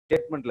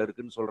ஸ்டேட்மெண்ட்ல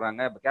இருக்குன்னு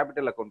சொல்றாங்க,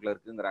 கேபிட்டல் அக்கௌண்ட்ல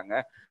இருக்குங்கிறாங்க.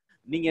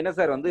 நீங்க என்ன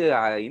சார் வந்து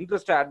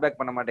இன்ட்ரெஸ்ட் ஆட் பேக்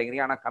பண்ண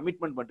மாட்டேங்கிறீங்க, ஆனா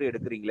கமிட்மெண்ட் மட்டும்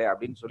எடுக்கிறீங்களே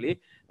அப்படின்னு சொல்லி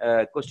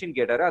கொஸ்டின்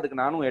கேட்டாரு.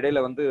 அதுக்கு நானும்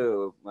இடையில வந்து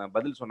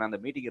பதில் சொன்னேன். அந்த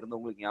மீட்டிங் இருந்து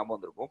உங்களுக்கு ஞாபகம்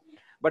வந்திருக்கும்.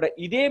 பட்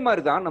இதே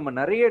மாதிரி தான் நம்ம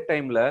நிறைய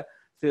டைம்ல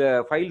சில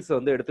ஃபைல்ஸ்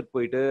வந்து எடுத்துட்டு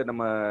போயிட்டு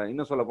நம்ம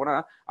இன்னும் சொல்ல போனா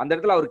அந்த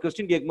இடத்துல அவர்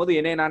கொஸ்டின் கேட்கும்போது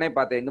என்னைய நானே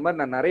பார்த்தேன். இந்த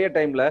மாதிரி நான் நிறைய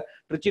டைம்ல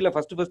திருச்சியில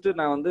ஃபர்ஸ்ட்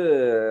நான் வந்து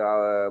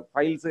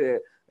ஃபைல்ஸ்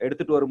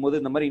எடுத்துட்டு வரும்போது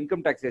இந்த மாதிரி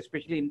income tax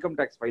especially income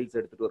tax files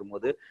எடுத்துட்டு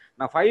வரும்போது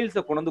நான்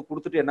ஃபைல்ஸை கொண்டு வந்து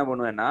கொடுத்துட்டு என்ன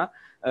பண்ணுவேன்னா,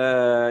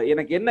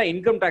 எனக்கு என்ன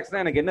இன்கம்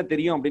டேக்ஸ்னா எனக்கு என்ன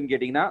தெரியும் அப்படின்னு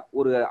கேட்டீங்கன்னா,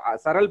 ஒரு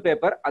சரல்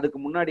பேப்பர்,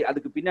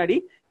 அதுக்கு பின்னாடி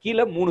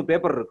கீழே 3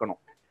 பேப்பர்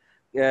இருக்கணும்.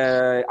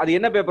 அது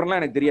என்ன பேப்பர்லாம்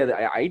எனக்கு தெரியாது.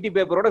 ஐடி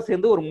பேப்பரோட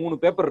சேர்ந்து ஒரு 3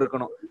 பேப்பர்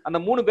இருக்கணும். அந்த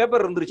 3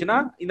 பேப்பர் இருந்துச்சுன்னா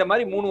இந்த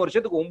மாதிரி 3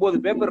 வருஷத்துக்கு 9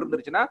 பேப்பர்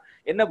இருந்துச்சுன்னா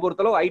என்ன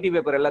பொறுத்தளவு ஐடி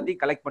பேப்பர்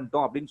எல்லாத்தையும் கலெக்ட்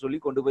பண்ணிட்டோம் அப்படின்னு சொல்லி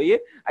கொண்டு போய்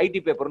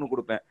ஐடி பேப்பர்னு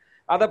கொடுப்பேன்.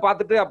 அதை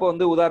பார்த்துட்டு அப்போ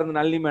வந்து உதாரணம்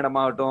நளினி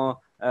மேடம் ஆகட்டும்,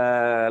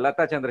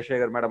 லதா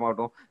சந்திரசேகர் மேடம்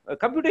ஆகட்டும்,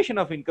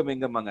 கம்ப்யூட்டேஷன் ஆஃப் இன்கம்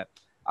எங்கம்பாங்க.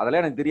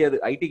 அதெல்லாம் எனக்கு தெரியாது.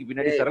 ஐடிக்கு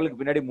பின்னாடி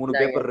சரலுக்கு பின்னாடி 3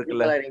 பேப்பர்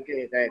இருக்குல்ல,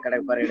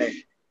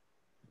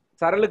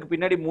 சரலுக்கு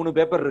பின்னாடி 3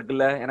 பேப்பர்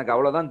இருக்குல்ல, எனக்கு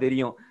அவ்வளவுதான்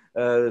தெரியும்.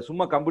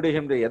 சும்மா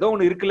கம்ப்யூட்டேஷன் ஏதோ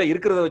ஒன்று இருக்குல்ல,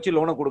 இருக்கிறத வச்சு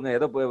லோனை கொடுங்க.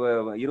 ஏதோ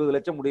 20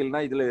 லட்சம்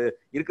முடியலன்னா இதுல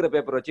இருக்கிற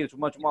பேப்பர் வச்சு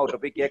சும்மா அவர்கிட்ட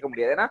போய் கேட்க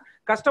முடியாது. ஏன்னா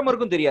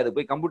கஸ்டமருக்கும் தெரியாது.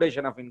 போய்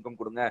கம்ப்யூட்டேஷன் ஆஃப் இன்கம்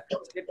கொடுங்க,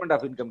 ஸ்டேட்மெண்ட்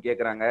ஆஃப் இன்கம்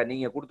கேட்கறாங்க,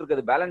 நீங்க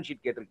கொடுத்துருக்கிறது பேலன்ஸ்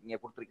ஷீட்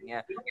கொடுத்துருக்கீங்க,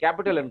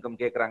 கேபிட்டல் இன்கம்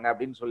கேட்கறாங்க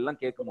அப்படின்னு சொல்லலாம்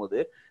கேட்கும்போது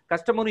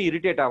கஸ்டமரும்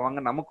இரிட்டேட்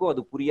ஆவாங்க. நமக்கும்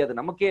அது புரியாது.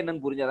 நமக்கே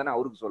என்னன்னு புரிஞ்சாதானே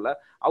அவருக்கு சொல்ல,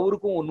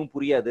 அவருக்கும் ஒன்றும்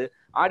புரியாது.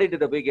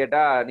 ஆடிட்டர்கிட்ட போய்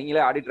கேட்டா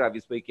நீங்களே ஆடிட்டர்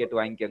ஆஃபீஸ் போய் கேட்டு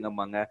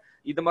வாங்கிக்கங்கம்பாங்க.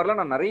 இது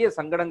மாதிரிலாம் நான் நிறைய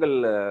சங்கடங்கள்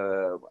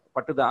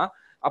பட்டுதான்.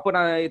 அப்ப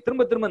நான்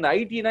திரும்ப இந்த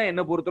ஐடினா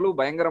என்ன பொறுத்தளவு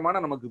பயங்கரமான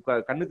நமக்கு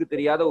கண்ணுக்கு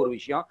தெரியாத ஒரு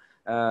விஷயம்.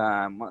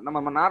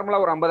 நம்ம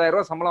நார்மலா ஒரு 50,000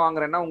 ரூபாய் சம்பளம்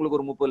வாங்குறேன்னா உங்களுக்கு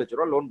ஒரு 30 லட்சம்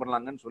ரூபாய் லோன்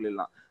பண்ணலாங்கன்னு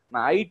சொல்லிடலாம்.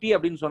 நான் ஐடி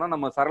அப்படின்னு சொன்னா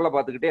நம்ம சரளை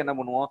பார்த்துக்கிட்டே என்ன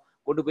பண்ணுவோம்,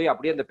 கொண்டு போய்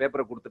அப்படியே அந்த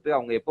பேப்பரை கொடுத்துட்டு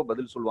அவங்க எப்போ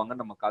பதில்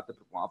சொல்லுவாங்கன்னு நம்ம காத்துட்டு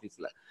இருப்போம்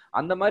ஆஃபீஸ்ல.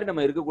 அந்த மாதிரி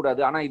நம்ம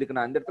இருக்கக்கூடாது. ஆனா இதுக்கு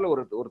நான் இந்த இடத்துல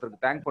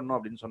ஒருத்தருக்கு தேங்க் பண்ணணும்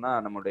அப்படின்னு சொன்னா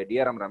நம்மளுடைய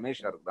டிஆர்எம்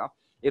ரமேஷ் சாருக்கு தான்.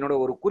 என்னோட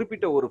ஒரு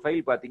குறிப்பிட்ட ஒரு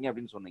ஃபைல் பாத்தீங்க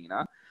அப்படின்னு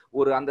சொன்னீங்கன்னா,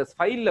 அந்த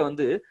ஃபைல்ல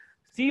வந்து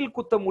சீல்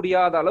குத்த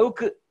முடியாத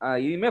அளவுக்கு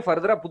இனிமே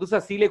ஃபர்தரா புதுசா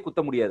சீலே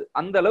குத்த முடியாது.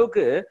 அந்த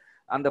அளவுக்கு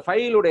அந்த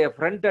ஃபைலுடைய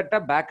ஃப்ரண்ட் அட்டை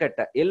பேக்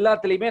அட்டை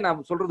எல்லாத்துலயுமே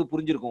நான் சொல்றது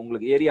புரிஞ்சிருக்கும்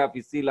உங்களுக்கு. Area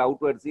office seal,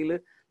 outward seal,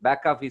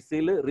 back office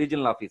seal,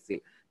 regional office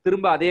seal,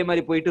 திரும்ப அதே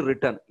மாதிரி போயிட்டு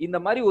ரிட்டர்ன். இந்த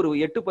மாதிரி ஒரு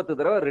 8-10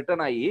 தடவை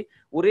ரிட்டர்ன் ஆகி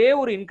ஒரே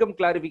ஒரு இன்கம்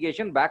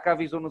கிளாரிபிகேஷன் பேக்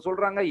ஆஃபீஸ் ஒன்று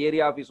சொல்றாங்க,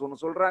 ஏரியா ஆஃபீஸ் ஒன்று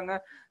சொல்றாங்க,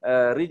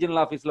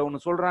 ரீஜனல் ஆஃபீஸ்ல ஒன்று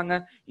சொல்றாங்க.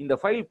 இந்த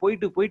ஃபைல்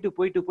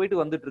போயிட்டு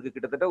வந்துட்டு இருக்கு.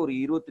 கிட்டத்தட்ட ஒரு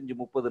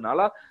 25-30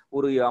 நாளா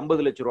ஒரு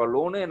 50 லட்சம் ரூபாய்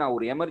லோனு. நான்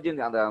ஒரு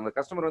எமர்ஜென்சி அந்த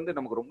கஸ்டமர் வந்து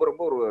நமக்கு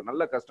ரொம்ப ஒரு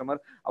நல்ல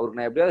கஸ்டமர்,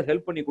 அவருக்கு நான் எப்படியாவது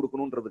ஹெல்ப் பண்ணி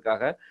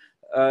கொடுக்கணுன்றதுக்காக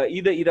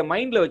இதை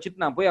மைண்ட்ல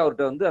வச்சுட்டு நான் போய்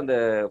அவர்கிட்ட வந்து அந்த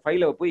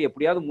ஃபைலை போய்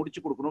எப்படியாவது முடிச்சு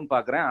கொடுக்கணும்னு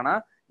பாக்குறேன். ஆனா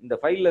இந்த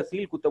ஃபைல்ல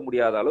சீல் குத்த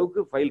முடியாத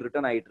அளவுக்கு ஃபைல்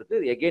ரிட்டர்ன் ஆயிட்டு இருக்கு.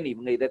 எகைன்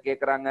இவங்க இதை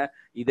கேட்கறாங்க,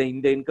 இந்த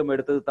இன்கம்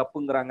எடுத்தது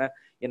தப்புங்கிறாங்க.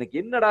 எனக்கு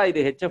என்னடா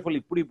இது ஹெச்எஃப்எல்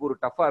இப்படி ஒரு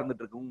டஃபா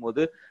இருந்துட்டு இருக்கும்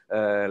போது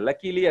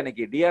லக்கிலி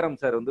அன்னைக்கு டிஆர்எம்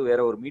சார் வந்து வேற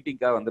ஒரு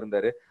மீட்டிங்காக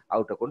வந்திருந்தாரு.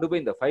 அவர்கிட்ட கொண்டு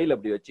போய் இந்த ஃபைல்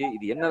அப்படி வச்சு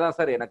இது என்னதான்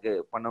சார் எனக்கு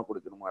பண்ண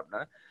கொடுக்கணுமா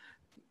அப்படின்னா,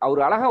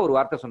 அவர் அழகா ஒரு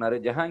வார்த்தை சொன்னாரு,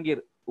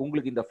 ஜஹாங்கீர்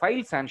உங்களுக்கு இந்த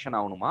ஃபைல் சாங்ஷன்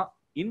ஆகணுமா,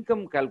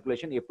 இன்கம்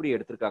கால்குலேஷன் எப்படி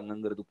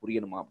எடுத்திருக்காங்கிறது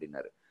புரியணுமா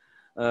அப்படின்னாரு.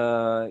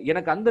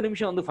 எனக்கு அந்த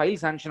நிமிஷம் வந்து ஃபைல்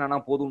சாங்ஷன் ஆனா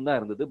போதும் தான்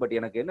இருந்தது. பட்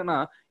எனக்கு என்னன்னா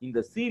இந்த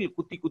சீல்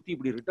குத்தி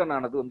இப்படி ரிட்டர்ன்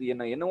ஆனது வந்து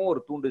என்னவோ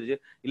ஒரு தூண்டுச்சு.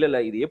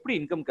 இல்ல இது எப்படி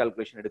இன்கம்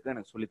கால்குலேஷன் எடுக்க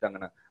எனக்கு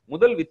சொல்லித்தாங்கண்ணா.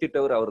 முதல்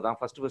வித்திட்டவர் அவர் தான்.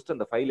 ஃபர்ஸ்ட்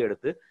அந்த ஃபைல்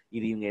எடுத்து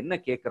இது இவங்க என்ன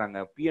கேட்கறாங்க,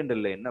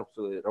 P&L என்ன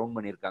ரவுண்ட்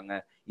பண்ணியிருக்காங்க,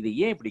 இது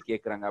ஏன் இப்படி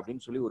கேட்கறாங்க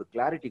அப்படின்னு சொல்லி ஒரு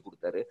கிளாரிட்டி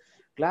கொடுத்தாரு.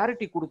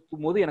 கிளாரிட்டி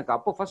கொடுக்கும் போது எனக்கு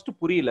அப்போ ஃபர்ஸ்ட்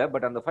புரியல.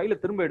 பட் அந்த ஃபைலை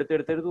திரும்ப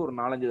எடுத்து ஒரு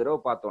 4-5 தடவை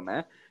பார்த்தோன்னே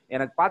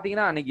எனக்கு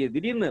பாத்தீங்கன்னா அன்னைக்கு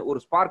திடீர்னு ஒரு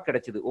ஸ்பார்க்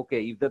கிடைச்சது. ஓகே,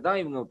 இதுதான்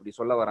இவங்க இப்படி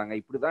சொல்ல வராங்க,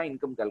 இப்படிதான்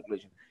இன்கம்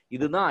கால்குலேஷன்,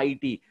 இதுதான்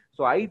ஐடி.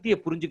 ஸோ ஐடியை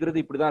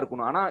புரிஞ்சுக்கிறது இப்படிதான்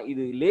இருக்கணும். ஆனா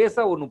இது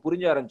லேசா ஒன்று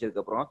புரிஞ்ச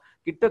ஆரம்பிச்சதுக்கு அப்புறம்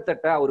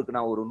கிட்டத்தட்ட அவருக்கு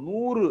நான் ஒரு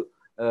 100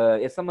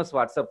 எஸ்எம்எஸ்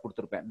வாட்ஸ்அப்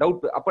கொடுத்துருப்பேன்.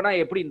 டவுட் அப்பனா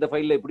எப்படி இந்த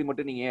ஃபைல்ல இப்படி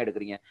மட்டும் நீங்க ஏன்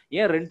எடுக்கிறீங்க,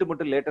 ஏன் ரெண்ட்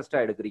மட்டும்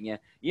லேட்டஸ்டா எடுக்கிறீங்க,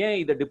 ஏன்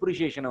இதை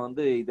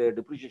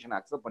டிப்ரிசியேஷனை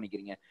அக்செப்ட்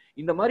பண்ணிக்கிறீங்க,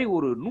 இந்த மாதிரி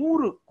ஒரு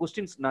 100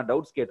 கொஸ்டின்ஸ் நான்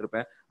டவுட்ஸ்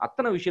கேட்டிருப்பேன்.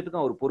 அத்தனை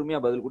விஷயத்துக்கும் அவர்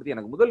பொறுமையா பதில் கொடுத்து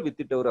எனக்கு முதல்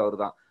வித்திட்டவர் அவர்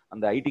தான்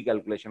அந்த ID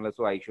கால்குலேஷன்ல.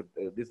 So I should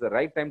this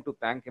right time to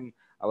thank him.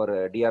 Our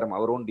DRM,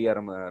 our own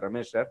DRM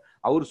Ramesh sir,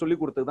 அவர் சொல்லி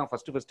கொடுத்தது தான்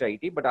ஃபர்ஸ்ட்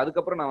ஐடி. பட்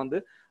அதுக்கப்புறம் நான் வந்து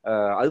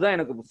அதுதான்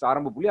எனக்கு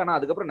ஆரம்ப புள்ளி. ஆனா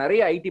அதுக்கப்புறம்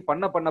நிறைய ஐடி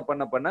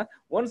பண்ண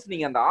ஒன்ஸ்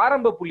நீங்க அந்த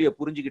ஆரம்ப புள்ளியை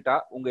புரிஞ்சுக்கிட்டா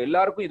உங்க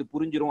எல்லாருக்கும் இது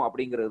புரிஞ்சிரும்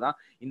அப்படிங்கிறது தான்.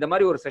 இந்த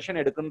மாதிரி ஒரு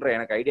செஷன் எடுக்குன்ற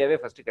எனக்கு ஐடியாவே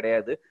ஃபர்ஸ்ட்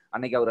கிடையாது.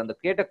 அன்னைக்கு அவர் அந்த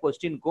கேட்ட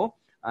கொஸ்டினுக்கும்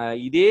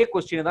இதே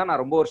கொஸ்டின் தான்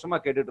நான் ரொம்ப வருஷமா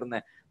கேட்டுட்டு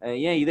இருந்தேன்.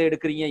 ஏன் இதை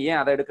எடுக்கிறீங்க, ஏன்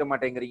அதை எடுக்க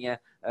மாட்டேங்கிறீங்க,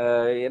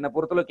 என்னை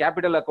பொறுத்தளவு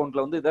கேபிட்டல்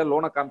அக்கௌண்ட்ல வந்து இதை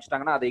லோனை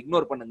காமிச்சிட்டாங்கன்னா அதை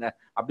இக்னோர் பண்ணுங்க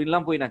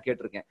அப்படின்லாம் போய் நான்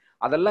கேட்டிருக்கேன்.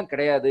 அதெல்லாம்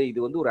கிடையாது. இது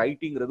வந்து ஒரு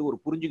ஐடிங்கிறது ஒரு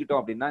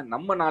புரிஞ்சுக்கிட்டோம் அப்படின்னா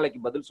நம்ம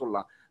நாளைக்கு பதில்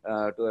சொல்லலாம்.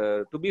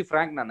 டு பி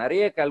ஃப்ராங்க், நான்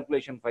நிறைய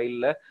கால்குலேஷன்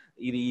ஃபைல்ல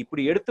இது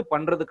இப்படி எடுத்து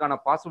பண்றதுக்கான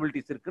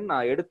பாசிபிலிட்டிஸ் இருக்குன்னு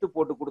நான் எடுத்து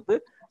போட்டு கொடுத்து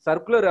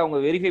சர்க்குலர் அவங்க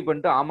வெரிஃபை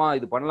பண்ணிட்டு ஆமா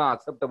இது பண்ணலாம்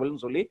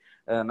அக்செப்டபிள்னு சொல்லி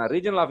நான்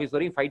ரீஜனல் ஆஃபீஸ்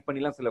வரையும் ஃபைட்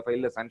பண்ணிலாம் சில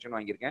ஃபைல்ல சாங்ஷன்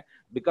வாங்கியிருக்கேன்.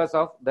 Because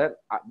of the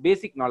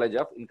basic knowledge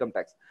of income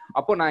tax.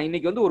 அப்போ நான்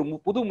இன்னைக்கு வந்து ஒரு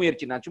புது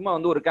முயற்சி, நான் சும்மா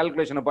வந்து ஒரு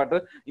கால்குலேஷனை பார்த்து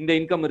இந்த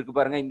இன்கம் இருக்கு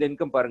பாருங்க, இந்த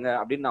இன்கம் பாருங்க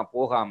அப்படின்னு நான்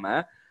போகாம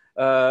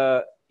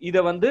இத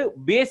வந்து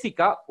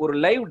பேசிக்கா ஒரு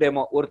லைவ்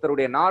டெமோ,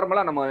 ஒருத்தருடைய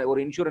நார்மலா நம்ம ஒரு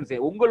இன்சூரன்ஸ்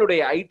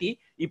உங்களுடைய ஐடி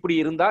இப்படி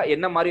இருந்தா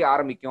என்ன மாதிரி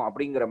ஆரம்பிக்கும்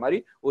அப்படிங்கிற மாதிரி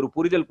ஒரு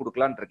புரிதல்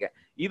கொடுக்கலான்னு இருக்கேன்.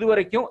 இது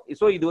வரைக்கும்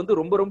சோ இது வந்து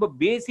ரொம்ப ரொம்ப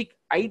பேசிக்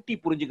ஐடி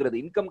புரிஞ்சுக்கிறது.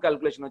 இன்கம்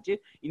கால்குலேஷன் வச்சு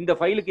இந்த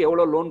ஃபைலுக்கு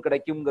எவ்வளவு லோன்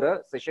கிடைக்குங்கிற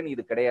செஷன்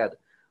இது கிடையாது.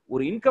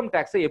 ஒரு இன்கம்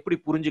டாக்ஸை எப்படி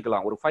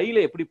புரிஞ்சுக்கலாம், ஒரு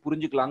ஃபைலை எப்படி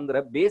புரிஞ்சுக்கலாங்கிற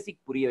பேசிக்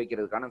புரிய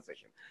வைக்கிறதுக்கான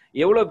செஷன்.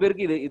 எவ்வளவு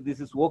பேருக்கு இது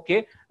திஸ் இஸ் ஓகே,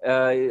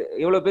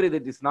 எவ்வளவு பேர் இது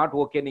இஸ் நாட்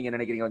ஓகே நீங்க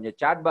நினைக்கிறீங்க? கொஞ்சம்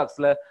சாட்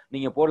பாக்ஸ்ல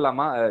நீங்க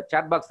போடலாமா?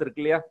 சாட் பாக்ஸ்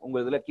இருக்கு இல்லையா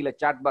உங்க இதுல, கீழே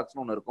சாட்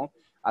பாக்ஸ்னு ஒன்று இருக்கும்.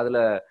 அதுல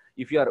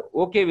if you are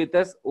okay with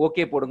us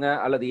okay போடுங்க,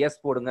 அல்லது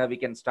எஸ் போடுங்க. We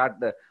can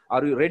start.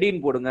 Are you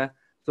ரெடின்னு போடுங்க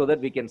so that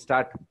we can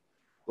start.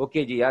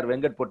 Okay G, யார்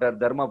வெங்கட் போட்டார்,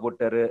 தர்மா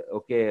போட்டாரு,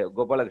 ஓகே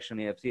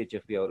கோபாலகிருஷ்ணன்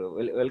FChFP அவர்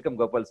welcome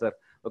Gopal sir.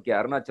 Okay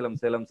Arunachalam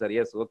Salem sir,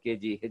 S okay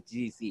G.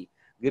 HGC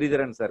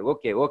Giridharan sir,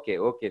 okay okay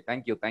okay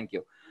thank you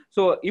thank you.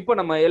 So இப்போ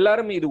நம்ம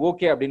எல்லாரும் இது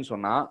ஓகே அப்படின்னு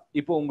சொன்னா,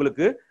 இப்போ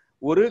உங்களுக்கு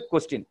ஒரு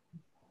கொஸ்டின்.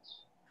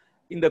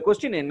 இந்த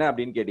கொஸ்டின் என்ன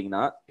அப்படின்னு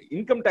கேட்டீங்கன்னா,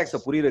 இன்கம் டாக்ஸை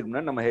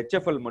புரியறதுக்குன்னா நம்ம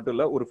HFL மட்டும்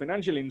இல்ல, ஒரு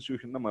ஃபினான்ஷியல்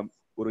இன்ஸ்டிடியூஷன் நம்ம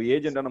ஒரு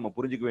ஏஜென்டா நம்ம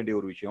புரிஞ்சுக்க வேண்டிய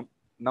ஒரு விஷயம்,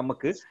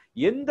 நமக்கு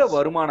எந்த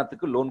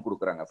வருமானத்துக்கு லோன்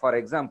கொடுக்குறாங்க. For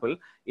example,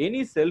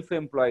 any self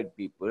employed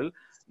people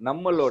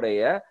நம்மளுடைய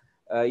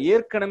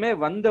ஏற்கனவே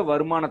வந்த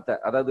வருமானத்தை,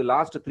 அதாவது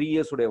லாஸ்ட் 3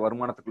 இயர்ஸ் உடைய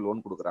வருமானத்துக்கு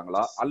லோன்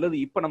கொடுக்குறாங்களா, அல்லது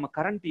இப்ப நம்ம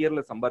கரண்ட்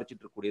இயர்ல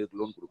சம்பாரிச்சிட்டு இருக்கக்கூடியதுக்கு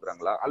லோன்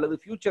கொடுக்குறாங்களா, அல்லது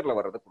ஃபியூச்சர்ல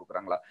வர்றதை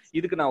கொடுக்குறாங்களா?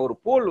 இதுக்கு நான் ஒரு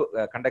போல்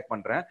கண்டக்ட்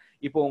பண்றேன்.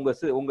 இப்போ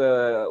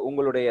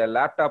உங்களுடைய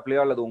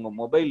லேப்டாப்லயோ அல்லது உங்க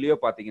மொபைல்லயோ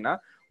பாத்தீங்கன்னா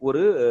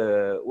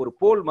ஒரு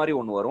போல் மாதிரி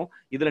ஒன்று வரும்.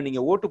 இதுல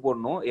நீங்க ஓட்டு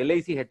போடணும்.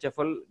 LIC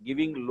HFL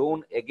giving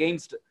loan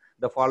against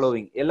the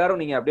following.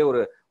 எல்லாரும் நீங்க அப்படியே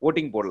ஒரு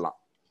ஓட்டிங் போடலாம்.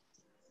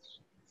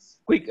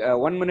 குயிக்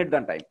 1 minute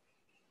தான் டைம்.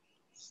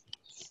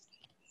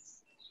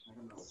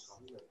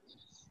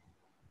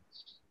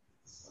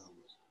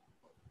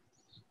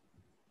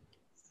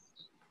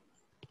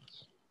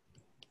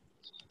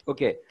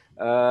 ஓகே,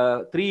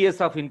 3 இயர்ஸ்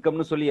ஆஃப்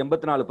இன்கம்னு சொல்லி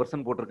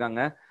 84%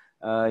 போட்டிருக்காங்க.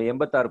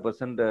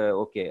 86%.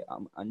 ஓகே,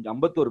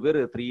 51 பேர்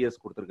 3 இயர்ஸ்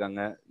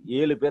கொடுத்துருக்காங்க.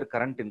 7 பேர்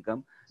கரண்ட்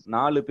இன்கம்,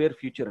 4 பேர்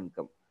future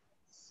income,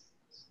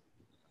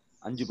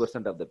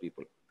 5% of the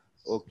people.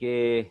 Okay,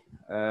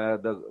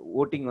 the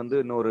voting வந்து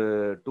இன்னொரு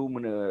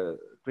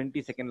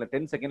 20 செகண்ட்ல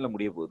 10 செகண்ட்ல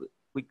முடிய போகுது.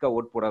 குயிக்கா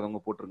ஓட்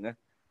போடாதவங்க போட்டுருங்க.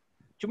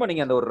 சும்மா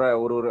நீங்க அந்த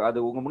ஒரு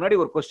அது உங்க முன்னாடி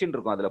ஒரு கொஸ்டின்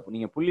இருக்கும், அதுல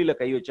நீங்க புள்ளியில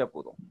கை வச்சா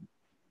போதும்,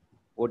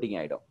 ஓட்டிங்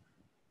ஆயிடும்.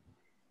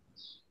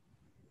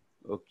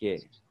 Okay,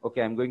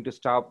 okay, I'm going to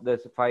stop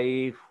this.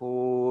 5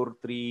 4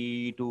 3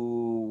 2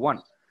 1.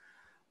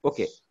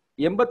 Okay,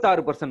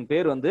 86%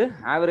 பேர் வந்து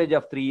ஆவரேஜ்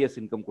ஆஃப் 3 இயர்ஸ்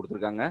இன்கம்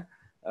கொடுத்துருக்காங்க.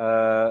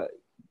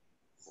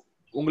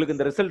 உங்களுக்கு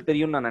இந்த ரிசல்ட்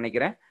தெரியும்னு நான்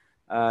நினைக்கிறேன்.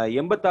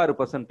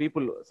 86%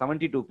 பீப்புள்,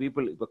 72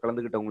 பீப்புள் இப்போ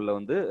கலந்துக்கிட்டவங்கள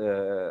வந்து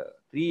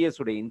 3 இயர்ஸ்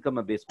உடைய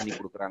இன்கம் பேஸ் பண்ணி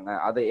கொடுக்குறாங்க.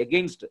 அதை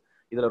எகெயின்ஸ்ட்,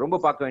 இதுல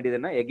ரொம்ப பார்க்க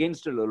வேண்டியது என்ன,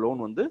 எகெயின்ஸ்ட்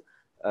லோன் வந்து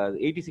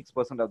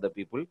 86% of the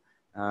people.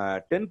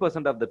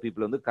 10% of the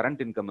people வந்து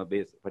கரண்ட் இன்கம்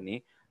பேஸ் பண்ணி,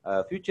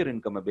 ஃபியூச்சர்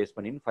இன்கம் பேஸ்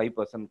பண்ணி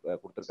 5%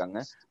 கொடுத்துருக்காங்க.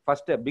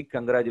 First big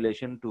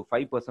congratulation to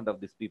 5% of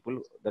this people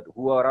that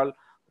who are all.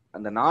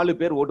 அந்த 4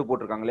 பேர் ஓட்டு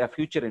போட்டிருக்காங்க இல்லையா,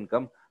 future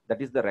income,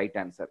 that is the right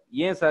answer.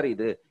 ஏன் சார்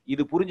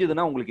இது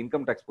புரிஞ்சுதுன்னா உங்களுக்கு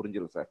இன்கம் டாக்ஸ்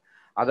புரிஞ்சிடும் சார்.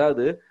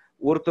 அதாவது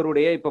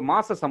ஒருத்தருடைய இப்ப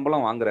மாச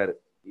சம்பளம் வாங்குறாரு.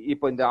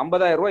 இப்ப இந்த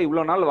 50,000 ரூபாய்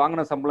இவ்வளவு நாள்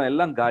வாங்கின சம்பளம்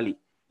எல்லாம் காலி.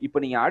 இப்ப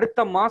நீங்க அடுத்த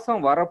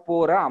மாசம்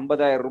வரப்போற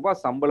 50,000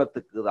 ரூபாய்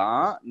சம்பளத்துக்கு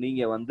தான்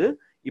நீங்க வந்து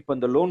இப்ப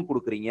இந்த லோன்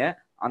கொடுக்குறீங்க.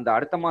 அந்த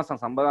அடுத்த மாசம்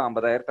சம்பளம்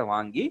 50,000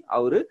 வாங்கி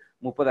அவரு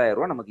 30,000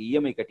 ரூபாய் நமக்கு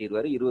இஎம்ஐ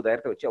கட்டிடுவாரு.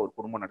 20,000 வச்சு அவர்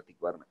குடும்பம்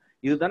நடத்திக்குவாருன்னு.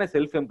 இதுதானே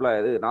செல்ஃப்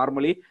எம்ப்ளாய்டு,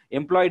 நார்மலி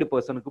எம்ப்ளாய்டு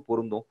பர்சனுக்கு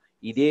பொருந்தும்.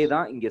 இதே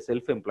தான் இங்க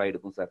செல்ஃப்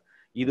எம்ப்ளாய்டுக்கும் சார்.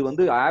 இது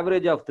வந்து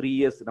ஆவரேஜ் ஆஃப் 3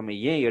 இயர்ஸ் நம்ம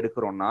ஏன்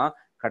எடுக்கிறோம்னா,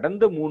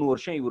 கடந்த 3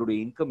 வருஷம் இவருடைய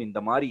இன்கம்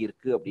இந்த மாதிரி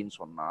இருக்கு அப்படின்னு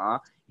சொன்னா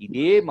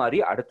இதே மாதிரி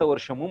அடுத்த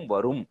வருஷமும்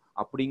வரும்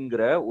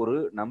அப்படிங்கிற ஒரு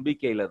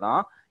நம்பிக்கையில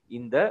தான்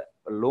இந்த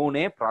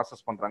லோனே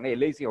ப்ராசஸ் பண்றாங்க.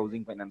 LIC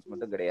ஹவுசிங் ஃபைனான்ஸ்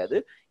மட்டும் கிடையாது,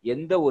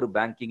 எந்த ஒரு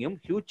பேங்கிங்கும்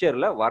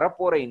ஃபியூச்சர்ல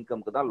வரப்போற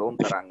இன்கம்க்கு தான்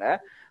லோன் தராங்க.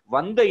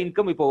 வந்த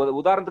இன்கம் இப்போ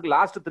உதாரணத்துக்கு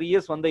லாஸ்ட் 3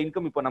 இயர்ஸ் வந்த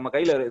இன்கம் இப்போ நம்ம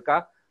கையில இருக்கா,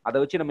 அதை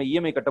வச்சு நம்ம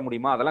இஎம்ஐ கட்ட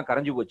முடியுமா? அதெல்லாம்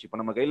கரைஞ்சு போச்சு. இப்போ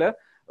நம்ம கையில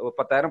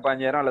 10,000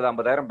 15,000 அல்லது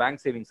 50,000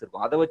 பேங்க் சேவிங்ஸ்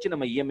இருக்கும். அதை வச்சு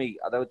நம்ம இஎம்ஐ,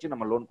 அதை வச்சு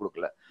நம்ம லோன்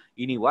கொடுக்கல.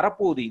 இனி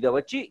வரப்போகுது, இதை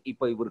வச்சு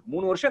இப்போ இவருக்கு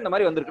 3 வருஷம் இந்த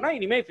மாதிரி வந்திருக்குன்னா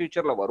இனிமே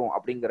ஃபியூச்சர்ல வரும்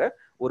அப்படிங்கிற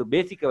ஒரு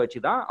பேசிக்கை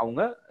வச்சு தான்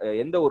அவங்க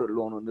எந்த ஒரு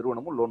லோன்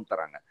நிறுவனமும் லோன்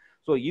தராங்க.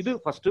 ஸோ இது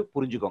ஃபர்ஸ்ட்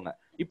புரிஞ்சுக்கோங்க.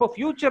 இப்போ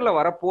ஃபியூச்சர்ல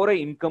வரப்போற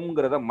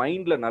இன்கம்ங்கிறத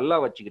மைண்ட்ல நல்லா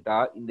வச்சுக்கிட்டா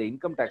இந்த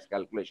இன்கம் டேக்ஸ்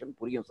கால்குலேஷன்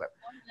புரியும் சார்.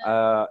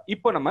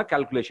 இப்போ நம்ம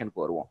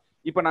கால்குலேஷனுக்கு வருவோம்.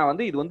 இப்ப நான்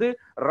வந்து இது வந்து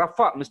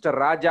ரஃபா மிஸ்டர்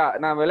ராஜா,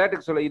 நான்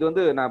விளையாட்டுக்கு சொல்ல, இது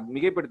வந்து நான்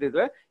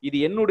மிகைப்படுத்தியதுல இது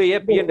என்னுடைய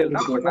P&L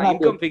தான். நான்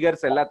இன்கம்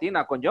ஃபிகர்ஸ் எல்லாத்தையும்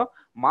நான் கொஞ்சம்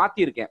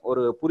மாத்திருக்கேன்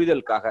ஒரு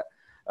புரிதலுக்காக.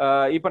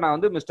 இப்ப நான்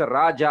வந்து மிஸ்டர்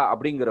ராஜா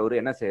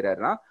அப்படிங்கிறவர் என்ன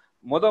செய்யறாருன்னா,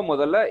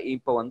 முதல்ல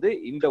இப்ப வந்து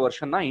இந்த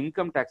வருஷம் தான்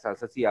இன்கம் டேக்ஸ்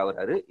அசஸி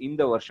ஆகுறாரு.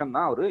 இந்த வருஷம்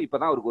தான் அவரு,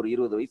 இப்பதான் அவருக்கு ஒரு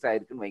 20 வயசு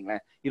ஆயிருக்குன்னு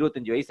வைங்களேன்,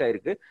 25 வயசு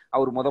ஆயிருக்கு.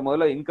 அவர்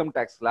முதல்ல இன்கம்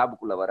டேக்ஸ்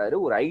லேபுக்குள்ள வராரு,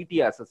 ஒரு IT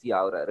அசஸி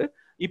ஆகுறாரு.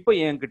 இப்ப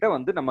என்கிட்ட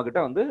வந்து நம்ம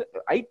கிட்ட வந்து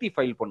IT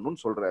ஃபைல்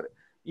பண்ணணும்னு சொல்றாரு.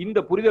 இந்த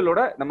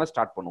புரிதலோட நம்ம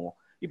ஸ்டார்ட் பண்ணுவோம்.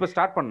 இப்ப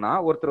ஸ்டார்ட் பண்ணா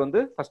ஒருத்தர்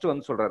வந்து ஃபர்ஸ்ட்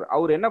வந்து சொல்றாரு,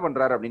 அவர் என்ன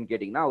பண்றாரு அப்படின்னு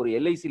கேட்டீங்கன்னா, அவர்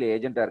LICல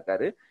ஏஜென்டா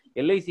இருக்காரு,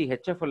 LIC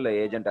HFLல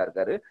ஏஜென்டா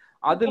இருக்காரு.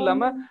 அது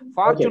இல்லாம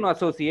ஃபார்ச்சூன்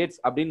அசோசியேட்ஸ்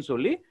அப்படின்னு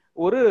சொல்லி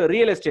ஒரு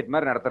ரியல் எஸ்டேட்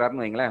மாதிரி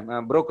நடத்துறாருன்னு வைங்களேன்,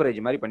 புரோக்கரேஜ்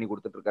மாதிரி பண்ணி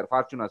கொடுத்துட்டு இருக்காரு.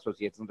 ஃபார்ச்சூன்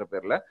அசோசியேட்ஸ்ன்ற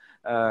பேர்ல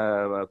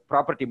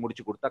ப்ராப்பர்ட்டி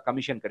முடிச்சு கொடுத்தா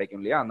கமிஷன் கிடைக்கும்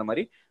இல்லையா, அந்த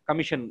மாதிரி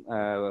கமிஷன்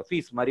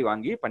ஃபீஸ் மாதிரி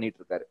வாங்கி பண்ணிட்டு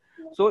இருக்காரு.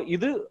 ஸோ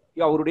இது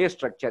அவருடைய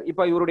ஸ்ட்ரக்சர்.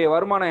 இப்போ இவருடைய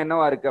வருமானம்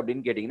என்னவா இருக்கு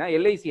அப்படின்னு கேட்டீங்கன்னா,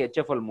 எல்ஐசி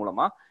ஹெச்எஃப்எல்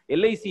மூலமா,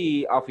 LIC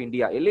of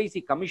India, LIC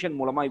commission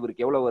மூலமா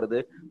இவருக்கு எவ்வளவு வருது?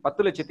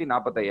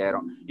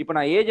 10,45,000. இப்போ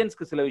நான்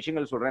ஏஜென்ட்ஸ்க்கு சில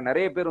விஷயங்கள் சொல்றேன்.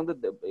 நிறைய பேர் வந்து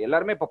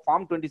எல்லாருமே இப்போ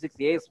ஃபார்ம்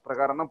 26AS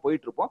பிரகாரம் தான்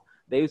போயிட்டு இருப்போம்.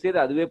 தயவு செய்து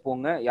அதுவே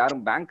போங்க.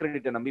 யாரும் பேங்க்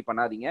கிரெடிட்டை நம்பி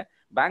பண்ணாதீங்க.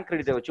 பேங்க்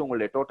கிரெடிட்டை வச்சு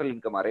உங்களுடைய டோட்டல்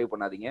இன்கம் அரைவ்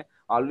பண்ணாதீங்க.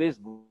 Always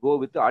go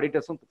with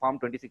ஆடிட்டர்ஸும் form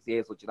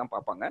 26AS வச்சு தான்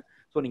பார்ப்பாங்க.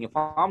 ஸோ நீங்க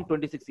ஃபார்ம்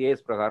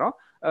 26AS பிரகாரம்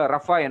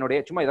ரஃபா என்னுடைய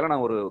சும்மா இதெல்லாம்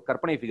நான் ஒரு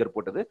கற்பனை ஃபிகர்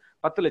போட்டது,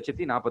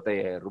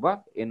 10,45,000 ரூபாய்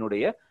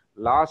என்னுடைய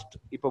லாஸ்ட்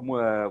இப்போ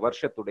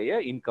வருஷத்துடைய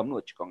இன்கம்னு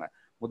வச்சுக்கோங்க.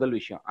 முதல்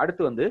விஷயம்.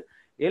 அடுத்து வந்து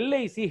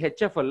எல்ஐசி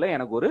ஹெச்எஃப்எல்ல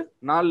எனக்கு ஒரு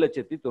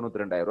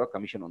 4,92,000 ரூபாய்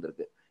கமிஷன்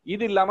வந்திருக்கு.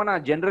 இது இல்லாம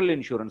நான் ஜெனரல்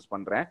இன்சூரன்ஸ்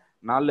பண்றேன்,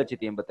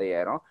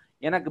 4,85,000.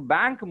 எனக்கு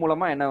பேங்க்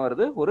மூலமா என்ன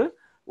வருது?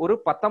 ஒரு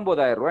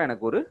 19,000 ரூபாய்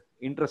எனக்கு ஒரு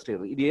இன்ட்ரெஸ்ட்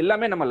இருக்கு. இது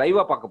எல்லாமே நம்ம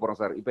லைவா பார்க்க போறோம்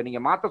சார். இப்போ நீங்க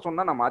மாத்த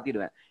சொன்னா நான்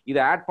மாத்திடுவேன், இதை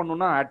ஆட்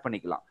பண்ணணும்னா ஆட்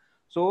பண்ணிக்கலாம்.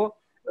 ஸோ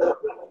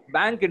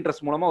பேங்க்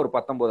இன்ட்ரெஸ்ட் மூலமா ஒரு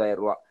 19,000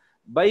 ரூபாய்.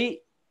 பை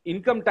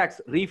இன்கம்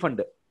டாக்ஸ்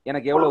ரீஃபண்ட்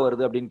எனக்கு எவ்வளவு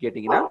வருது அப்படின்னு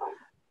கேட்டீங்கன்னா,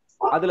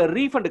 அதுல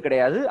ரீஃபண்ட்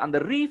கிடையாது, அந்த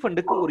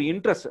ரீஃபண்டுக்கு ஒரு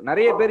இன்ட்ரெஸ்ட்.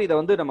 நிறைய பேர் இதை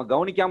வந்து நம்ம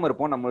கவனிக்காம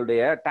இருப்போம்.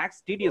 நம்மளுடைய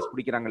டாக்ஸ் டிடிஎஸ்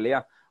பிடிக்கிறாங்க இல்லையா,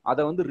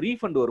 அதை வந்து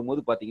ரீஃபண்ட்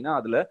வரும்போது பாத்தீங்கன்னா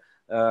அதுல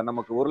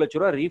நமக்கு 1 லட்ச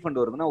ரூபாய்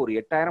ரீஃபண்ட் வருதுன்னா ஒரு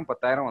 8,000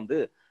 10,000 வந்து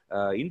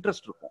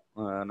இன்ட்ரெஸ்ட் இருக்கும்.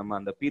 நம்ம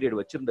அந்த பீரியட்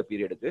வச்சிருந்த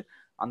பீரியடுக்கு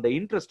அந்த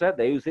இன்ட்ரெஸ்ட்டை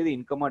தயவு செய்து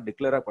இன்கமா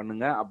டிக்ளேரா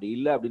பண்ணுங்க. அப்படி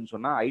இல்லை அப்படின்னு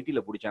சொன்னா ஐடில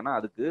பிடிச்சானா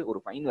அதுக்கு ஒரு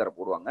ஃபைன் வேற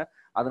போடுவாங்க.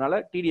 அதனால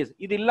டிடிஎஸ்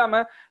இது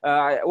இல்லாம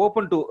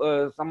open to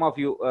some of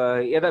you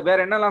வேற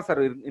என்னெல்லாம்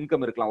சார்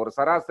இன்கம் இருக்கலாம் ஒரு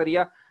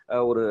சராசரியா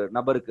ஒரு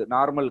நபருக்கு?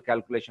 நார்மல்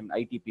கால்குலேஷன்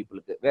ஐடி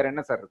பீப்புளுக்கு வேற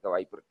என்ன சார் இருக்க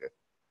வாய்ப்பு இருக்கு?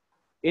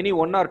 எனி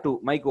 1 or 2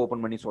 மைக்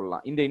ஓபன் பண்ணி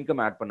சொல்லலாம். இந்த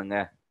இன்கம் ஆட் பண்ணுங்க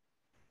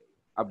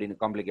அப்படின்னு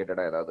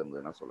காம்ப்ளிகேட்டடா ஏதாவது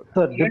இருந்ததுன்னா சொல்லுங்க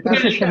சார்.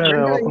 டெப்ரிசியேஷன்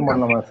ஓபன்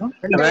பண்ணலாமா sir?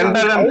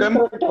 Rental income,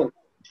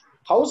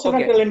 house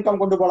rental income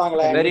கொண்டு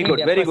போறாங்களே. Very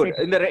good very good.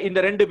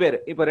 இந்த ரெண்டு பேர்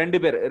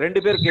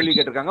கேள்வி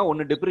கேட்டிருக்காங்க.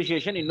 ஒன்னு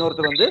டெப்ரிசியேஷன்,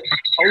 இன்னொருத்தர் வந்து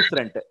ஹவுஸ்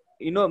ரெண்ட்.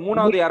 இன்னொரு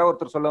மூணாவது யாரோ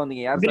ஒருத்தர் சொல்ல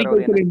வந்தீங்க. யார்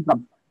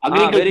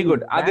sir? Very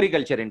good,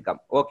 agriculture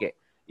income. Okay,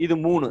 இது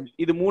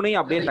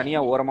மூணையும் அப்படியே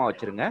தனியா ஓரமா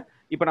வச்சிருங்க.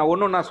 இப்ப நான்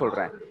ஒன்னொன்னா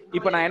சொல்றேன்.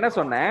 இப்ப நான் என்ன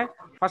சொன்னேன்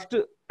ஃபர்ஸ்ட்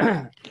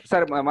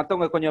சார்,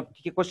 மத்தவங்க கொஞ்சம்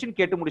கொஸ்டின்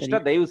கேட்டு முடிச்சுட்டா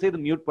தயவு செய்து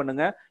மியூட்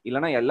பண்ணுங்க,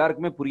 இல்லைன்னா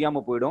எல்லாருக்குமே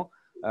புரியாம போயிடும்.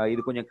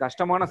 இது கொஞ்சம்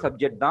கஷ்டமான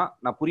சப்ஜெக்ட் தான்,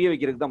 நான் புரிய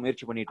வைக்கிறதுக்கு தான்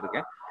முயற்சி பண்ணிட்டு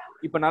இருக்கேன்.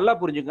 இப்ப நல்லா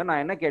புரிஞ்சுங்க.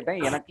 நான் என்ன கேட்டேன்,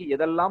 எனக்கு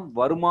எதெல்லாம்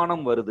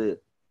வருமானம் வருது.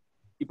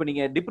 இப்ப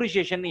நீங்க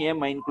டிப்ரிசியேஷன்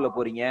ஏன் மைண்ட்குள்ள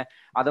போறீங்க,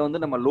 அதை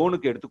வந்து நம்ம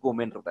லோனுக்கு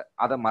எடுத்துக்கோமேன்றத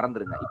அதை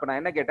மறந்துருங்க. இப்ப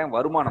நான் என்ன கேட்டேன்,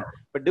 வருமானம்.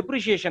 இப்ப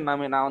டிப்ரிசியேஷன்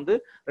நான் வந்து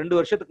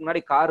 2 வருஷத்துக்கு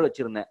முன்னாடி கார்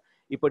வச்சிருந்தேன்.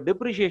 இப்ப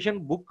டிப்ரிசியேஷன்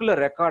புக்ல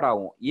ரெக்கார்ட்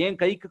ஆகும், என்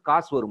கைக்கு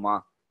காசு வருமா?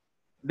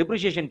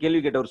 டிப்ரிசியேஷன் கேள்வி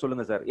கேட்டவர்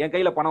சொல்லுங்க சார், என்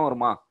கையில பணம்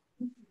வருமா?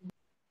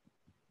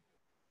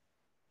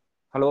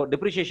 ஹலோ,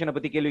 டிப்ரிசியேஷனை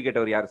பத்தி கேள்வி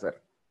கேட்டவர் யார் சார்?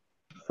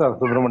 Sir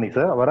Subramani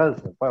sir. வராது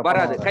சார்,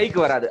 வராது, கைக்கு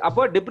வராது.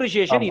 அப்போ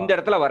டிப்ரிசியேஷன் இந்த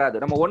இடத்துல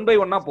வராது. நம்ம 1 by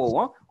 1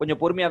 போவோம்,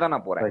 கொஞ்சம் பொறுமையா தான்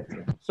நான் போறேன்.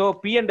 சோ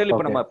P&L,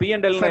 இப்ப நம்ம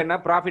P&L என்ன?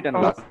 Profit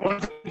and loss.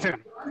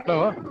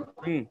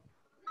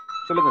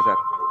 சொல்லுங்க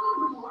சார்,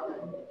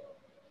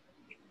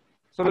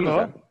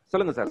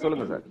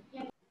 சொல்லுங்க சார்.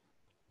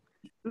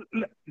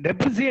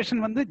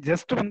 டெப்ரிசியேஷன் வந்து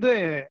ஜஸ்ட் வந்து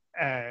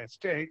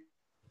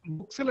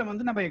புக்ஸ்ல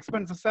வந்து நம்ம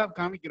எக்ஸ்பென்சஸா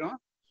காமிக்கிறோம்,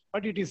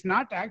 but it is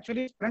not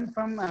actually spent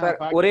from.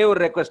 ஒரே ஒரு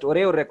ரெக்வெஸ்ட்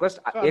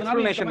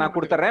எக்ஸ்பிளனேஷன் நான்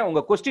கொடுத்துறேன்.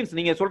 உங்க क्वेश्चंस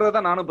நீங்க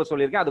சொல்றத நானும் இப்ப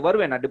சொல்லிருக்கேன், அது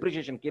வருவேன் நான்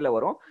டிப்ரிசியேஷன் கீழ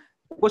வரும்.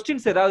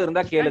 क्वेश्चंस ஏதாவது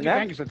இருந்தா கேளுங்க.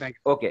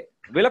 ஓகே,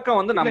 விளக்கம்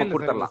வந்து நாம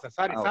கொடுத்துறலாம்.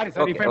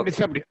 Sorry if I am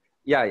disturbed you.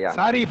 Yeah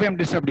sorry if I am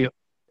disturbed you.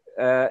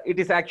 It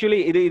is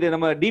actually இது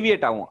நம்ம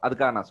டிவியேட் ஆகும்,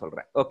 அதுக்காக நான்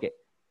சொல்றேன். Okay,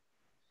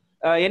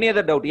 any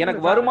other doubt?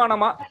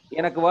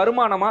 எனக்கு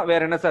வருமானமா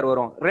வேற என்ன சார்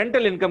வரும்?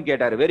 ரெண்டல் இன்கம்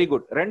கேட்டாரு. வெரி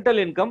குட், ரெண்டல்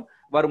இன்கம்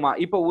வருமா?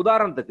 இப்ப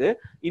உதாரணத்துக்கு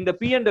இந்த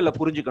P&L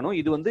புரிஞ்சுக்கணும்.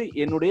 இது வந்து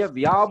என்னுடைய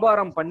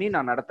வியாபாரம் பண்ணி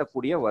நான்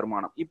நடத்தக்கூடிய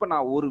வருமானம். இப்ப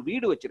நான் ஒரு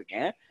வீடு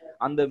வச்சிருக்கேன்,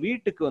 அந்த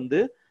வீட்டுக்கு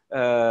வந்து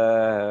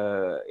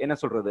என்ன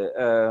சொல்றது,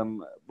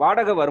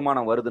 வாடகை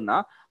வருமானம் வருதுன்னா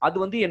அது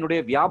வந்து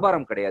என்னுடைய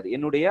வியாபாரம் கிடையாது,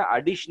 என்னுடைய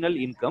அடிஷனல்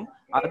இன்கம்.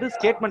 அது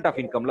ஸ்டேட்மெண்ட்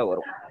ஆஃப் இன்கம்ல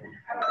வரும்.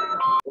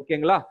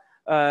 ஓகேங்களா?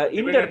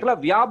 இந்த இடத்துல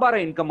வியாபார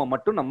இன்கம்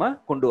மட்டும் நம்ம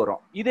கொண்டு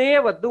வரோம். இதே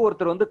வந்து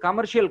ஒருத்தர் வந்து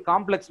கமர்ஷியல்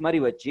காம்ப்ளெக்ஸ் மாதிரி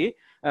வச்சு,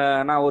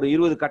 நான் ஒரு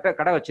 20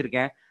 கடை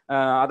வச்சிருக்கேன்,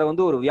 அதை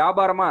வந்து ஒரு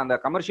வியாபாரமா, அந்த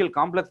கமர்ஷியல்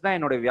காம்ப்ளெக்ஸ் தான்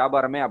என்னோட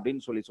வியாபாரமே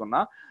அப்படின்னு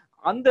சொன்னா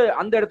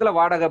அந்த இடத்துல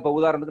வாடகை, இப்ப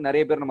உதாரணத்துக்கு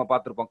நிறைய பேர் நம்ம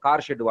பார்த்திருப்போம்,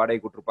 கார் ஷெட் வாடகை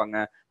கொடுத்துருப்பாங்க,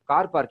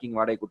 கார் பார்க்கிங்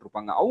வாடகை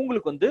கொடுத்துருப்பாங்க.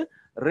 அவங்களுக்கு வந்து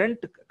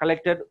rent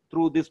collected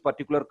through this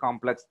particular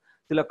complex.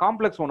 சில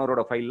காம்ப்ளெக்ஸ்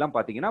ஓனரோட ஃபைல் எல்லாம்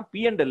பாத்தீங்கன்னா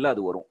P&L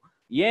அது வரும்.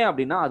 ஏன்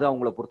அப்படின்னா அது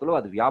அவங்கள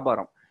பொறுத்தளவு அது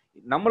வியாபாரம்.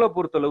 நம்மளை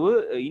பொறுத்தளவு,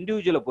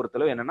 இண்டிவிஜுவலை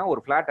பொறுத்தளவு என்னன்னா,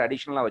 ஒரு பிளாட்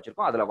அடிஷனலா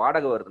வச்சிருக்கோம், அதுல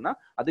வாடகை வருதுன்னா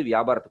அது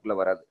வியாபாரத்துக்குள்ள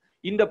வராது.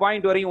 இந்த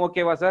பாயிண்ட் வரையும்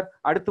ஓகேவா சார்?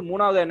 அடுத்து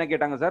மூணாவது என்ன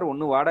கேட்டாங்க சார்?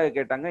 ஒன்னு வாடகை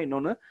கேட்டாங்க,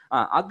 இன்னொன்னு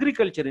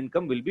agriculture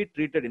income will be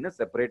treated in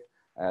separate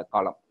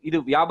காலம். இது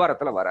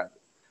வியாபாரத்துல வராது.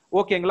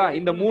 ஓகேங்களா?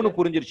 இந்த 3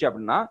 புரிஞ்சிருச்சு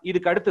அப்படின்னா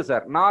இதுக்கு அடுத்து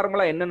சார்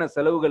நார்மலா என்னென்ன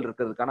செலவுகள்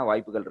இருக்கிறதுக்கான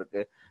வாய்ப்புகள்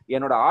இருக்கு?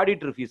 என்னோட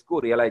ஆடிட்டர் ஃபீஸ்க்கு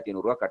ஒரு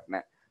 7,500 ரூபாய்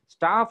கட்டினேன்,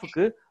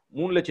 ஸ்டாஃபுக்கு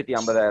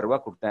 3,50,000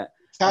 ரூபாய் கொடுத்தேன்.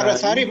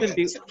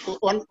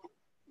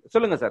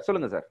 சொல்லுங்க சார்,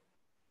 சொல்லுங்க சார்.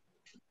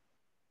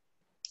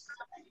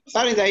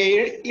 சார் இந்த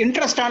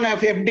இன்ட்ரெஸ்ட் ஆன்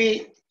எஃப்டி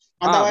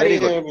அந்த வெரி மாதிரி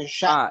good.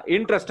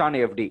 Interest on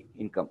FD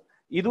income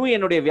இதுவும்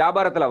என்னுடைய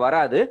வியாபாரத்துல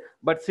வராது.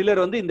 பட்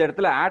சிலர் வந்து இந்த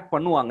இடத்துல ஆட்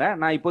பண்ணுவாங்க.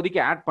 நான் இப்போதைக்கு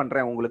ஆட்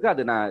பண்றேன் உங்களுக்கு.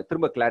 அது நான்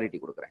திரும்ப கிளாரிட்டி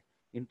கொடுக்குறேன்.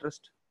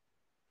 Interest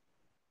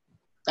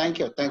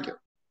thank you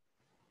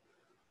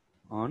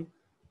on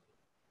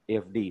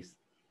எஃப்டிஸ்.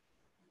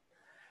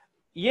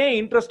 ஏன்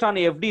இன்ட்ரெஸ்ட் ஆன்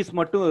எஃப்டிஸ்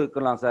மட்டும்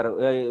இருக்கலாம் சார்?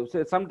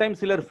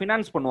 சம்டைம்ஸ் சிலர்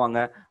ஃபினான்ஸ் பண்ணுவாங்க,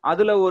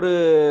 அதுல ஒரு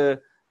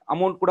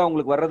அமௌண்ட் கூட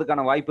உங்களுக்கு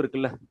வர்றதுக்கான வாய்ப்பு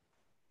இருக்குல்ல?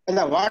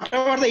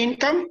 whatever the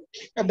income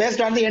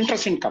based on the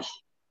interest income.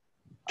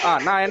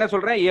 நான் என்ன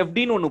சொல்றேன்,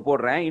 எஃப்டின்னு ஒன்னு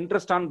போடுறேன்,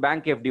 இன்ட்ரெஸ்ட் ஆன்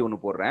பேங்க் எஃப்டி ஒன்னு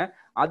போடுறேன்,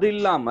 அது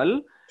இல்லாமல்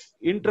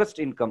இன்ட்ரெஸ்ட்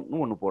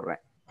இன்கம்னு ஒன்னு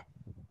போடுறேன்.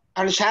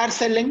 And share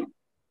selling.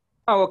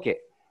 Okay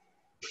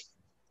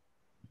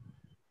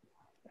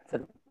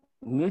sir.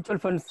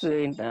 Mutual funds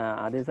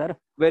அது sir.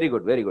 Very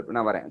good very good.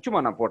 நான் வரேன்,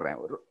 சும்மா நான் போடுறேன்.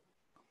 ஒரு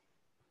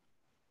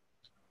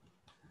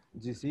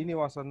ஜி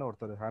சீனிவாசன்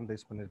ஒருத்தர் ஹேண்ட்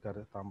ரைஸ்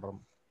பண்ணிருக்காரு,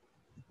 தாம்பரம்.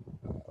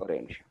 ஒரே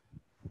நிமிஷம்.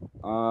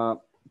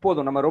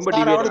 போதும், நம்ம ரொம்ப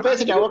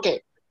ஓகே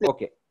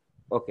ஓகே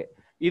ஓகே.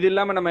 இது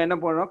இல்லாம நம்ம என்ன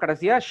பண்ணோம்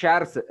கடைசியா,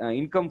 shares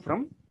income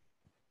from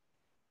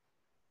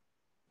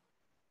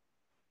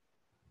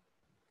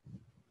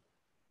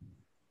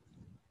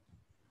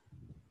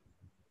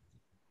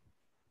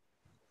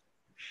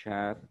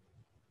share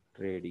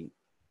trading.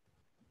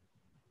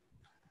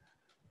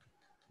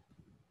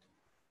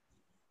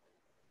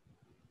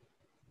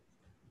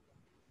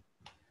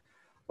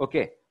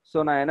 Okay. So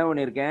நான் என்ன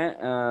பண்ணியிருக்கேன்,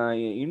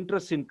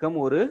 இன்ட்ரெஸ்ட் இன்கம்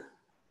ஒரு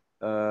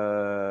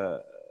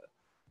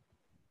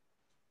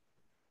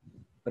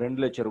 2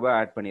 லட்சம் ரூபாய்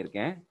ஆட்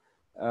பண்ணியிருக்கேன்.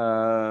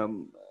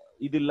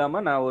 இது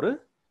இல்லாமல் நான் ஒரு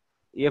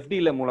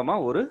எஃப்டியில் மூலமா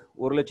ஒரு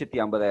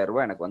 1,50,000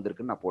 ரூபாய் எனக்கு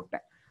வந்திருக்குன்னு நான்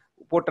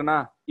போட்டேன்னா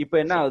இப்போ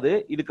என்ன ஆகுது,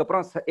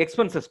 இதுக்கப்புறம்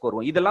எக்ஸ்பென்சஸ்க்கு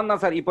வருவோம். இதெல்லாம்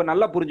தான் சார், இப்போ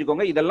நல்லா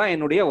புரிஞ்சுக்கோங்க, இதெல்லாம்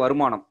என்னுடைய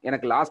வருமானம்,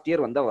 எனக்கு லாஸ்ட்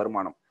இயர் வந்த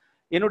வருமானம்.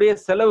 என்னுடைய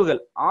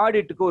செலவுகள்,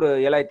 ஆடிட்டுக்கு ஒரு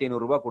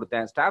 7,500 ரூபாய்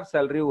கொடுத்தேன், ஸ்டாஃப்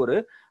சேலரி ஒரு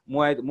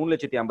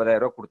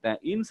 3,50,000 ரூபாய் கொடுத்தேன்,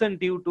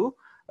 இன்சென்டிவ் டு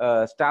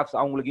ஸ்டாஃப்ஸ்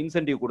அவங்களுக்கு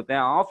இன்சென்டிவ்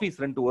கொடுத்தேன், ஆஃபீஸ்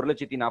ரெண்ட்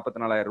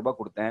 1,44,000 ரூபாய்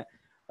கொடுத்தேன்,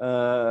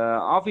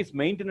 office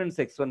maintenance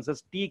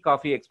expenses, tea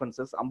coffee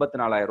expenses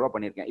 54,000 ரூபாய்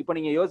பண்ணியிருக்கேன். இப்போ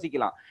நீங்க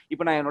யோசிக்கலாம்,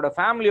 இப்போ நான் என்னோட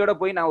ஃபேமிலியோட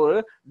போய் நான் ஒரு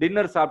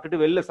டின்னர்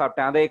சாப்பிட்டுட்டு வெளில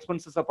சாப்பிட்டேன், அதை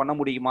எக்ஸ்பென்சஸை பண்ண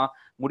முடியுமா?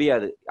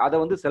 முடியாது. அதை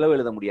வந்து செலவு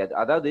எழுத முடியாது.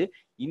 அதாவது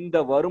இந்த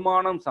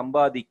வருமானம்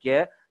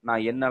சம்பாதிக்க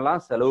நான்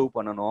என்னெல்லாம் செலவு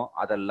பண்ணணும்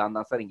அதெல்லாம்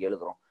தான் சார் இங்க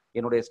எழுதுறோம்.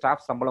 என்னுடைய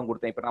ஸ்டாஃப் சம்பளம்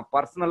கொடுத்தேன். இப்போ நான்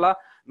பர்சனலா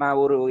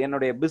நான்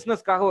என்னுடைய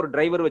பிசினஸ்க்காக ஒரு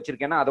டிரைவர்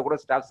வச்சிருக்கேன்னா அதை கூட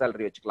ஸ்டாஃப்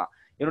சேலரி வச்சுக்கலாம்.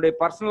 என்னுடைய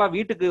பர்சனலா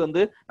வீட்டுக்கு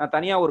வந்து நான்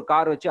தனியா ஒரு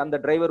கார் வச்சு அந்த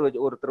டிரைவர்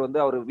ஒருத்தர் வந்து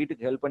அவர்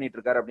வீட்டுக்கு ஹெல்ப் பண்ணிட்டு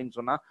இருக்காரு அப்படின்னு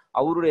சொன்னா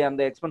அவருடைய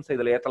அந்த எக்ஸ்பென்ஸ்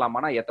இதுல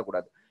ஏத்தலாமானா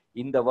ஏத்தக்கூடாது.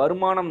 இந்த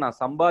வருமானம் நான்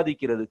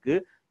சம்பாதிக்கிறதுக்கு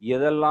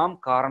எதெல்லாம்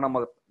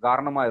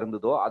காரணமா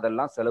இருந்ததோ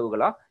அதெல்லாம்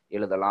செலவுகளா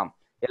எழுதலாம்.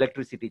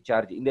 எலக்ட்ரிசிட்டி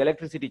சார்ஜ், இந்த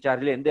எலக்ட்ரிசிட்டி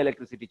சார்ஜ்ல எந்த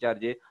electricity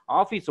charge?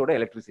 ஆஃபீஸோட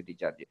electricity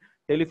charge,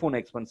 telephone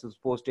expenses,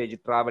 postage,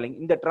 travelling.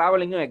 இந்த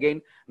டிராவலிங்கும்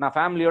அகைன் நான்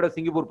ஃபேமிலியோட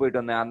சிங்கப்பூர் போயிட்டு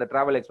வந்தேன், அந்த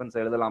டிராவல் எக்ஸ்பென்ஸ்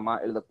எழுதலாமா?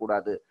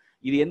 எழுதக்கூடாது.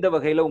 இது எந்த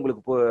வகையில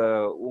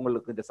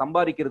உங்களுக்கு இந்த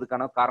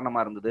சம்பாதிக்கிறதுக்கான காரணமா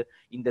இருந்தது?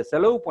 இந்த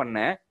செலவு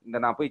பண்ணேன், இந்த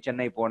நான் போய்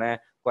சென்னை போனேன்,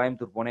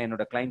 கோயம்புத்தூர் போனேன்,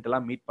 என்னோட கிளைண்ட்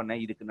எல்லாம் மீட்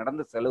பண்ணேன், இதுக்கு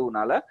நடந்த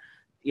செலவுனால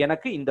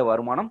எனக்கு இந்த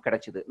வருமானம்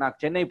கிடைச்சது. நான்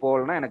சென்னை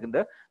போகலன்னா எனக்கு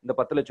இந்த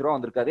 10 லட்ச ரூபா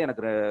வந்திருக்காது,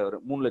 எனக்கு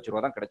 3 லட்ச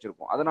ரூபா தான்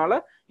கிடைச்சிருக்கும்.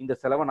 அதனால இந்த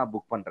செலவை நான்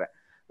புக் பண்றேன்.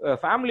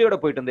 ஃபேமிலியோட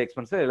போயிட்டு வந்த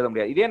எக்ஸ்பென்ஸை எழுத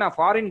முடியாது. இதே நான்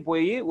ஃபாரின்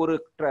போய் ஒரு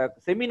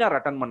செமினார்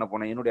அட்டன் பண்ண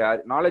போனேன், என்னுடைய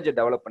நாலேஜை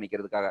டெவலப்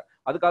பண்ணிக்கிறதுக்காக,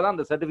 அதுக்காக தான்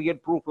அந்த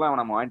சர்டிஃபிகேட் ப்ரூஃப்லாம்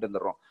நம்ம வாங்கிட்டு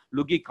வந்துடுறோம்.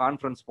 லுகி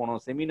கான்ஃபரன்ஸ் போனோம்,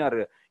 செமினார்,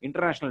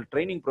 இன்டர்நேஷனல்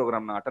ட்ரைனிங்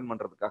ப்ரோக்ராம் நான் அட்டன்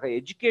பண்றதுக்காக,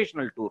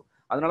 எஜுகேஷனல் டூர்.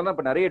 அதனால தான்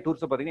இப்போ நிறைய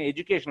டூர்ஸை பார்த்தீங்கன்னா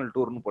எஜுகேஷனல்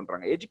டூர்னு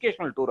பண்றாங்க.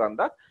 எஜுகேஷனல் டூராக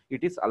இருந்தால்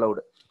it is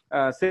allowed.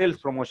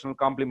 Sales promotional,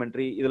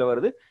 complimentary இதுல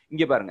வருது.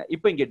 இங்க பாருங்க,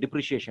 இப்போ இங்க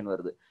டிப்ரிசியேஷன்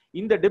வருது.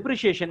 இந்த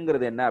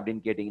டிப்ரிசியேஷன்ங்கிறது என்ன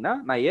அப்படின்னு கேட்டீங்கன்னா,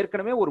 நான்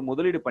ஏற்கனவே ஒரு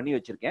முதலீடு பண்ணி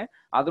வச்சிருக்கேன்,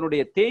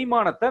 அதனுடைய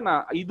தேய்மானத்தை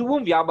நான்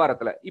இதுவும்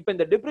வியாபாரத்துல இப்ப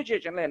இந்த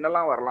டிப்ரிசியேஷன்ல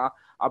என்னெல்லாம் வரலாம்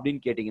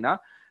அப்படின்னு கேட்டீங்கன்னா,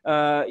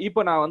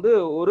 இப்போ நான் வந்து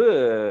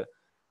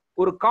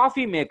ஒரு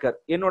காஃபி மேக்கர்,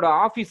 என்னோட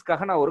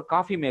ஆஃபீஸ்க்காக நான் ஒரு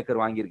காஃபி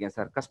மேக்கர் வாங்கியிருக்கேன்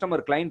சார்.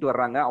 கஸ்டமர் கிளைண்ட்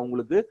வர்றாங்க,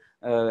 அவங்களுக்கு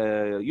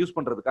யூஸ்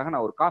பண்றதுக்காக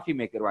நான் ஒரு காஃபி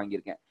மேக்கர்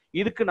வாங்கியிருக்கேன்.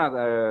 இதுக்கு நான்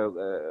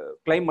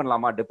கிளைம்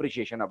பண்ணலாமா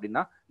டெப்ரிசியேஷன்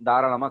அப்படின்னா?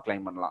 தாராளமா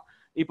கிளைம் பண்ணலாம்.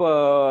 இப்போ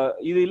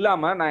இது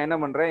இல்லாம நான் என்ன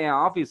பண்றேன், என்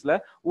ஆஃபீஸ்ல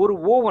ஒரு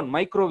ஓவன்,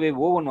 மைக்ரோவேவ்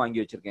ஓவன்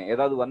வாங்கி வச்சிருக்கேன்.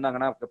 ஏதாவது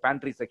வந்தாங்கன்னா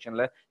பேண்ட்ரி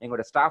செக்ஷன்ல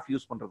எங்களோட ஸ்டாஃப்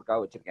யூஸ் பண்றதுக்காக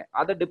வச்சிருக்கேன்.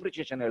 அதை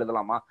டெப்ரிசியேஷன்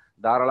எழுதலாமா?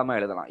 தாராளமா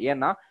எழுதலாம்.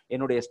 ஏன்னா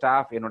என்னுடைய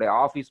ஸ்டாஃப், என்னுடைய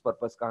ஆஃபீஸ்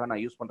பர்பஸ்க்காக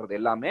நான் யூஸ் பண்றது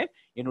எல்லாமே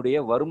என்னுடைய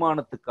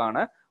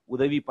வருமானத்துக்கான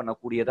உதவி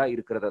பண்ணக்கூடியதா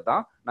இருக்கிறத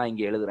தான் நான்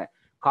இங்க எழுதுறேன்.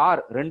 கார்,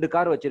 2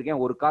 கார்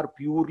வச்சிருக்கேன். ஒரு கார்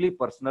பியூர்லி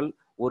பர்சனல்,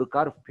 ஒரு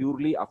கார்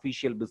பியூர்லி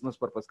அஃபிஷியல் பிசினஸ்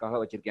பர்பஸ்க்காக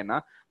வச்சிருக்கேன்னா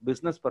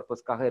பிசினஸ்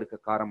பர்பஸ்க்காக இருக்க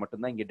காரை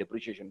மட்டும்தான் இங்க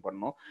டெப்ரிசியேஷன்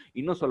பண்ணணும்.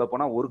 இன்னும் சொல்ல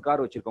போனா ஒரு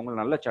கார்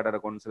வச்சிருக்கவங்க நல்ல சார்ட்டர்ட்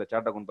அக்கௌண்ட், சில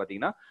சார்ட்டர்ட் அக்கௌண்ட்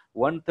பாத்தீங்கன்னா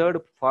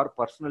 1/3 ஃபார்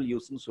பர்சனல்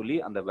யூஸ்ன்னு சொல்லி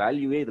அந்த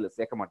வேல்யூவே இதுல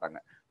சேர்க்க மாட்டாங்க.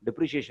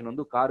 டெப்ரிசியேஷன்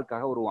வந்து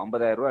காருக்காக ஒரு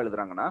 50,000 ரூபாய்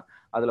எழுதுறாங்கன்னா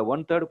அதுல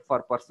 1/3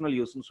 ஃபார் பர்சனல்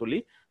யூஸ்ன்னு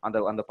சொல்லி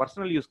அந்த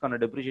பர்சனல்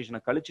யூஸ்க்கான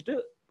டெப்ரிசியேஷனை கழிச்சுட்டு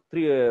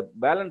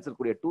பேலன்ஸ்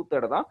இருக்கக்கூடிய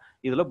 2/3 தான்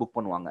இதுல புக்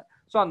பண்ணுவாங்க.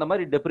 ஸோ அந்த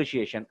மாதிரி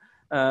depreciation,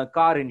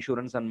 car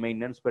insurance and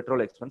maintenance,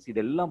 petrol expense,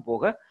 இதெல்லாம்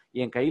போக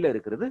என் கையில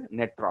இருக்கிறது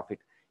நெட்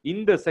ப்ராஃபிட்.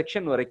 இந்த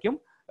செக்ஷன் வரைக்கும்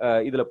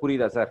இதுல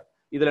புரியுதா சார்?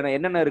 இதுல நான்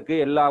என்னென்ன இருக்கு,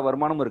 எல்லா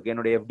வருமானமும் இருக்கு.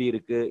 என்னுடைய எஃப்டி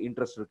இருக்கு,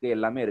 இன்ட்ரெஸ்ட் இருக்கு,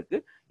 எல்லாமே இருக்கு.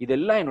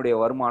 இதெல்லாம் என்னுடைய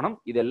வருமானம்,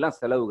 இதெல்லாம்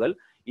செலவுகள்.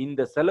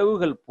 இந்த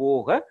செலவுகள்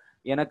போக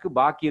எனக்கு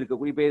பாக்கி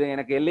இருக்கு. இப்போ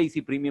எனக்கு எல்ஐசி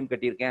பிரீமியம்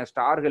கட்டியிருக்கேன்,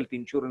 ஸ்டார் ஹெல்த்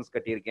இன்சூரன்ஸ்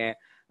கட்டியிருக்கேன்,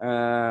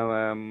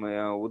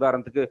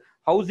 உதாரணத்துக்கு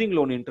ஹவுசிங்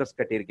லோன் இன்ட்ரெஸ்ட்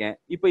கட்டியிருக்கேன்.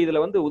 இப்போ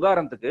இதுல வந்து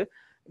உதாரணத்துக்கு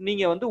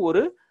நீங்க வந்து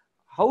ஒரு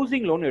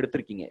ஹவுசிங் லோன்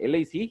எடுத்திருக்கீங்க,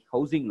 எல்ஐசி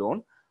ஹவுசிங் லோன்.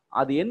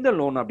 அது எந்த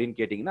லோன் அப்படின்னு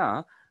கேட்டீங்கன்னா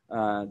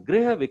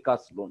கிரக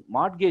விகாஸ் லோன்,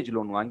 மார்ட்கேஜ்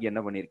லோன் வாங்கி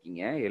என்ன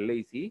பண்ணிருக்கீங்க,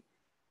 எல்ஐசி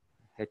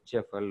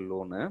ஹெச்எஃப்எல்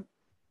லோனு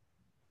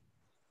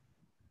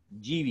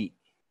ஜிவி.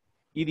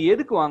 இது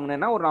எதுக்கு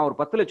வாங்கினேன்னா நான் ஒரு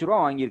 10 லட்ச ரூபா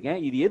வாங்கியிருக்கேன்.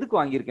 இது எதுக்கு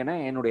வாங்கியிருக்கேன்னா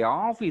என்னுடைய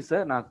ஆஃபீஸை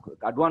நான்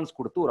அட்வான்ஸ்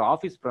கொடுத்து ஒரு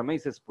ஆஃபீஸ்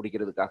ப்ரெமைசஸ்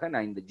பிடிக்கிறதுக்காக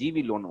நான் இந்த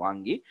ஜிவி லோன்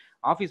வாங்கி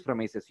ஆஃபீஸ்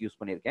ப்ரெமைசஸ் யூஸ்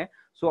பண்ணியிருக்கேன்.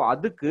 ஸோ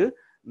அதுக்கு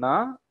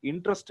நான்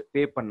இன்ட்ரெஸ்ட்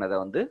பே பண்ணதை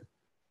வந்து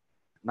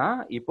நான்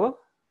இப்போ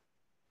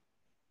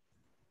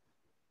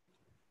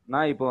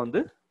வந்து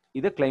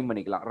இதை கிளைம்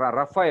பண்ணிக்கலாம்.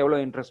 ரஃபா எவ்வளோ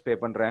இன்ட்ரெஸ்ட் பே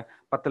பண்ணுறேன்,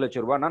 10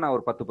 லட்ச ரூபானா நான்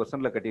ஒரு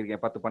 10%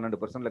 கட்டியிருக்கேன்,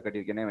 10-12%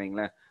 கட்டியிருக்கேனே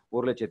வைங்களேன்,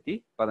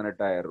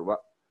 1,18,000 ரூபா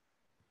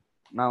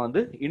நான்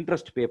வந்து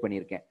இன்ட்ரெஸ்ட் பே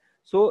பண்ணியிருக்கேன்.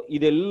 ஸோ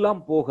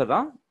இதெல்லாம் போக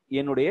தான்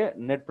என்னுடைய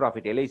net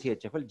profit LIC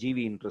HFL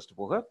GV interest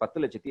போக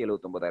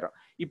 10,79,000.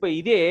 இப்போ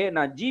இதே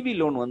நான்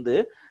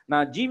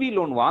ஜிவி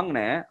லோன்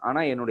வாங்கினேன்,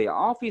 ஆனால் என்னுடைய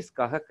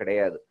ஆஃபீஸ்க்காக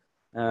கிடையாது,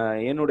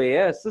 என்னுடைய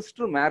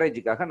சிஸ்டர்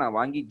மேரேஜுக்காக நான்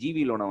வாங்கி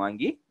ஜிவி லோனை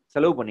வாங்கி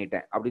செலவு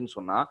பண்ணிட்டேன் அப்படின்னு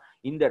சொன்னா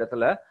இந்த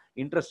இடத்துல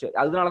இன்ட்ரெஸ்ட்.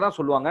 அதனாலதான்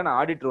சொல்லுவாங்க, நான்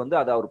ஆடிட்டர் வந்து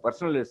அதை அவர்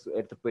பர்சனல்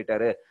எடுத்துட்டு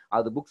போயிட்டாரு,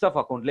 அது புக்ஸ் ஆஃப்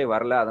அக்கௌண்ட்லேயே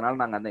வரல, அதனால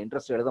நாங்க அந்த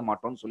இன்ட்ரெஸ்ட் எழுத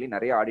மாட்டோம்னு சொல்லி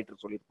நிறைய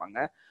ஆடிட்டர் சொல்லியிருப்பாங்க.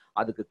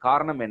 அதுக்கு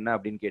காரணம் என்ன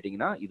அப்படின்னு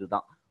கேட்டீங்கன்னா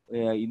இதுதான்.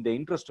 இந்த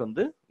இன்ட்ரெஸ்ட்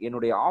வந்து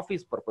என்னுடைய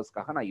ஆஃபீஸ்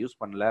பர்பஸ்க்காக நான் யூஸ்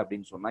பண்ணல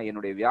அப்படின்னு சொன்னா,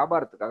 என்னுடைய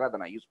வியாபாரத்துக்காக அதை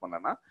நான் யூஸ்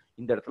பண்ணலன்னா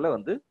இந்த இடத்துல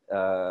வந்து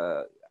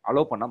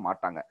அலோவ் பண்ண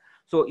மாட்டாங்க.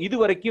 ஸோ இது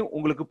வரைக்கும்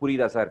உங்களுக்கு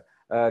புரியுதா sir?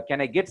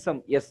 Can I get some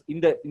S?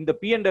 இந்த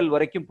P&L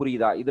வரைக்கும்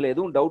புரியுதா? இதுல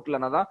எதுவும் டவுட்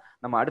இல்லைன்னா தான்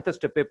நம்ம அடுத்த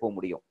ஸ்டெப்பே போக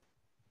முடியும்.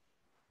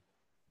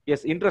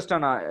 எஸ், இன்ட்ரெஸ்ட்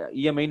ஆன்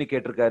இஎம்ஐன்னு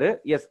கேட்டிருக்காரு.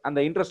 எஸ், அந்த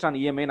இன்ட்ரெஸ்ட் ஆன்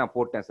இஎம்ஐ நான்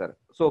போட்டேன் சார்.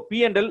 ஸோ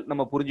P&L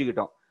நம்ம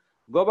புரிஞ்சுக்கிட்டோம்.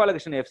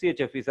 கோபாலகிருஷ்ணன்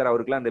FChFP சார்,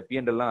 அவருக்குலாம் அந்த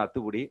P&Lலாம்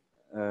அத்துப்படி,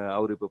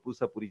 அவர் இப்போ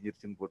புதுசாக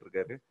புரிஞ்சிருச்சுன்னு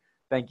போட்டிருக்காரு.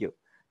 தேங்க்யூ.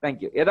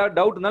 ஏதாவது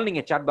டவுட் இருந்தாலும்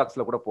நீங்க சாட்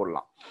பாக்ஸ்ல கூட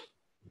போடலாம்.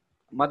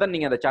 மதன்,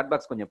 நீங்க அந்த சாட்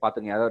பாக்ஸ் கொஞ்சம்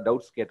பாத்துங்க, ஏதாவது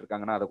டவுட்ஸ்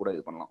கேட்டிருக்காங்கன்னா அதை கூட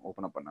இது பண்ணலாம்,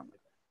 ஓப்பன் அப் பண்ணாம.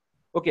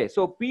 ஓகே,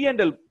 ஸோ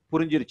P&L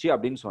புரிஞ்சிருச்சு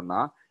அப்படின்னு சொன்னா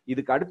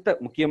இதுக்கு அடுத்த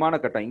முக்கியமான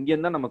கட்டம் இங்க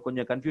இருந்தா நம்ம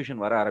கொஞ்சம்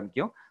கன்ஃபியூஷன் வர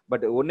ஆரம்பிக்கும்.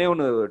 பட் ஒன்னே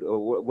ஒன்று,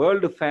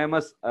 world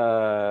famous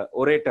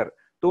orator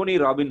Dhoni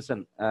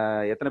Robinson,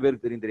 எத்தனை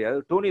பேருக்கு தெரியாது,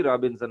 டோனி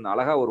ராபின்சன்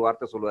அழகா ஒரு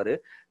வார்த்தை சொல்லுவாரு,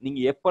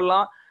 நீங்க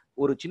எப்பெல்லாம்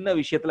ஒரு சின்ன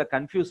விஷயத்துல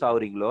கன்ஃபியூஸ்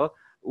ஆகுறீங்களோ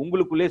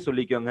உங்களுக்குள்ளே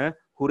சொல்லிக்கோங்க,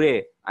 ஹுரே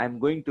I am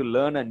going to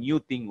learn a new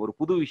thing, ஒரு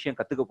புது விஷயம்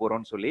கத்துக்க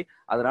போறோம்னு சொல்லி.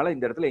 அதனால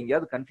இந்த இடத்துல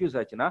எங்கேயாவது கன்ஃபியூஸ்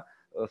ஆச்சுன்னா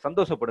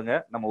சந்தோஷப்படுங்க,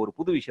 நம்ம ஒரு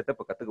புது விஷயத்த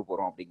இப்ப கத்துக்க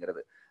போறோம்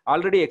அப்படிங்கிறது.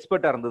 ஆல்ரெடி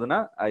எக்ஸ்பர்ட்டா இருந்ததுன்னா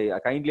ஐ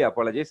கைண்ட்லி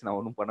அப்பாலஜைஸ், நான்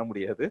ஒன்றும் பண்ண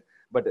முடியாது.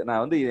 பட்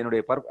நான் வந்து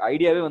என்னுடைய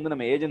ஐடியாவே வந்து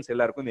நம்ம ஏஜென்ட்ஸ்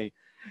எல்லாருக்கும் இந்த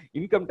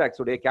இன்கம்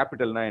டேக்ஸ் உடைய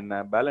கேபிட்டல்னா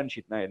என்ன, பேலன்ஸ்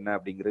ஷீட்னா என்ன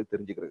அப்படிங்கிறது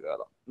தெரிஞ்சுக்கிறதுக்காக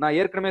தான். நான்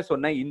ஏற்கனவே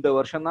சொன்னேன், இந்த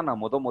வருஷம் தான்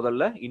நான்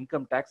முதல்ல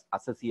இன்கம் டேக்ஸ்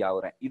அசஸி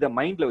ஆகுறேன். இதை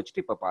மைண்ட்ல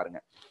வச்சுட்டு இப்ப பாருங்க,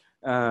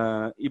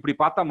 இப்படி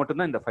பார்த்தா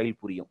மட்டும்தான் இந்த ஃபைல்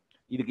புரியும்.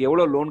 இதுக்கு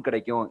எவ்வளவு லோன்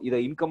கிடைக்கும், இதை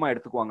இன்கமா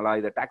எடுத்துக்குவாங்களா,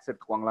 இதை டாக்ஸ்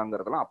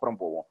எடுத்துக்குவாங்களாங்கிறதெல்லாம் அப்புறம்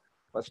போவோம்.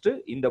 ஃபர்ஸ்ட்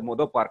இந்த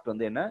பார்ட்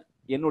வந்து என்ன,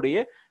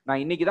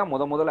 நான் இன்னைக்குதான்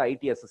முதல்ல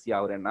ஐடி அசஸி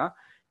ஆகுறேன்னா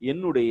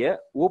என்னுடைய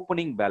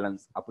ஓப்பனிங்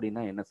பேலன்ஸ்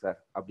அப்படின்னா என்ன சார்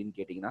அப்படின்னு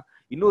கேட்டீங்கன்னா,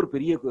 இன்னொரு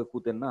பெரிய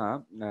கூத்துன்னா,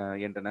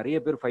 என்கிட்ட நிறைய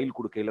பேர் ஃபைல்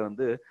கொடுக்கையில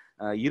வந்து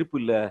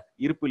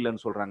இருப்பு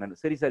இல்லைன்னு சொல்றாங்க.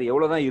 சரி சார்,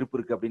 எவ்வளவுதான் இருப்பு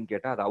இருக்கு அப்படின்னு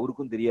கேட்டா அது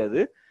அவருக்கும்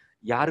தெரியாது,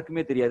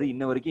 யாருக்குமே தெரியாது.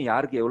 இன்ன வரைக்கும்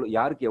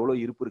யாருக்கு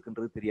எவ்வளவு இருப்பு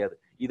இருக்குன்றது தெரியாது.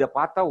 இதை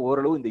பார்த்தா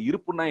ஓரளவு இந்த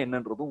இருப்புன்னா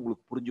என்னன்றதும்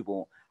உங்களுக்கு புரிஞ்சு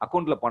போகும்.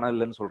 அக்கௌண்ட்ல பணம்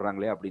இல்லைன்னு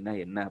சொல்றாங்களே அப்படின்னா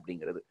என்ன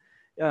அப்படிங்கிறது.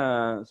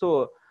 ஸோ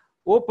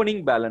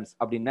ஓப்பனிங் பேலன்ஸ்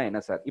அப்படின்னா என்ன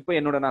சார்?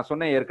 இப்போ நான்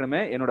சொன்னேன்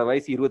ஏற்கனவே, என்னோட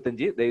வயசு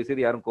 25.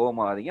 தயவுசெய்து யாரும்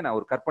கோபமாகாதீங்க, நான்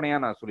ஒரு கற்பனையா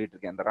நான் சொல்லிட்டு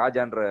இருக்கேன். அந்த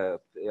ராஜான்ற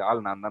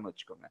ஆள் நான் தான்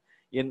வச்சுக்கோங்க.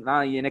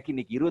 எனக்கு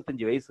இன்னைக்கு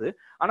 25 வயசு.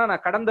 ஆனா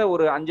நான் கடந்த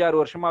ஒரு 5-6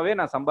 வருஷமாவே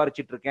நான்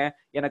சம்பாரிச்சிட்டு இருக்கேன்.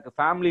 எனக்கு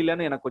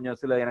ஃபேமிலிலன்னு எனக்கு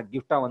கொஞ்சம் எனக்கு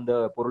கிஃப்டா வந்த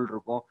பொருள்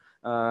இருக்கும்.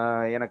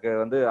 எனக்கு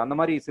வந்து அந்த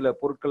மாதிரி சில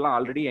பொருட்கள்லாம்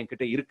ஆல்ரெடி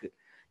என்கிட்ட இருக்கு.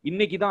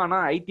 இன்னைக்கு தான் ஆனா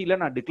ஐடில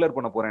நான் டிக்ளேர்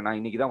பண்ண போறேன், நான்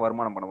இன்னைக்கு தான்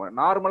வருமானம் பண்ண போறேன்.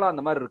 நார்மலா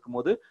அந்த மாதிரி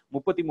இருக்கும்போது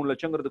 33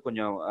 லட்சங்கிறது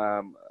கொஞ்சம்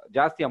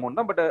ஜாஸ்தி அமௌண்ட்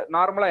தான். பட்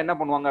நார்மலா என்ன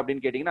பண்ணுவாங்க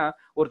அப்படின்னு கேட்டீங்கன்னா,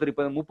 ஒருத்தர்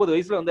இப்ப 30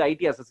 வயசுல வந்து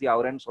ஐடி அசஸி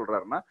ஆகுறேன்னு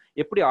சொல்றாருன்னா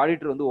எப்படி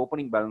ஆடிட்டர் வந்து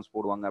ஓப்பனிங் பேலன்ஸ்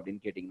போடுவாங்க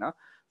அப்படின்னு கேட்டீங்கன்னா,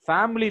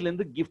 ஃபேமிலில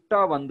இருந்து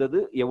கிஃப்டா வந்தது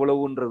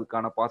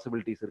எவ்வளவுன்றதுக்கான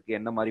பாசிபிலிட்டிஸ் இருக்கு,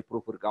 என்ன மாதிரி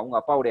ப்ரூஃப் இருக்கு, அவங்க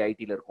அப்பாவுடைய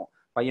ஐடில இருக்கும்,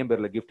 பையன்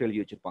பேர்ல கிஃப்ட்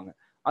எழுதி வச்சிருப்பாங்க,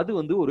 அது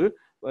வந்து ஒரு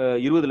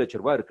 20 லட்ச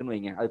ரூபாய் இருக்குன்னு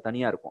வைங்க, அது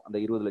தனியா இருக்கும். அந்த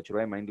 20 லட்ச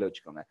ரூபாய் மைண்ட்ல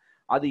வச்சுக்கோங்க.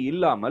 அது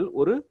இல்லாமல்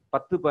ஒரு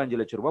 10-15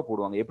 லட்ச ரூபாய்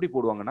போடுவாங்க. எப்படி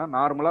போடுவாங்கன்னா,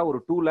 நார்மலா ஒரு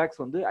 2 lakhs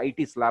வந்து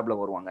ஐடி ஸ்லாப்ல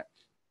வருவாங்க.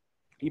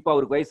 இப்ப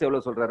அவருக்கு வயசு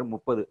எவ்வளவு சொல்றாரு,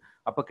 30.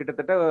 அப்ப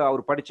கிட்டத்தட்ட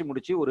அவர் படிச்சு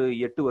முடிச்சு ஒரு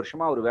 8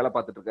 வருஷமா அவர் வேலை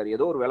பார்த்துட்டு இருக்காரு,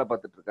 ஏதோ ஒரு வேலை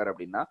பார்த்துட்டு இருக்காரு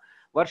அப்படின்னா,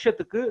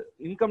 வருஷத்துக்கு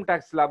இன்கம்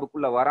டாக்ஸ்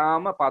ஸ்லாபுக்குள்ள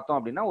வராம பார்த்தோம்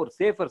அப்படின்னா ஒரு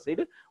சேஃபர்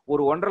சைடு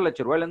ஒரு 1.5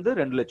 லட்ச ரூபாயில இருந்து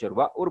 2 லட்ச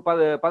ரூபாய், ஒரு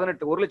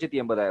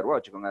 1,80,000 ரூபாய்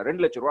வச்சுக்கோங்க.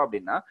 2 லட்ச ரூபாய்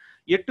அப்படின்னா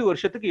 8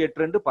 வருஷத்துக்கு 8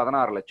 2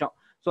 16 லட்சம்.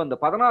 ஸோ அந்த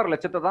 16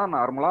 லட்சத்தை தான்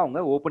நார்மலாக அவங்க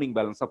ஓப்பனிங்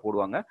பேலன்ஸாக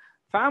போடுவாங்க.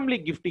 ஃபேமிலி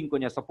கிஃப்டிங்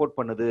கொஞ்சம் சப்போர்ட்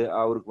பண்ணுது,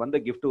 அவருக்கு வந்த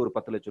கிஃப்ட் ஒரு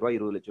 10 லட்ச ரூபா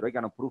 20 லட்ச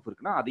ரூபாய்க்கான ப்ரூஃப்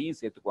இருக்குன்னா அதையும்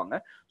சேர்த்துக்குவாங்க.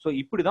 ஸோ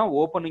இப்படி தான்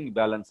ஓப்பனிங்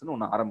பேலன்ஸ்னு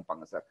ஒன்று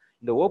ஆரம்பிப்பாங்க சார்.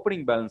 இந்த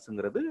ஓப்பனிங்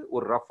பேலன்ஸுங்கிறது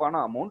ஒரு ரஃபான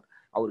அமௌண்ட்,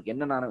 அவருக்கு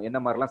என்ன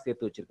மாதிரிலாம்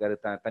சேர்த்து வச்சிருக்காரு,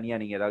 தனியாக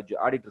நீங்கள் ஏதாவது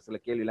ஆடிட்டர் சில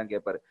கேள்விலாம்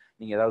கேட்பாரு,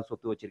 நீங்கள் ஏதாவது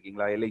சொத்து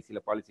வச்சிருக்கீங்களா,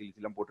 எல்ஐசியில்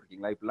பாலிசிலாம்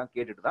போட்டிருக்கீங்களா, இப்படிலாம்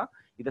கேட்டுட்டு தான்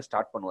இதை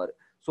ஸ்டார்ட் பண்ணுவார்.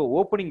 ஸோ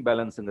ஓப்பனிங்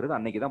பேலன்ஸுங்கிறது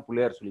அன்னைக்கு தான்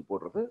பிள்ளையார் சொல்லி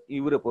போடுறது.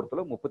 இவரை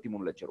பொறுத்தவரை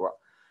 33 லட்ச ரூபா.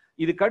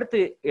 இதுக்கு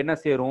அடுத்து என்ன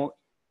சேரும்?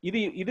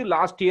 இது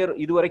லாஸ்ட் இயர்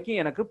இது வரைக்கும்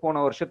எனக்கு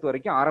போன வருஷத்து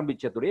வரைக்கும்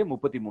ஆரம்பிச்சதுடைய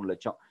 33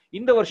 லட்சம்.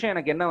 இந்த வருஷம்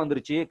எனக்கு என்ன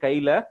வந்துருச்சு?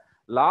 கையில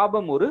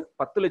லாபம் ஒரு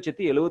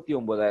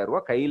 10,79,000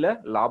 ரூபாய் கையில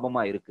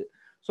லாபமா இருக்கு.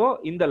 ஸோ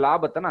இந்த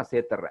லாபத்தை நான்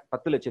சேர்த்துறேன்,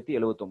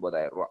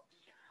 10,79,000 ரூபாய்.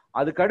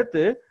 அதுக்கு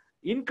அடுத்து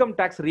இன்கம்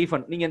டேக்ஸ்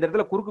ரீஃபண்ட். நீங்க இந்த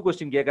இடத்துல குறுக்கு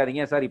கொஸ்டின்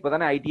கேட்காதீங்க சார்,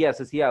 இப்பதானே ஐடி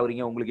அசஸியா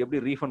ஆவறீங்க, உங்களுக்கு எப்படி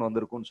ரீஃபண்ட்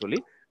வந்திருக்கும்னு சொல்லி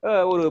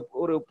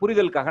ஒரு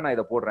புரிதலுக்காக நான்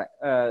இதை போடுறேன்.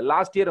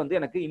 லாஸ்ட் இயர் வந்து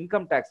எனக்கு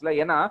இன்கம் டேக்ஸ்ல,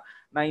 ஏன்னா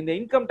நான் இந்த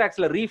இன்கம்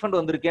டேக்ஸ்ல ரீஃபண்ட்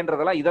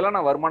வந்திருக்கேன்றதெல்லாம் இதெல்லாம்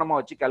நான் வருமானமா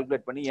வச்சு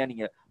கால்குலேட் பண்ணி ஏன்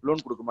நீங்க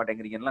லோன் கொடுக்க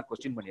மாட்டேங்கிறீங்கன்னு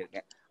கொஸ்டின்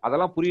பண்ணியிருக்கேன்.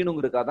 அதெல்லாம்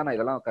புரியணுங்கிறதுக்காக தான் நான்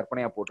இதெல்லாம்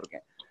கற்பனையா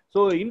போட்டிருக்கேன். ஸோ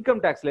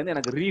இன்கம் டேக்ஸ்ல இருந்து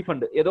எனக்கு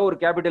ரீஃபண்ட் ஏதோ ஒரு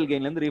கேபிட்டல்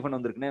கெயின்ல இருந்து ரீஃபண்ட்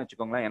வந்திருக்குன்னு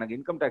வச்சுக்கோங்களேன். எனக்கு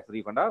இன்கம் டேக்ஸ்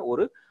ரீஃபண்டா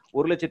ஒரு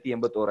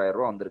 1,81,000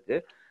 ரூபாய் வந்திருக்கு.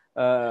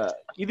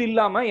 இது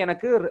இல்லாம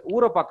எனக்கு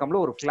ஊரப்பாக்கம்ல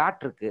ஒரு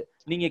பிளாட் இருக்கு.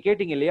 நீங்க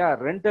கேட்டீங்க இல்லையா,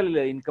 ரெண்டல்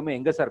இன்கம்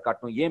எங்க சார்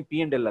காட்டணும், ஏன்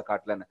P&L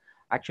காட்டலன்னு.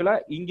 ஆக்சுவலா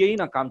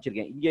இங்கேயும் நான்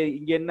காமிச்சிருக்கேன்.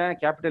 இங்க என்ன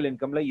கேபிட்டல்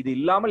இன்கம்ல இது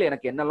இல்லாமல்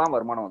எனக்கு என்னெல்லாம்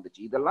வருமானம்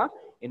வந்துச்சு, இதெல்லாம்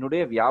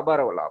என்னுடைய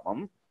வியாபார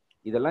லாபம்,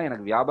 இதெல்லாம்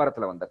எனக்கு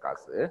வியாபாரத்துல வந்த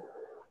காசு.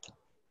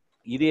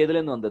 இது எதுல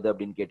இருந்து வந்தது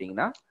அப்படின்னு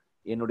கேட்டீங்கன்னா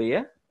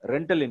என்னுடைய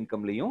ரெண்டல்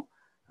இன்கம்லயும்.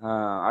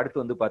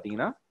 அடுத்து வந்து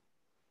பாத்தீங்கன்னா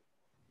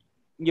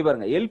இங்க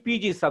பாருங்க,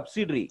 எல்பிஜி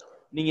சப்சிடரி.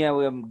 நீங்க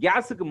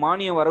கேஸுக்கு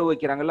மானியம் வரவு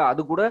வைக்கிறாங்கல்ல,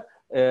 அது கூட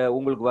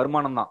உங்களுக்கு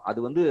வருமானம் தான். அது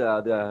வந்து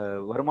அது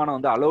வருமானம்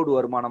வந்து அலௌடு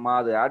வருமானமா,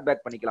 அது ஆட்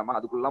பேக் பண்ணிக்கலாமா,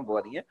 அதுக்குள்ளலாம்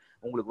போகாதீங்க.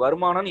 உங்களுக்கு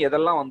வருமானம்னு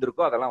எதெல்லாம்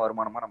வந்திருக்கோ அதெல்லாம்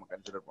வருமானமா நம்ம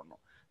கன்சிடர்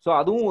பண்ணோம். ஸோ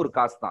அதுவும் ஒரு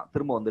காசு தான்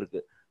திரும்ப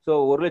வந்திருக்கு. ஸோ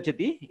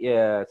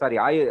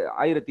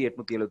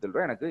 1,877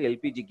 ரூபாய் எனக்கு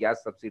எல்பிஜி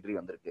கேஸ் சப்சிடரி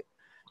வந்திருக்கு.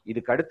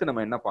 இதுக்கு அடுத்து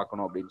நம்ம என்ன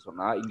பார்க்கணும் அப்படின்னு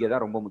சொன்னா,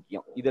 இங்கதான் ரொம்ப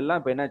முக்கியம். இதெல்லாம்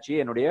இப்ப என்னாச்சு,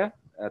 என்னுடைய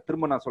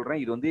திரும்ப நான் சொல்றேன்,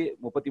 இது வந்து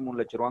 33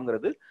 லட்ச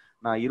ரூபாங்கிறது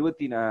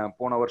நான்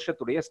போன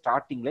வருஷத்துடைய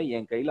ஸ்டார்டிங்ல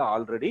என் கையில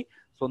ஆல்ரெடி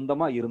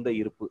சொந்தமா இருந்த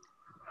இருப்பு.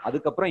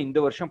 அதுக்கப்புறம் இந்த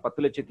வருஷம்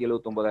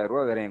 10,79,000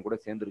 ரூபாய் வேற என் கூட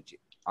சேர்ந்துருச்சு.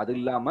 அது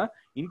இல்லாம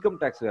இன்கம்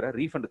டேக்ஸ் வேற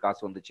ரீஃபண்ட்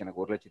காசு வந்துச்சு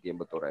எனக்கு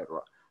 1,81,000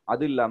 ரூபாய்.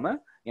 அது இல்லாம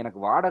எனக்கு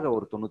வாடகை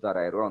ஒரு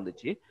 96,000 ரூபாய்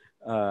வந்துச்சு.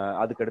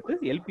 அதுக்கடுத்து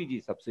எல்பிஜி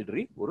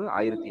சப்சிடரி ஒரு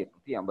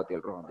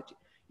 1,857 ரூபாய் வந்துச்சு.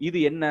 இது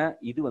என்ன?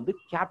 இது வந்து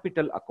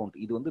கேபிட்டல் அக்கௌண்ட்,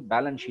 இது வந்து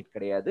பேலன்ஸ் ஷீட்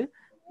கிடையாது.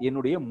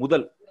 என்னுடைய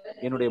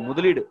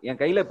முதலீடு என்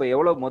கையில இப்ப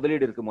எவ்வளவு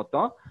முதலீடு இருக்கு?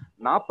 மொத்தம்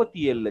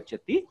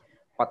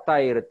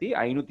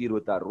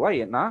 47,10,526 ரூபாய்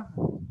என்ன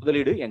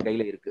முதலீடு என்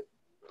கையில இருக்கு.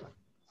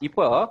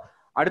 இப்போ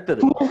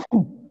அடுத்தது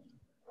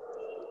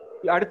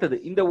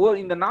இந்த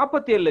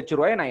 47 லட்சம்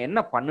ரூபாய் நான் என்ன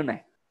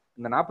பண்ணுனேன்?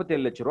 இந்த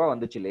 47 லட்சம் ரூபாய்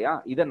வந்துச்சு இல்லையா,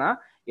 இதை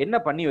நான் என்ன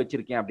பண்ணி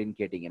வச்சிருக்கேன் அப்படின்னு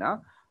கேட்டீங்கன்னா,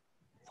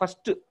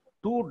 ஃபர்ஸ்ட்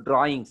 2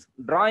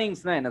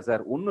 டிராயிங்ஸ்னா என்ன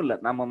சார்? ஒன்றும் இல்லை,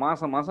 நம்ம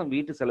மாசம் மாசம்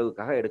வீட்டு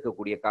செலவுக்காக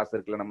எடுக்கக்கூடிய காசு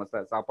இருக்குல்ல, நம்ம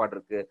சாப்பாடு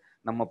இருக்கு,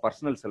 நம்ம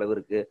பர்சனல் செலவு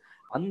இருக்கு,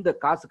 அந்த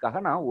காசுக்காக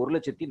நான்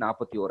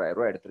 1,41,000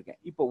 ரூபாய் எடுத்திருக்கேன்.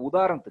 இப்போ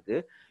உதாரணத்துக்கு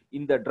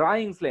இந்த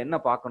டிராயிங்ஸ்ல என்ன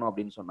பார்க்கணும்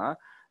அப்படின்னு சொன்னா,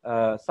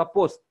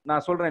 சப்போஸ்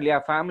நான் சொல்றேன் இல்லையா,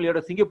 ஃபேமிலியோட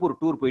சிங்கப்பூர்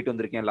டூர் போயிட்டு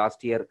வந்திருக்கேன்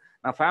லாஸ்ட் இயர்.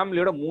 நான்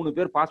ஃபேமிலியோட 3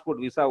 பேர்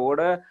பாஸ்போர்ட்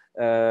விசாவோட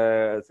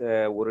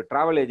ஒரு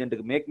டிராவல்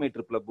ஏஜென்ட்டுக்கு மேக் மை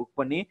ட்ரிப்ல புக்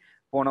பண்ணி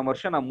போன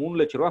வருஷம் நான் 3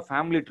 லட்ச ரூபா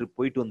ஃபேமிலி ட்ரிப்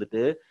போயிட்டு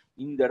வந்துட்டு,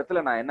 இந்த இடத்துல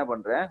நான் என்ன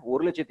பண்றேன்,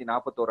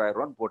 1,41,000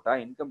 ரூபான்னு போட்டா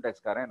இன்கம்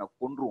டேக்ஸ்காரன் எனக்கு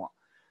கொன்றுவான்.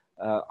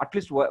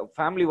 அட்லீஸ்ட்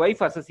ஃபேமிலி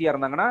வைஃப் அசஸியா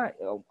இருந்தாங்கன்னா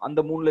அந்த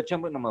 3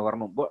 லட்சம் நம்ம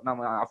வரணும்.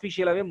 நம்ம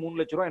அஃபிஷியலாவே 3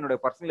 லட்ச ரூபா என்னோட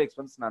பர்சனல்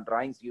எக்ஸ்பென்ஸ் நான்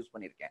டிராயிங்ஸ் யூஸ்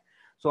பண்ணியிருக்கேன்.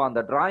 ஸோ அந்த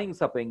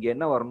டிராயிங்ஸ் அப்போ இங்க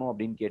என்ன வரணும்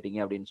அப்படின்னு கேட்டீங்க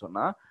அப்படின்னு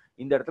சொன்னா,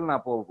 இந்த இடத்துல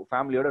நான் இப்போ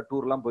ஃபேமிலியோட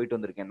டூர்லாம் போயிட்டு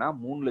வந்திருக்கேன்னா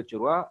 3 லட்ச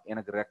ரூபா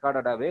எனக்கு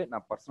ரெக்கார்டடாவே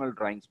நான் பர்சனல்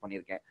டிராயிங்ஸ்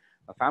பண்ணியிருக்கேன்.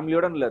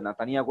 ஃபேமிலியோட இல்லை, நான்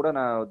தனியாக கூட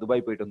நான்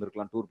துபாய் போயிட்டு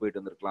வந்திருக்கலாம், டூர் போயிட்டு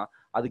வந்திருக்கலாம்,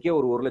 அதுக்கே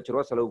ஒரு 1 லட்ச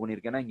ரூபா செலவு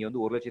பண்ணியிருக்கேன்னா இங்கே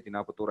வந்து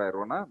 1,41,000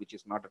 ரூபானா which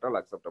is not at all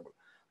acceptable.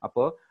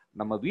 அப்போ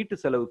நம்ம வீட்டு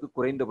செலவுக்கு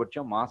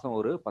குறைந்தபட்சம் மாசம்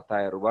ஒரு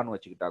 10,000 ரூபான்னு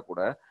வச்சுக்கிட்டா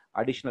கூட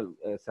அடிஷ்னல்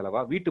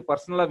செலவா,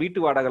 பர்சனலா வீட்டு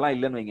வாடகைலாம்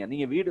இல்லைன்னு வைங்க,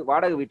 நீங்க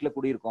வாடகை வீட்டுல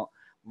குடியிருக்கோம்,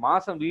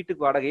 மாசம்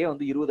வீட்டுக்கு வாடகையே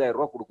வந்து 20,000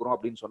 ரூபாய் கொடுக்குறோம்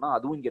அப்படின்னு சொன்னா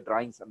அதுவும் இங்க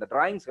டிராயிங்ஸ். அந்த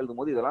டிராயிங்ஸ் எழுதும்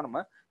போது இதெல்லாம் நம்ம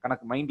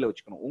கணக்கு மைண்ட்ல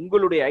வச்சுக்கணும்.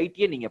 உங்களுடைய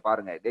ஐடியை நீங்க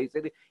பாருங்க,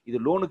 தயவுசெய்து இது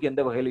லோனுக்கு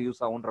எந்த வகையில யூஸ்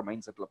ஆகுன்ற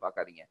மைண்ட் செட்ல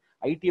பாக்காதீங்க,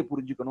 ஐடியை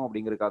புரிஞ்சுக்கணும்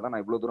அப்படிங்கறதுக்காக தான்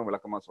நான் இவ்வளவு தூரம்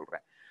விளக்கமா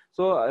சொல்றேன்.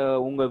 சோ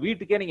உங்க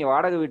வீட்டுக்கே நீங்க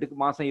வாடகை வீட்டுக்கு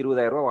மாசம்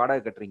 20,000 ரூபாய்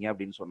வாடகை கட்டுறீங்க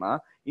அப்படின்னு சொன்னா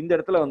இந்த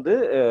இடத்துல வந்து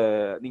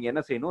நீங்க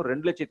என்ன செய்யணும்,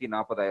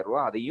 2,40,000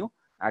 ரூபாய் அதையும்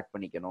ஆட்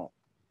பண்ணிக்கணும்.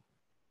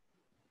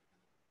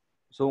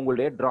 ஸோ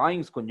உங்களுடைய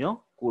டிராயிங்ஸ் கொஞ்சம்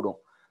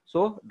கூடும். So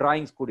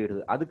drawings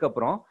கூடிடுது.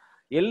 அதுக்கப்புறம்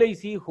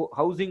LIC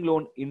housing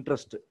loan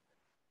interest,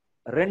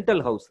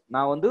 rental house,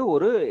 நான் வந்து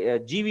ஒரு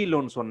ஜிவி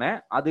லோன் சொன்னேன்.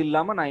 அது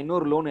இல்லாம நான்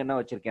இன்னொரு லோன் என்ன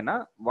வச்சிருக்கேன்னா,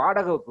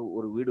 வாடகைக்கு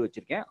ஒரு வீடு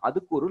வச்சிருக்கேன்,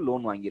 அதுக்கு ஒரு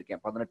லோன்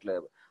வாங்கியிருக்கேன்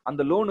 18.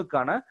 அந்த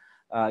லோனுக்கான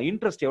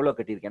இன்ட்ரெஸ்ட் எவ்வளவு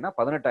கட்டியிருக்கேன்னா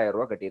 18,000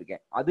 ரூபாய்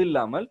கட்டியிருக்கேன். அது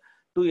இல்லாமல்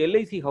to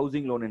LIC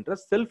housing loan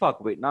interest self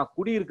occupy, நான்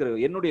குடியிருக்கிற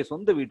என்னுடைய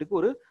சொந்த வீட்டுக்கு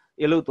ஒரு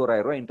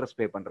 71,000 ரூபாய் இன்ட்ரெஸ்ட்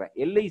பே பண்றேன்.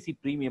 எல்ஐசி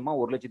பிரீமியமா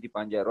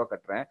 1,15,000 ரூபாய்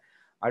கட்டுறேன்.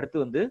 அடுத்து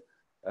வந்து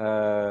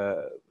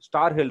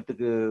ஸ்டார்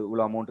ஹெல்த்துக்கு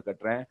உள்ள அமௌண்ட்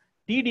கட்டுறேன்.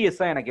 டிடிஎஸ்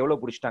எனக்கு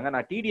எவ்வளவு பிடிச்சிட்டாங்க,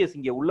 நான் டிடிஎஸ்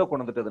இங்க உள்ள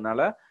கொண்டு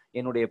வந்துட்டதுனால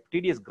என்னுடைய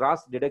டிடிஎஸ்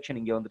கிராஸ் டிடக்ஷன்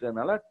இங்க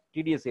வந்துட்டதுனால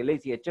டிடிஎஸ்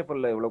எல்ஐசி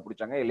ஹெச்எஃப்எல்ல எவ்வளவு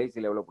பிடிச்சாங்க,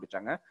 எல்ஐசியில் எவ்வளவு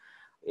பிடிச்சாங்க,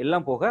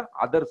 எல்லாம் போக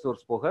அதர்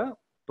சோர்ஸ் போக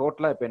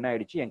டோட்டலா இப்ப என்ன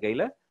ஆயிடுச்சு, என்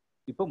கையில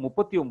இப்போ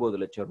 39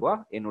 லட்சம்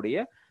ரூபாய்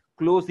என்னுடைய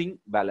க்ளோசிங்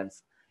பேலன்ஸ்.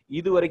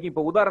 இது வரைக்கும்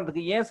இப்ப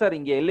உதாரணத்துக்கு ஏன் சார்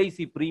இங்க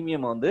எல்ஐசி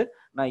பிரீமியம் வந்து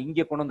நான்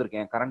இங்க கொண்டு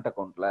வந்திருக்கேன் கரண்ட்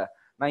அக்கௌண்ட்ல,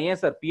 நான் ஏன்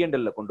சார்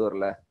பிஎன்எல்ல கொண்டு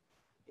வரல?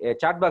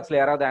 சாட் பாக்ஸ்ல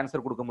யாராவது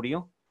ஆன்சர் கொடுக்க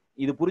முடியும்?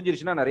 இது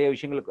புரிஞ்சிருச்சுன்னா நிறைய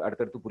விஷயங்களுக்கு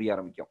அடுத்தடுத்து புரிய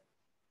ஆரம்பிக்கும்.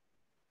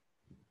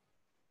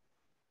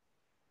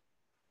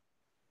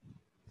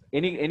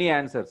 Any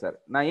answer sir?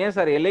 நான் ஏன்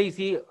சார்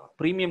எல்ஐசி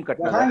பிரீமியம்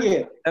கட்டினத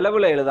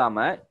செலவுல எழுதாம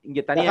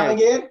இங்க தனியா?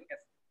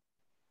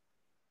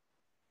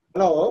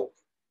 ஹலோ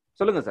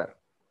சொல்லுங்க சார்.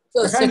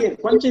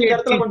 கொஞ்சம் இந்த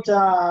இடத்துல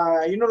கொஞ்சம்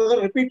இன்னொரு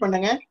தடவை ரிப்பீட்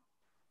பண்ணுங்க.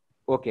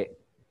 ஓகே,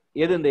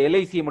 எது இந்த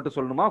எல்ஐசி மட்டும்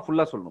சொல்லணுமா,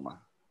 ஃபுல்லா சொல்லணுமா?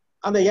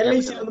 அந்த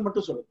எல்ஐசி வந்து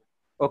மட்டும் சொல்லுங்க.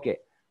 ஓகே,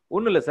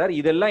 ஒண்ணு இல்ல சார்,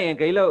 இதெல்லாம் என்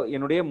கையில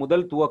என்னுடைய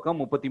முதல் துவக்கம்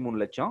 33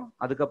 லட்சம்,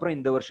 அதுக்கப்புறம்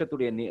இந்த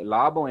வருஷத்துடைய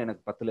லாபம்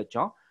எனக்கு 10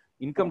 லட்சம்,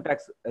 இன்கம்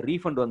டாக்ஸ்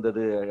ரீஃபண்ட்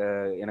வந்தது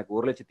எனக்கு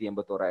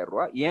 1,81,000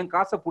 ரூபாய். என்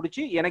காசை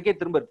பிடிச்சி எனக்கே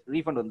திரும்ப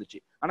ரீஃபண்ட் வந்துச்சு,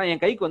 ஆனா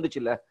என் கைக்கு வந்துச்சு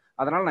இல்ல,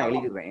 அதனால நான்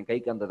எழுதிடுறேன் என்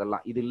கைக்கு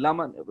வந்ததெல்லாம். இது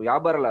இல்லாம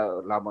வியாபார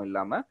லாபம்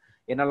இல்லாம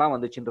என்னெல்லாம்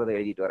வந்துச்சுன்றதை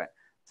எழுதிட்டு வரேன்.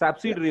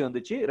 சப்சிடரி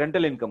வந்துச்சு,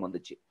 ரெண்டல் இன்கம்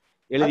வந்துச்சு,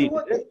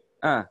 எழுதிட்டு.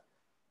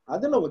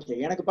 அதுல ஓகே.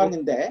 எனக்கு பாருங்க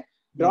இந்த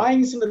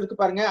டிராயிங்ஸ் இருக்கு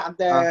பாருங்க,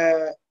 அந்த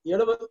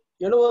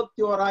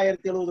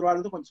 71,070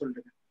 ரூபாய் கொஞ்சம்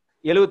சொல்லுங்க.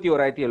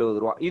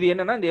 71,070 ரூபா. இது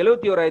என்னன்னா இந்த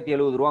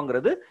 71,070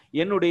 ரூபாங்கிறது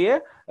என்னுடைய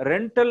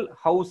ரெண்டல்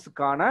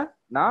ஹவுஸ்க்கான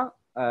நான்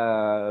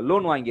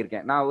லோன்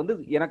வாங்கியிருக்கேன். நான் வந்து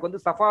எனக்கு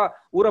வந்து சஃபா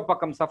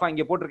ஊரப்பக்கம் சஃபா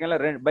இங்க போட்டிருக்கேன்ல,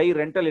 பை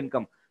ரெண்டல்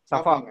இன்கம்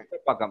சஃபா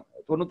பக்கம்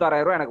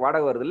 96,000 ரூபாய் எனக்கு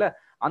வாடகை வருது இல்ல,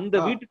 அந்த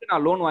வீட்டுக்கு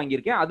நான் லோன்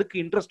வாங்கியிருக்கேன். அதுக்கு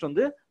இன்ட்ரெஸ்ட்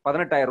வந்து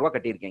 18,000 ரூபாய்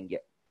கட்டியிருக்கேன் இங்க.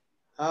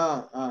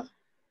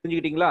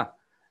 புரிஞ்சுக்கிட்டீங்களா?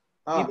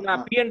 இது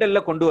நான் பிஎன்எல்ல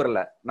கொண்டு வரல,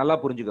 நல்லா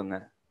புரிஞ்சுக்கோங்க.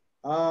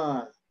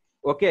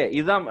 ஓகே,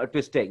 இதுதான்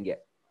ட்விஸ்ட் இங்க.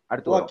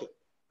 அடுத்து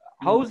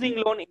housing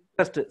loan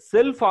interest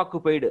self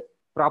occupied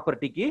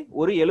ப்ராப்பர்ட்டிக்கு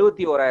ஒரு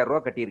 71,000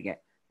 ரூபாய் கட்டியிருக்கேன்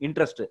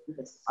இன்ட்ரெஸ்ட்.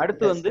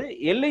 அடுத்து வந்து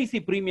எல்ஐசி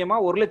பிரீமியமா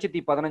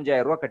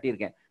 1,15,000 ரூபாய்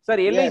கட்டியிருக்கேன்.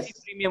 சார் எல்ஐசி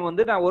பிரீமியம்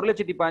வந்து நான்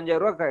 1,15,000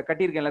 ரூபாய்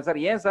கட்டியிருக்கேன்ல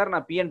சார், ஏன் சார்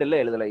நான்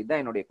பிஎன்எல்ல எழுதல?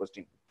 இதுதான் என்னுடைய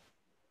கொஸ்டின்.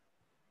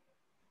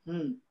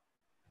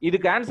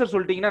 இதுக்கு ஆன்சர்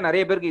சொல்லிட்டீங்கன்னா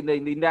நிறைய பேருக்கு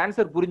இந்த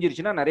ஆன்சர்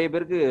புரிஞ்சிருச்சுன்னா நிறைய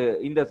பேருக்கு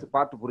இந்த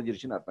பார்ட்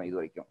புரிஞ்சிருச்சுன்னு அர்த்தம். இது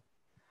வரைக்கும்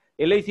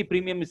LIC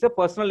premium is a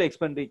personal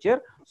expenditure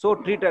so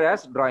treated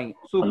as drawing.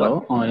 Super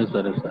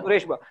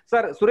Suresh Babu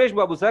sir. Suresh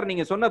Babu sir,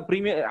 நீங்க சொன்ன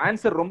பிரீமியம்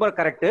ஆன்சர் ரொம்ப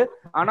கரெக்ட்,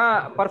 ஆனா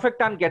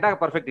பர்ஃபெக்டான்னு கேட்டா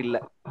பர்ஃபெக்ட் இல்ல.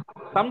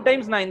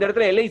 சம்டைம்ஸ் நான் இந்த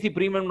இடத்துல எல்ஐசி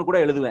பிரீமியம்னு கூட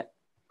எழுதுவேன்.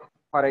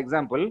 ஃபார்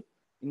எக்ஸாம்பிள்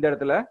இந்த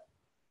இடத்துல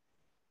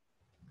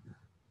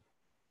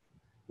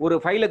ஒரு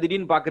ஃபைல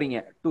திடீர்னு பாக்குறீங்க,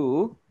 to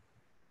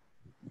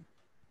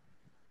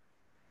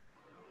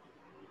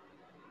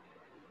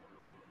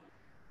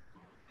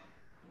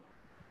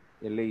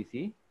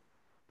LIC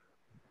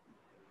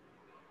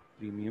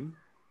premium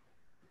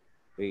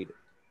paid.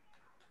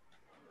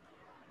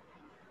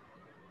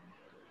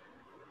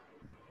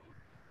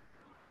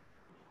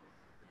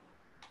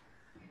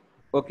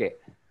 Okay,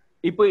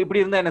 இப்போ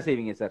இப்படி இருந்தா என்ன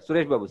செய்வீங்க sir?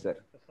 Suresh Babu sir,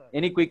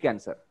 any quick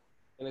answer?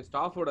 எனக்கு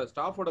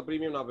ஸ்டாஃபோட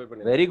பிரீமியம் நான் பே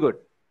பண்ணேன். Very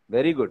good,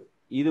 very good.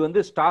 இது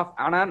வந்து ஸ்டாஃப்,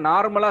 ஆனா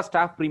நார்மலா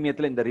ஸ்டாஃப்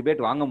பிரீமியத்துல இந்த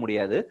ரிபேட் வாங்க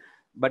முடியாது.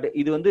 பட்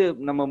இது வந்து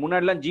நம்ம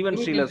முன்னாடிலாம் ஜீவன்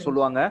ஸ்ரீல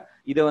சொல்லுவாங்க,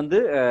 இதை வந்து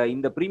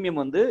இந்த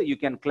பிரீமியம் வந்து you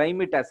can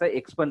claim it as a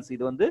expense.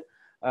 இது வந்து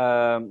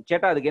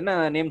சேட்டா அதுக்கு என்ன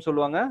நேம்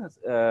சொல்லுவாங்க?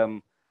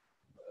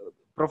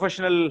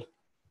 ப்ரொஃபஷனல்,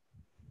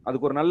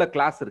 அதுக்கு ஒரு நல்ல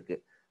கிளாஸ் இருக்கு.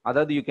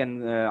 அதாவது யூ கேன்,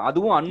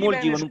 அதுவும் அன்மோல்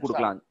ஜீவனும்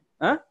கொடுக்கலாம்.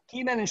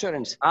 Keyman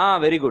insurance.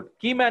 Very good.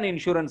 Keyman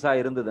இன்சூரன்ஸா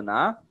இருந்ததுன்னா,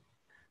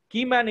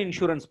 கீமேன்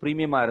இன்சூரன்ஸ்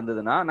பிரீமியமா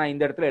இருந்ததுன்னா நான்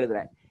இந்த இடத்துல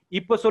எழுதுறேன்.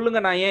 இப்ப சொல்லுங்க,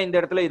 நான் ஏன் இந்த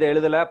இடத்துல இதை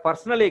எழுதல?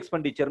 பர்சனல்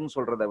எக்ஸ்பெண்டிச்சர்னு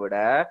சொல்றதை விட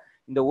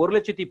இந்த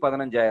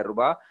 1,15,000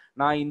 ரூபாய்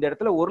நான் இந்த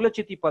இடத்துல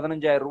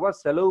 1,15,000 ரூபாய்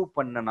செலவு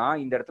பண்ணனா,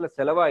 இந்த இடத்துல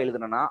செலவா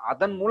எழுதுனா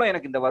அதன் மூலம்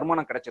எனக்கு இந்த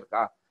வருமானம்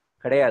கிடைச்சிருக்கா?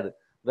 கிடையாது.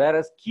 வேற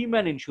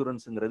ஸ்கீமேன்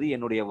இன்சூரன்ஸ்ங்கிறது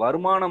என்னுடைய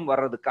வருமானம்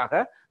வர்றதுக்காக,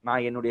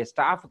 நான் என்னுடைய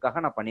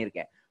ஸ்டாஃபுக்காக நான்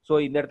பண்ணியிருக்கேன். ஸோ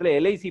இந்த இடத்துல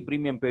எல்ஐசி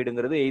பிரீமியம்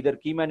பெய்டுங்கிறது எய்தர்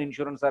கீமேன்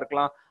இன்சூரன்ஸா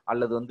இருக்கலாம்,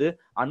 அல்லது வந்து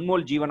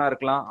அன்மோல் ஜீவனா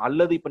இருக்கலாம்,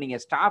 அல்லது இப்ப நீங்க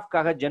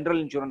ஸ்டாஃப்காக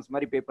ஜெனரல் இன்சூரன்ஸ்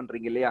மாதிரி பே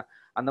பண்றீங்க இல்லையா,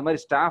 அந்த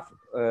மாதிரி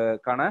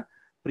ஸ்டாஃப்கான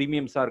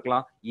பிரீமியம்ஸா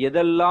இருக்கலாம்.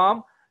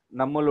 எதெல்லாம்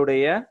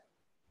நம்மளுடைய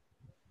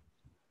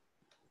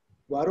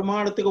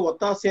வருமானத்துக்கு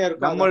ஒத்தாசையா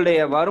இருக்கும், நம்மளுடைய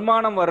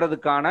வருமானம்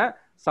வர்றதுக்கான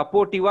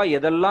சப்போர்ட்டிவா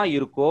எதெல்லாம்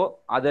இருக்கோ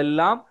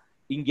அதெல்லாம்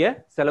இங்க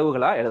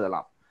செலவுகளா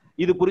எழுதலாம்.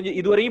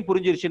 இதுவரையும்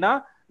புரிஞ்சிருச்சுன்னா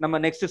நம்ம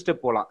நெக்ஸ்ட்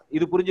ஸ்டெப் போலாம்.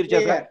 இது புரிஞ்சிருச்சா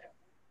sir?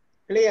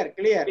 Clear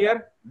clear clear.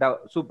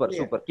 Super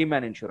super.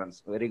 Keyman insurance,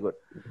 very good.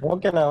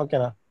 ஓகேண்ணா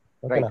ஓகேண்ணா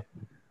ரைட்.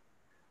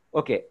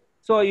 ஓகே,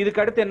 சோ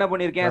இதுக்கு அடுத்து என்ன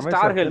பண்ணிருக்கேன்?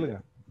 Star health.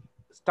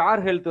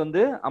 ஸ்டார் ஹெல்த்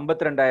வந்து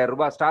 52,000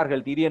 ரூபாய் ஸ்டார்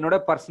ஹெல்த். இது என்னோட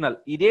பர்சனல்.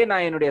 இதே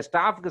நான் என்னுடைய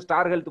ஸ்டாஃப்க்கு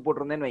ஸ்டார் ஹெல்த்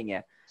போட்டிருந்தேன்னு வைங்க.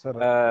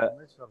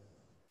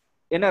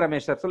 என்ன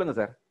ரமேஷ் சார் சொல்லுங்க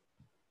சார்.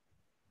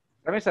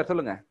 ரமேஷ் சார்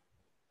சொல்லுங்க.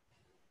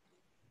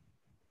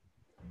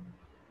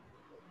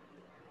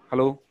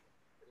 Hello.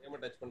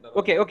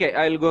 Okay okay,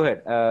 I will go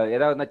head.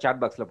 ஏதாவது சாட்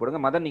பாக்ஸ்ல போடுங்க.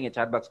 மதன், நீங்க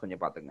சாட் பாக்ஸ்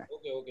கொஞ்சம் பாத்துங்க.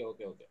 Okay okay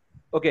okay okay.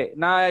 Okay,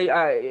 நான்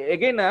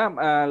எகைன்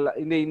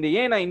இந்த இந்த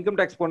ஏன் நான் இன்கம்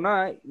டேக்ஸ் போனா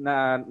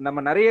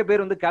நம்ம நிறைய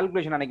பேர் வந்து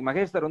கால்குலேஷன் அன்னைக்கு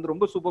மகேஷ் சார் வந்து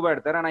ரொம்ப சூப்பரா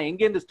எடுத்தாரு. ஆனா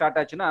எங்கேருந்து ஸ்டார்ட்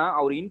ஆச்சுன்னா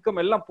அவர்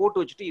இன்கம் எல்லாம்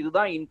போட்டு வச்சுட்டு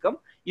இதுதான் இன்கம்,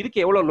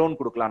 இதுக்கு எவ்வளவு லோன்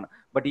கொடுக்கலான்னு.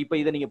 பட் இப்போ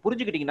இதை நீங்க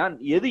புரிஞ்சுக்கிட்டீங்கன்னா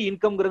எது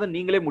இன்கம்ங்கிறத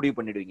நீங்களே முடிவு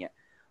பண்ணிடுவீங்க.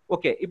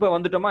 ஓகே, இப்போ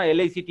வந்துட்டோமா,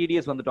 எல்ஐசி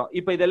டிடிஎஸ் வந்துட்டோம்.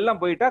 இப்போ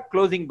இதெல்லாம் போயிட்டா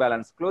க்ளோசிங்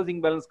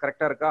பேலன்ஸ்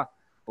கரெக்டா இருக்கா?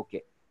 ஓகே,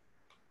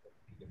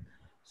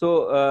 ஸோ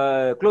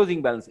க்ளோசிங்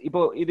பேலன்ஸ்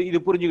இப்போ இது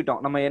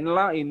புரிஞ்சுக்கிட்டோம். நம்ம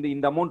என்னெல்லாம்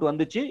இந்த அமௌண்ட்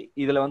வந்துச்சு,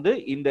 இதுல வந்து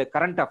இந்த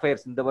கரண்ட்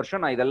அஃபேர்ஸ் இந்த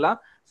வருஷம் நான் இதெல்லாம்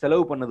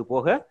செலவு பண்ணது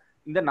போக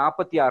இந்த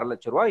 46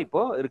 லட்சம் ரூபாய்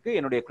இப்போ இருக்கு.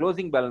 என்னுடைய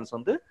க்ளோசிங் பேலன்ஸ்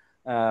வந்து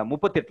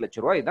 38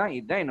 லட்சம் ரூபாய்.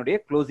 இதுதான் என்னுடைய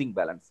க்ளோசிங்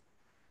பேலன்ஸ்.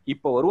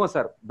 இப்போ வருவோம்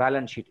சார்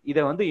பேலன்ஸ் ஷீட்.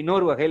 இதை வந்து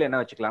இன்னொரு வகையில்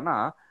என்ன வச்சுக்கலாம்னா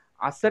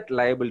அசெட்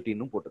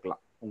லயபிலிட்டின்னு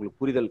போட்டுக்கலாம் உங்களுக்கு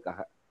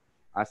புரிதலுக்காக.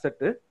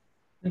 அசெட்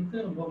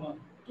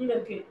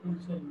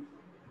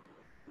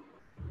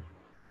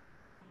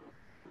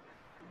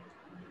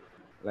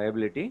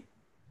liability,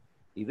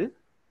 இது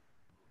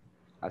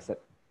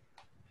அசெட்.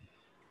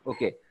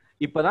 ஓகே,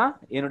 இப்பதான்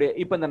என்னுடைய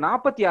இப்ப இந்த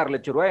 46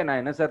 லட்சம் ரூபாய்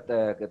நான் என்ன சார்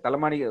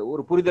தலைமாடி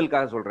ஒரு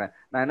புரிதலுக்காக சொல்றேன்.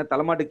 நான் என்ன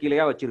தலைமாட்டு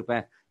கீழேயா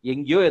வச்சிருப்பேன்?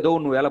 எங்கேயோ ஏதோ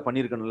ஒன்று வேலை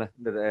பண்ணிருக்கணும்ல.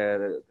 இந்த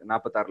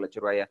 46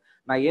 லட்சம் ரூபாய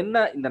நான்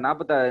என்ன இந்த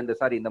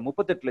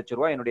 38 லட்சம்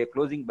ரூபாய் என்னுடைய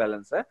க்ளோசிங்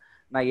பேலன்ஸை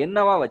நான்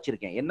என்னவா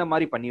வச்சிருக்கேன், என்ன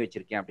மாதிரி பண்ணி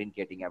வச்சிருக்கேன் அப்படின்னு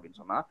கேட்டீங்க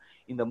அப்படின்னு சொன்னா,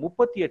 இந்த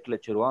 38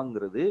 லட்சம்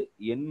ரூபாங்கிறது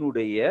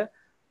என்னுடைய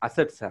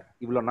அசெட் சார்.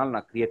 இவ்வளவு நாள்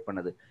நான் கிரியேட்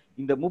பண்ணது.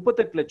 இந்த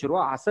 38 லட்சம்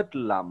ரூபாய் அசெட்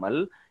இல்லாமல்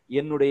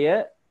என்னுடைய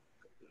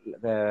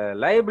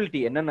லயபிலிட்டி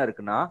என்னென்ன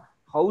இருக்குன்னா,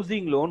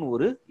 ஹவுசிங் லோன்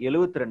ஒரு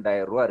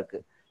 72,000 ரூபாய் இருக்கு.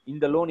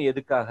 இந்த லோன்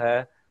எதுக்காக?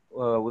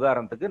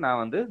 உதாரணத்துக்கு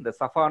நான் வந்து இந்த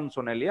சஃபான்னு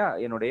சொன்னேன் இல்லையா,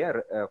 என்னுடைய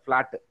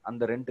பிளாட்,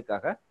 அந்த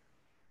ரெண்டுக்காக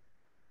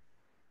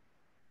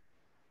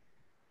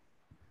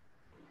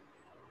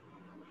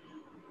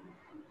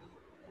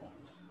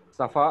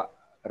சஃபா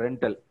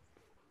ரெண்டல்.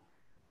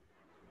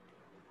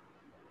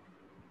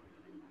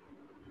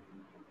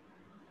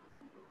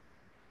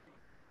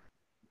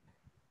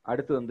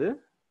 அடுத்து வந்து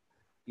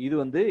இது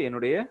வந்து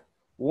என்னுடைய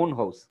ஓன்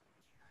ஹவுஸ்.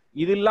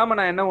 இது இல்லாம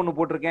நான் என்ன ஒண்ணு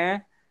போட்டிருக்கேன்,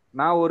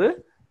 நான் ஒரு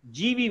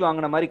ஜிவி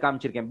வாங்கின மாதிரி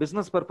காமிச்சிருக்கேன்.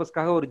 பிசினஸ்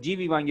பர்பஸ்க்காக ஒரு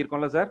ஜிவி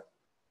வாங்கியிருக்கோம்ல சார்,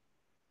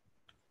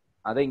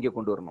 அதை இங்க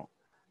கொண்டு வரணும்.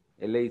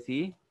 LIC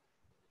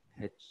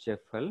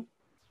HFL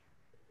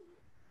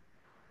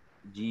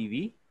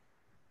GV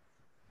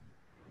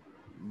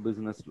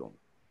business loan.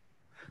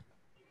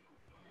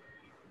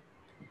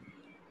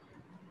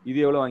 இது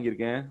எவ்வளவு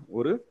வாங்கியிருக்கேன்?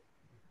 ஒரு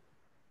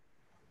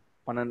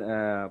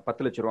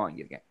 10 லட்சம் ரூபா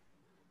வாங்கியிருக்கேன்.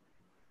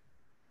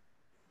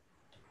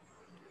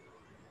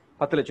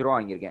 10 லட்சம் ரூபா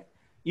வாங்கியிருக்கேன்.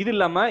 இது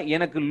இல்லாம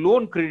எனக்கு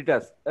லோன்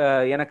கிரெடிட்டர்ஸ்,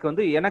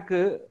 எனக்கு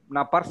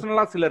நான்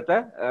பர்சனலா சிலர்கிட்ட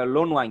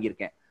லோன்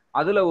வாங்கியிருக்கேன்.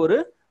 அதுல ஒரு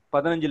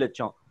 15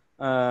 லட்சம்.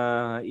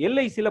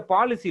 எல்ஐசியில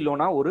பாலிசி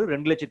லோனா ஒரு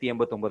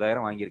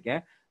 2,89,000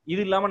 வாங்கியிருக்கேன்.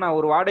 இது இல்லாம நான்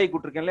ஒரு வாடகை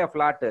கொடுத்துருக்கேன் இல்லையா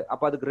பிளாட்,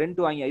 அப்ப அதுக்கு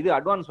ரெண்ட் வாங்கி இது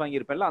அட்வான்ஸ்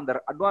வாங்கியிருப்பேன்ல, அந்த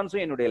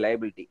அட்வான்ஸும் என்னுடைய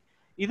லைபிலிட்டி.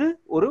 இது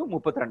ஒரு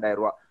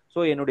 32,000 ரூபாய். ஸோ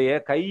என்னுடைய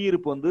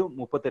கையிருப்பு வந்து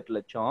 38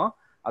 லட்சம்.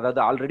 அதாவது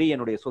ஆல்ரெடி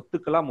என்னுடைய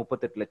சொத்துக்கெல்லாம்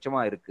 38 லட்சமா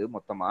இருக்கு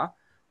மொத்தமா.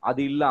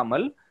 அது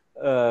இல்லாமல்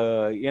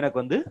எனக்கு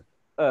வந்து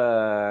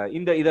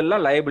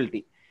இதெல்லாம்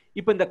லயபிலிட்டி.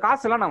 இப்ப இந்த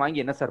காசெல்லாம் நான்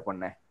வாங்கி என்ன சார்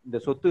பண்ணேன்? இந்த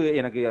சொத்து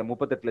எனக்கு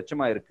 38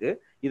 லட்சமா இருக்கு.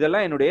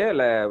 இதெல்லாம் என்னுடைய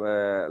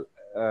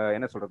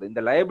என்ன சொல்றது,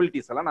 இந்த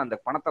லயபிலிட்டிஸ் எல்லாம் நான் அந்த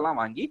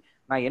பணத்தெல்லாம் வாங்கி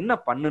நான் என்ன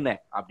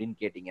பண்ணுனேன் அப்படின்னு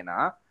கேட்டீங்கன்னா,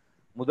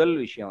 முதல்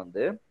விஷயம்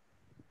வந்து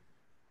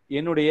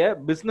என்னுடைய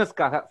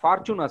பிசினஸ்க்காக,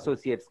 ஃபார்ச்சூன்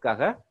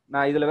அசோசியேட்ஸ்க்காக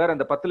நான் இதுல வேற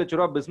அந்த 10 லட்சம்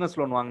ரூபாய் பிசினஸ்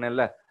லோன்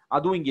வாங்கினேன்ல,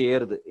 அதுவும் இங்க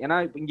ஏறுது. ஏன்னா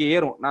இங்க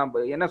ஏறும். நான்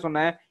என்ன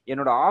சொன்னேன்,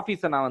 என்னோட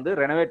ஆபீஸை நான் வந்து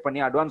ரெனோவேட் பண்ணி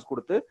அட்வான்ஸ்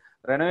கொடுத்து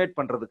ரெனோவேட்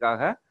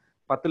பண்றதுக்காக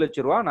 10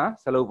 லட்சம் ரூபா நான்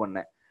செலவு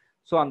பண்ணேன்.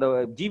 ஸோ அந்த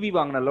ஜிவி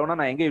வாங்கின லோனை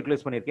நான் எங்க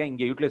யூட்டிலைஸ் பண்ணியிருக்கேன்?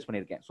 இங்க யூட்டிலைஸ்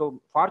பண்ணியிருக்கேன். ஸோ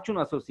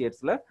ஃபார்ச்சூன்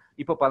அசோசியேட்ஸ்ல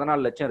இப்போ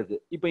 14 லட்சம் இருக்கு.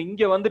 இப்போ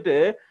இங்க வந்துட்டு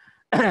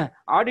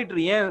ஆடிட்டர்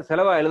ஏன்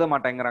செலவா எழுத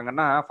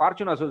மாட்டேங்கிறாங்கன்னா,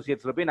 ஃபார்ச்சூன்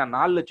அசோசியேட்ஸ்ல போய் நான்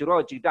 4 லட்சம் ரூபா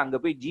வச்சுக்கிட்டு அங்க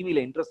போய்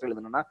ஜிவில இன்ட்ரெஸ்ட்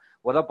எழுதுனா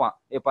உதப்பான்.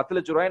 10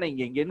 லட்சம் ரூபாய் நான்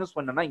இங்க இன்வெஸ்ட்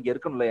பண்ணேன்னா இங்க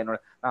இருக்கணும்ல, என்னோட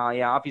நான்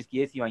என் ஆஃபீஸ்க்கு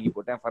ஏசி வாங்கி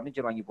போட்டேன்,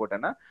 ஃபர்னிச்சர் வாங்கி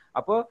போட்டேன்னா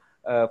அப்போ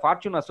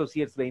ஃபார்ச்சூன்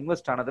அசோசியேட்ஸ்ல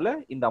இன்வெஸ்ட் ஆனதுல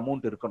இந்த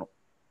அமௌண்ட் இருக்கணும்.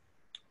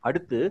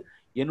 அடுத்து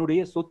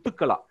என்னுடைய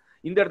சொத்துக்களா,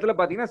 இந்த இடத்துல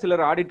பாத்தீங்கன்னா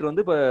சிலர் ஆடிட்டர்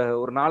வந்து இப்போ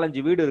ஒரு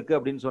 4-5 வீடு இருக்கு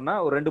அப்படின்னு சொன்னா,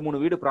 ஒரு 2-3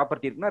 வீடு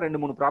ப்ராப்பர்ட்டி இருக்குன்னா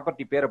 2-3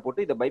 ப்ராப்பர்ட்டி பேரை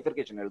போட்டு இதை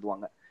பைஃபர்கேஷன்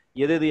எழுதுவாங்க,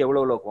 எது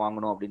எவ்வளவு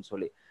வாங்கணும் அப்படின்னு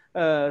சொல்லி.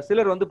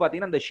 சிலர் வந்து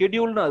பாத்தீங்கன்னா இந்த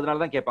ஷெட்யூல்னு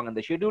அதனாலதான் கேட்பாங்க.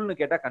 இந்த ஷெட்யூல்னு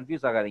கேட்டா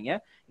கன்ஃபியூஸ் ஆகாதீங்க.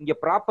 இங்க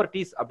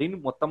ப்ராப்பர்ட்டிஸ் அப்படின்னு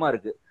மொத்தமா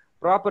இருக்கு.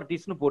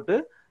 ப்ராப்பர்ட்டிஸ்னு போட்டு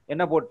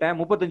என்ன போட்டேன்,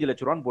 35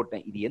 லட்சம் ரூபான்னு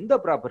போட்டேன். இது எந்த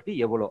ப்ராப்பர்ட்டி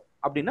எவ்வளோ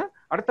அப்படின்னா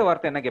அடுத்த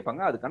வார்த்தை என்ன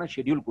கேட்பாங்க, அதுக்கான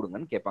ஷெட்யூல்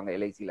கொடுங்கன்னு கேட்பாங்க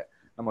எல்ஐசியில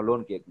நம்ம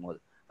லோன் கேட்கும்போது.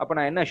 அப்ப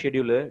நான் என்ன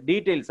ஷெட்யூல்,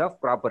 டீடைல்ஸ் ஆஃப்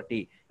ப்ராப்பர்ட்டி,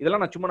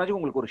 இதெல்லாம் நான் சும்மா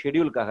உங்களுக்கு ஒரு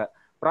ஷெட்யூலுக்காக.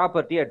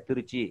 Property at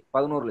Trichy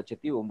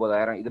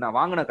 11,09,000. இது நான்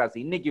வாங்கின காசு,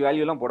 இன்னைக்கு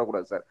வேல்யூ எல்லாம்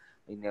போடக்கூடாது சார்.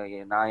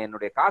 நான்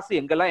என்னுடைய காசு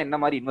எங்கெல்லாம் என்ன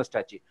மாதிரி இன்வெஸ்ட்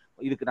ஆச்சு,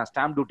 இதுக்கு நான்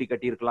ஸ்டாம்ப் டியூட்டி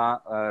கட்டியிருக்கலாம்,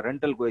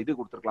 ரெண்டல் இது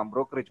கொடுத்துருக்கலாம்,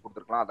 புரோக்கரேஜ்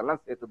கொடுத்துருக்கலாம்,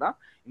 அதெல்லாம் சேர்த்துதான்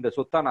இந்த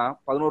சொத்தா நான்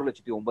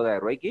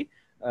 11,09,000 ரூபாய்க்கு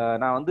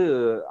நான் வந்து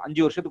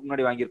 5 வருஷத்துக்கு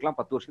முன்னாடி வாங்கியிருக்கலாம்,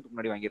 10 வருஷத்துக்கு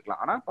முன்னாடி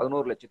வாங்கியிருக்கலாம். ஆனா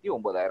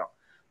 11,09,000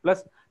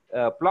 பிளஸ்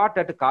பிளாட்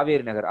அட்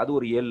காவேரி நகர், அது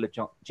ஒரு 7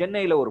 லட்சம்.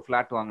 சென்னையில ஒரு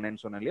பிளாட்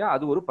வாங்கினேன்னு சொன்னேன் இல்லையா,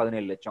 அது ஒரு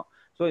 17 லட்சம்.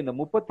 ஸோ இந்த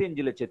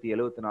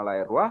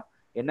 35,74,000 ரூபாய்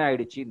என்ன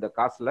ஆயிடுச்சு, இந்த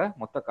காசுல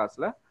மொத்த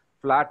காசுல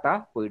பிளாட்டா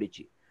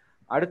போயிடுச்சு.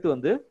 அடுத்து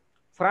வந்து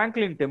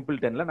பிராங்க்லின்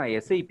டெம்பிள்டன்ல நான்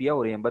எஸ்ஐபியா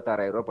ஒரு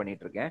 86,000 ரூபாய்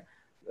பண்ணிட்டு இருக்கேன்.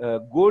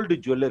 கோல்டு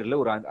ஜுவல்லரியில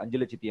ஒரு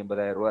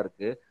 5,80,000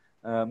 இருக்கு.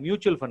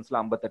 மியூச்சுவல் ஃபண்ட்ஸ்ல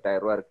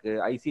 58,000 ரூபாய் இருக்கு.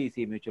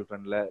 ஐசிஐசிஐ மியூச்சுவல்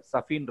ஃபண்ட்ல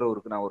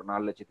சஃபின்றவருக்கு நான் ஒரு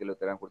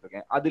 4,70,000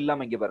 கொடுத்துருக்கேன். அது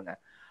இல்லாம இங்க பாருங்க,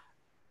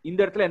 இந்த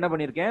இடத்துல என்ன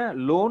பண்ணிருக்கேன்,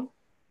 லோன்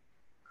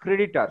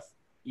கிரெடிட்டார்ஸ்,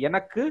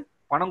 எனக்கு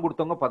பணம்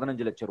கொடுத்தவங்க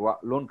 15 லட்சம்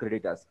ரூபாய் லோன்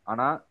கிரெடிட்டார்ஸ்.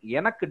 ஆனா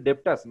எனக்கு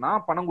டெப்டார்ஸ்,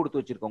 நான் பணம்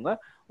கொடுத்து வச்சிருக்கவங்க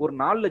ஒரு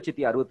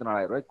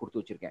 4,64,000 ரூபாய்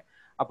கொடுத்து வச்சிருக்கேன்.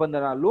 அப்ப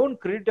இந்த லோன்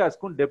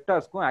கிரெடிட்டார்ஸ்க்கும்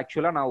டெப்டார்ஸ்க்கும்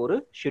ஆக்சுவலா நான் ஒரு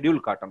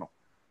ஷெட்யூல் காட்டணும்,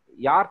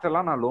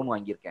 யார்கிட்டலாம் நான் லோன்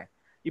வாங்கியிருக்கேன்.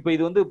 இப்ப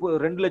இது வந்து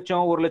 2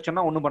 லட்சம் 1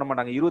 லட்சம்னா ஒன்றும் பண்ண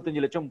மாட்டாங்க.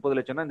 25 லட்சம் 30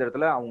 லட்சம்னா இந்த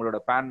இடத்துல அவங்களோட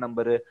பேன்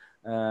நம்பரு,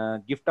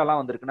 கிஃப்டெல்லாம்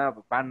வந்திருக்குன்னா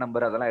பேன்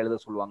நம்பர் அதெல்லாம் எழுத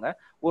சொல்லுவாங்க.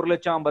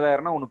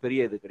 1,50,000 ஒன்றும்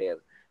பெரிய இது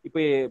கிடையாது.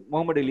 இப்போ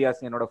முகமது இலியாஸ்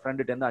என்னோட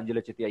ஃப்ரெண்டுட்டு இருந்து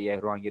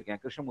 5,05,000 வாங்கியிருக்கேன்.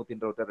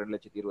 கிருஷ்ணமூர்த்தின்றவர்கிட்ட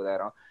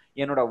 2,20,000,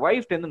 என்னோட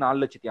ஒய்ஃப்ட்டு இருந்து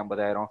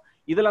 4,50,000.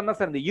 இதெல்லாம் தான்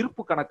சார் இந்த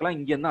இருப்பு கணக்கெல்லாம்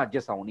இங்க இருந்து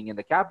அட்ஜஸ்ட் ஆகும். நீங்க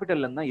இந்த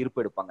கேபிட்டல்ல இருந்து தான்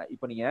இருப்பு எடுப்பாங்க.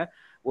 இப்போ நீங்க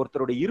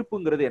ஒருத்தரோட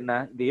இருப்புங்கிறது என்ன,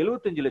 இந்த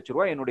 75 லட்ச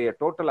ரூபாய் என்னுடைய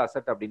டோட்டல்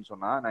அசெட் அப்படின்னு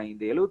சொன்னா, நான்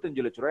இந்த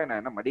 75 லட்ச ரூபாய்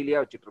நான் என்ன மடியிலேயே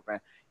வச்சுட்டு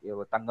இருப்பேன்,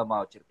 தங்கமா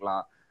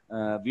வச்சிருக்கலாம்,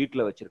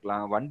 வீட்டுல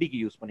வச்சிருக்கலாம், வண்டிக்கு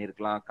யூஸ்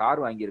பண்ணிருக்கலாம், கார்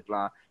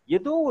வாங்கியிருக்கலாம்,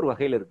 ஏதோ ஒரு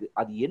வகையில இருக்கு.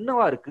 அது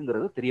என்னவா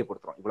இருக்குங்கிறது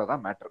தெரியப்படுத்துறோம்.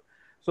 இவ்வளவுதான் மேட்டர்.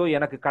 ஸோ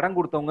எனக்கு கடன்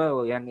கொடுத்தவங்க,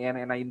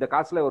 இந்த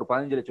காசுல ஒரு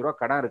 15 லட்ச ரூபா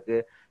கடன் இருக்கு,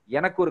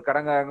 எனக்கு ஒரு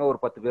கடங்காரங்க ஒரு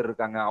 10 பேர்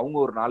இருக்காங்க, அவங்க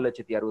ஒரு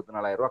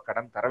 4,64,000 ரூபாய்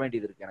கடன் தர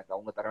வேண்டியது இருக்கு, எனக்கு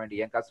அவங்க தர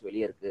வேண்டிய என் காசு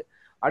வெளியே இருக்கு.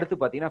 அடுத்து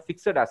பாத்தீங்கன்னா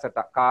பிக்சட்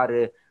அசெட்டா,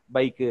 காரு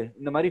பைக்கு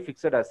இந்த மாதிரி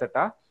பிக்சட்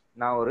அசெட்டா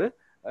நான் ஒரு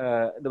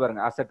இது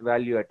பாருங்க அசெட்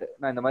வேல்யூ அட்,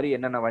 நான் இந்த மாதிரி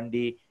என்னென்ன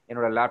வண்டி,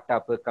 என்னோட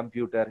லேப்டாப்பு,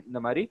 கம்ப்யூட்டர்,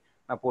 இந்த மாதிரி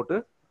நான் போட்டு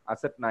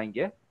அசெட் நான்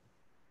இங்க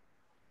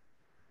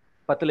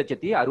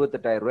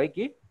 10,68,000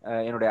 ரூபாய்க்கு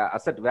என்னுடைய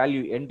அசெட்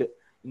வேல்யூ எண்டு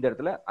இந்த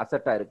இடத்துல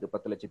அசெட்டா இருக்கு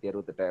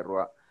 10,68,000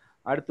 ரூபாய்.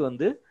 அடுத்து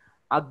வந்து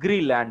அக்ரி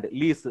லேண்ட்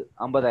லீஸ்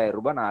 50,000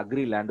 ரூபாய் நான்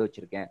அக்ரி லேண்ட்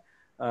வச்சிருக்கேன்.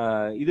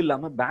 இது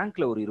இல்லாம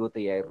பேங்க்ல ஒரு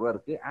 25,000 ரூபாய்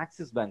இருக்கு.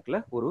 ஆக்சிஸ் பேங்க்ல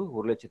ஒரு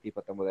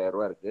 1,19,000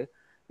 ரூபாய் இருக்கு.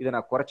 இதை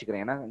நான்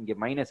குறைச்சிக்கிறேன், ஏன்னா இங்க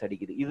மைனஸ்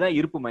அடிக்குது. இதுதான்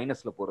இருப்பு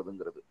மைனஸ்ல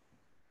போறதுங்கிறது.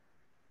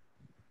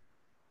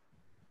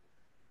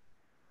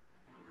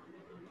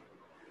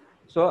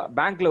 ஸோ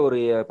பேங்க்ல ஒரு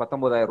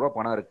 19,000 ரூபாய்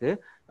பணம் இருக்கு.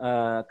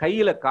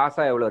 கையில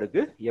காசா எவ்வளவு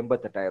இருக்கு,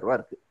 88,000 ரூபாய்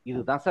இருக்கு.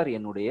 இதுதான் சார்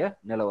என்னுடைய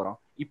நிலவரம்.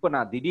 இப்ப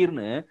நான்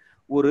திடீர்னு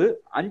ஒரு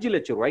 5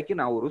 லட்சம் ரூபாய்க்கு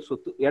நான் ஒரு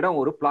சொத்து இடம்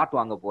ஒரு பிளாட்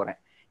வாங்க போறேன்.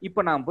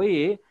 இப்ப நான் போய்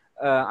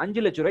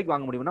 5 லட்சம் ரூபாய்க்கு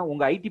வாங்க முடியும்னா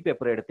உங்க ஐடி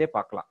பேப்பர் எடுத்தே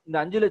பார்க்கலாம். இந்த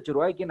 5 லட்சம்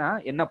ரூபாய்க்கு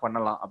நான் என்ன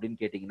பண்ணலாம் அப்படின்னு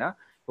கேட்டீங்கன்னா,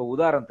 இப்போ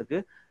உதாரணத்துக்கு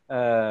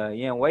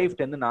என்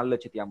ஒய்ஃப்ட இருந்து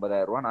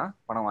 4,50,000 ரூபாய் நான்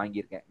பணம்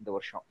வாங்கியிருக்கேன் இந்த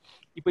வருஷம்.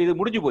 இப்ப இது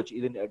முடிஞ்சு போச்சு,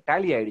 இது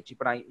டேலி ஆயிடுச்சு.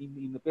 இப்ப நான்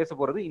இந்த பேச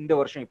போறது இந்த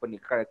வருஷம். இப்ப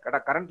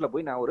கரண்ட்ல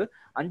போய் நான் ஒரு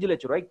 5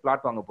 லட்சம் ரூபாய்க்கு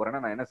பிளாட் வாங்க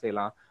போறேன்னா நான் என்ன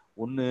செய்யலாம்,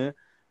 ஒண்ணு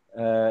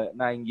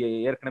நான் இங்க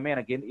ஏற்கனவே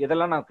எனக்கு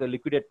எதெல்லாம் நான்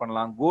லிக்விடேட்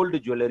பண்ணலாம். கோல்டு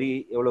ஜுவல்லரி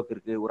எவ்வளவுக்கு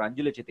இருக்கு, ஒரு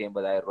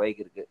 5,80,000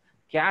 ரூபாய்க்கு இருக்கு.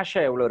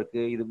 கேஷா எவ்வளவு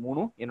இருக்கு, இது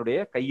மூணும் என்னுடைய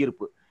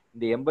கையிருப்பு.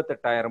 இந்த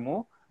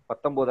 88,000,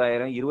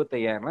 19,000,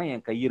 25,000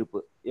 என்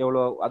கையிருப்பு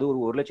எவ்வளோ, அது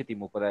ஒரு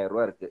 1,30,000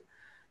 ரூபாய் இருக்கு.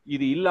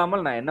 இது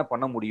இல்லாமல் நான் என்ன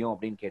பண்ண முடியும்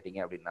அப்படின்னு கேட்டீங்க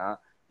அப்படின்னா,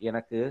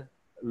 எனக்கு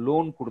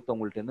லோன்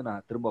கொடுத்தவங்கள்ட்ட இருந்து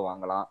நான் திரும்ப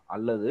வாங்கலாம்.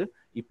 அல்லது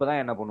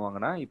இப்பதான் என்ன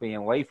பண்ணுவாங்கன்னா, இப்ப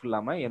என் ஒய்ஃப்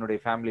இல்லாம என்னுடைய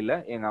ஃபேமிலியில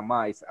எங்க அம்மா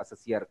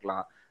அசஸ்சியா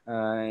இருக்கலாம்,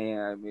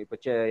 இப்ப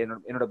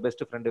என்னோட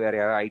பெஸ்ட் ஃப்ரெண்டு வேற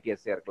யாராவது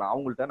ஐடிஎஸ்சியா இருக்கலாம்,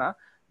 அவங்கள்ட்ட நான்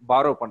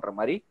பாரோ பண்ற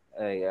மாதிரி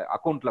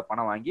அக்கௌண்ட்ல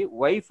பணம் வாங்கி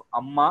ஒய்ஃப்,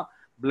 அம்மா,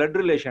 பிளட்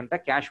ரிலேஷன்ட்ட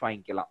கேஷ்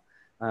வாங்கிக்கலாம்.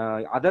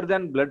 அதர்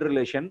தேன் பிளட்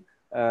ரிலேஷன்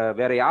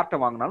வேற யார்கிட்ட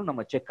வாங்கினாலும்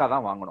நம்ம செக்கா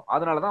தான் வாங்கணும்.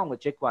 அதனாலதான் அவங்க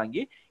செக்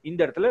வாங்கி இந்த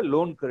இடத்துல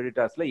லோன்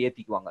கிரெடிட்டர்ஸ்ல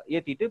ஏத்திக்குவாங்க.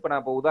 ஏத்திட்டு இப்ப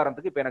நான் இப்போ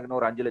உதாரணத்துக்கு இப்ப எனக்கு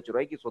இன்னொரு 5 லட்சம்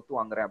ரூபாய்க்கு சொத்து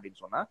வாங்குறேன் அப்படின்னு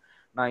சொன்னா,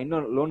 நான்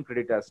இன்னொரு லோன்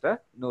கிரெடிட்டர்ஸ்ல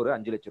இன்னொரு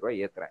 5 லட்சம்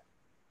ரூபாய் ஏத்துறேன்.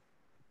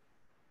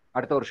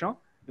 அடுத்த வருஷம்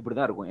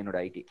இப்படிதான் இருக்கும் என்னோட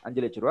ஐடி.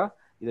 5 லட்சம் ரூபாய்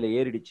இதுல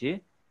ஏறிடுச்சு.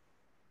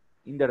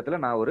 இந்த இடத்துல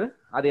நான் ஒரு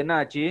அது என்ன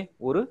ஆச்சு,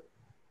 ஒரு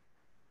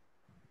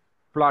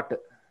பிளாட்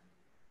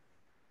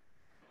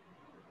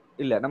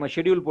இல்ல நம்ம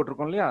ஷெட்யூல்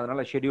போட்டிருக்கோம் இல்லையா,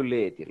 அதனால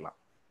ஷெட்யூல்லே ஏத்திடலாம்.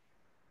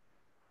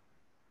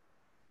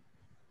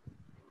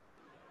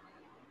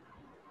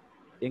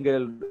 எங்க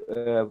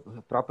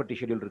ப்ராப்பர்ட்டி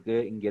ஷெட்யூல் இருக்கு,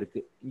 இங்க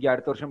இருக்கு. இங்க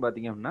அடுத்த வருஷம்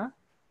பாத்தீங்க அப்படின்னா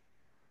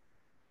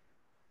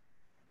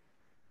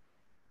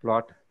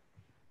பிளாட்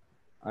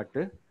அட்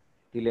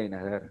தில்லை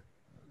நகர்,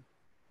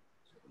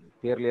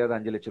 பேர்லயாவது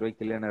 5 லட்சம்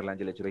ரூபாய்க்கு தில்லை நகர்ல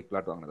 5 லட்சம் ரூபாய்க்கு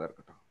பிளாட் வாங்கினதா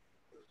இருக்கட்டும்.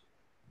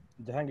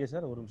 ஜஹாங்கீர்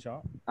சார் ஒரு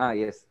நிமிஷம்.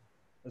 Yes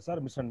sir,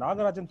 mister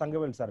Nagarajan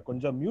Thangavel sir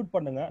கொஞ்சம் மியூட்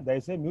பண்ணுங்க,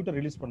 தயவுசெய்து மியூட்டை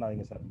ரிலீஸ்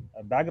பண்ணாதீங்க சார்,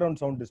 பேக்ரவுண்ட்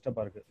சவுண்ட்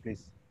டிஸ்டர்பா இருக்கு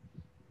please.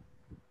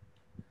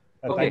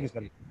 Thank you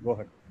sir, go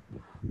head.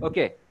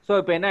 Okay, so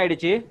இப்போ என்ன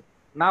ஆயிடுச்சு,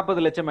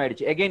 40 லட்சம்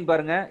ஆயிடுச்சு. எகைன்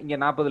பாருங்க, இங்க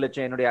 40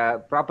 லட்சம் என்னுடைய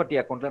ப்ராப்பர்ட்டி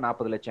அக்கௌண்ட்ல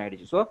 40 லட்சம்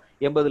ஆயிடுச்சு. ஸோ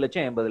 80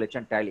 லட்சம் 80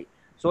 லட்சம் டேலி.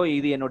 ஸோ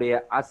இது என்னுடைய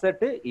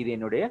அசெட், இது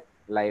என்னுடைய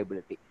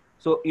லயபிலிட்டி.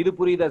 ஸோ இது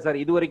புரியுதா சார்?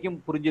 இது வரைக்கும்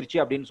புரிஞ்சிருச்சு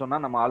அப்படின்னு சொன்னா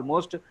நம்ம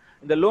ஆல்மோஸ்ட்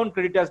இந்த லோன்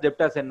கிரெடிட்டார்ஸ்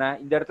டெப்டார்ஸ் என்ன,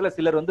 இந்த இடத்துல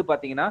சிலர் வந்து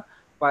பாத்தீங்கன்னா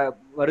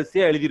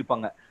வரிசையா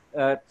எழுதியிருப்பாங்க.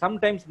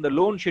 சம்டைம்ஸ் இந்த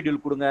லோன்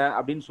ஷெட்யூல் கொடுங்க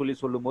அப்படின்னு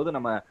சொல்லும் போது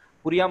நம்ம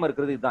புரியாம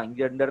இருக்கிறது இதுதான்.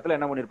 இந்த இடத்துல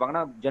என்ன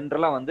பண்ணிருப்பாங்கன்னா,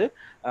 ஜென்ரலா வந்து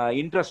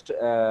இன்ட்ரெஸ்ட்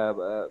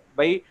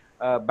பை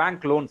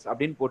பேங்க் லோன்ஸ்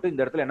அப்படின்னு போட்டு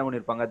இந்த இடத்துல என்ன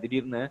பண்ணிருப்பாங்க,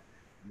 திடீர்னு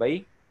பை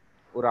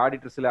ஒரு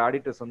ஆடிட்டர், சில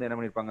ஆடிட்டர்ஸ் வந்து என்ன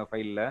பண்ணிருப்பாங்க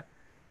ஃபைல்ல,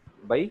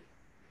 பை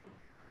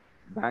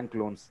பேங்க்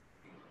லோன்ஸ்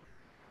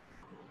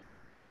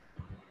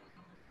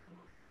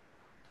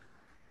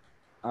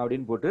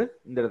அப்படின்னு போட்டு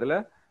இந்த இடத்துல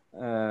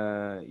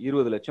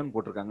 20 லட்சம்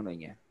போட்டிருக்காங்கன்னு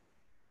வைங்க.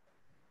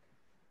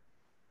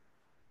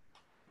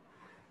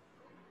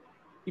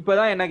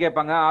 இப்பதான் என்ன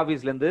கேட்பாங்க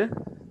ஆபீஸ்ல இருந்து,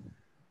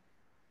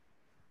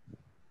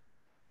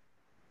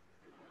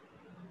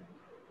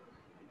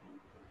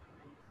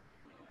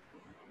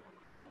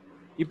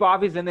 இப்ப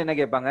ஆபீஸ்ல இருந்து என்ன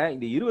கேட்பாங்க,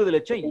 இந்த 20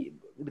 லட்சம்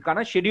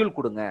இதுக்கான ஷெட்யூல்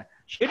கொடுங்க.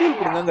 ஷெட்யூல்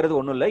கொடுங்கிறது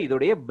ஒண்ணும் இல்ல,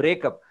 இதோடைய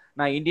பிரேக்கப்.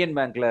 நான் இந்தியன்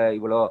பேங்க்ல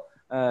இவ்வளோ,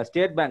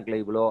 ஸ்டேட் பேங்க்ல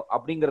இவ்வளோ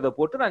அப்படிங்கறத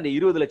போட்டு நான் இந்த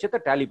 20 லட்சத்தை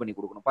டேலி பண்ணி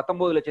கொடுக்கணும்.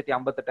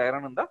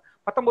 19,58,000 இருந்தா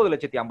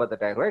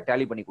 19,58,000 ரூபாய்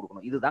டேலி பண்ணி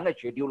கொடுக்கணும். இதுதாங்க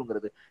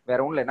ஷெட்யூலுங்கிறது, வேற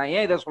ஒண்ணும் இல்லை. நான்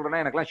ஏன் இதை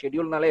சொல்றேன்னா, எனக்குலாம்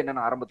ஷெட்யூல்னாலே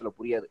என்னன்னு ஆரம்பத்துல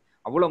புரியாது,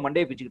 அவ்வளவு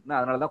மண்டே பிச்சுக்கிட்டு,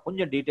 அதனாலதான்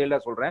கொஞ்சம் டீட்டெயிலா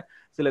சொல்றேன்.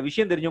 சில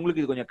விஷயம்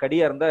தெரிஞ்சவங்களுக்கு இது கொஞ்சம்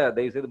கடியா இருந்தா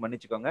தயவு செய்து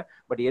மன்னிச்சுக்கோங்க.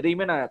 பட்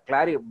எதையுமே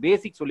நான்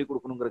பேசிக் சொல்லி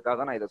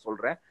கொடுக்கணுங்கிறதுக்காக நான் இதை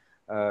சொல்றேன்.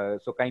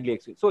 So kindly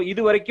explain. ஸோ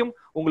இது வரைக்கும்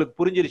உங்களுக்கு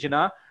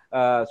புரிஞ்சிருச்சுன்னா,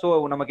 ஸோ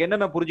நமக்கு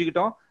என்னென்ன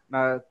புரிஞ்சுக்கிட்டோம்,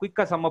 நான்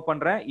குயிக்கா சம்மப்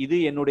பண்றேன். இது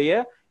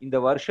என்னுடைய இந்த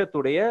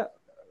வருஷத்துடைய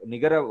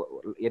நிகர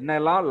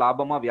என்னெல்லாம்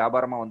லாபமா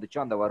வியாபாரமா வந்துச்சோ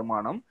அந்த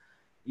வருமானம்,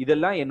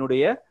 இதெல்லாம்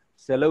என்னுடைய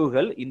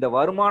செலவுகள், இந்த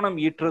வருமானம்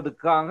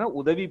ஈட்டுறதுக்காக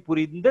உதவி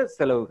புரிந்த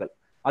செலவுகள்,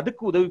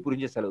 அதுக்கு உதவி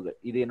புரிஞ்ச செலவுகள்.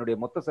 இது என்னுடைய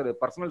மொத்த செலவு,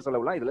 பர்சனல்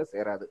செலவுலாம் இதுல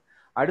சேராது.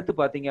 அடுத்து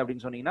பாத்தீங்க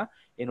அப்படின்னு சொன்னீங்கன்னா,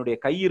 என்னுடைய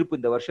கையிருப்பு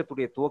இந்த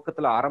வருஷத்துடைய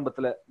துவக்கத்துல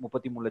ஆரம்பத்துல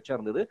 33 லட்சம்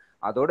இருந்தது.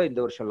 அதோட இந்த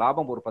வருஷம்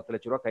லாபம் ஒரு 10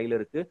 லட்சம் ரூபாய் கையில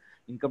இருக்கு.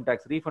 இன்கம்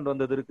டாக்ஸ் ரீஃபண்ட்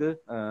வந்தது இருக்கு,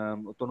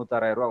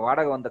 96,000 ரூபாய்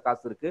வாடகை வந்த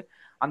காசு இருக்கு.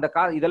 அந்த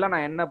இதெல்லாம்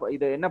நான்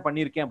என்ன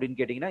பண்ணிருக்கேன் அப்படின்னு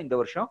கேட்டீங்கன்னா, இந்த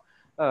வருஷம்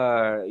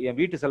என்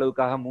வீட்டு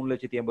செலவுக்காக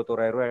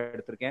 3,81,000 ரூபாய்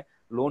எடுத்திருக்கேன்.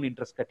 லோன்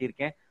இன்ட்ரெஸ்ட்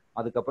கட்டியிருக்கேன்.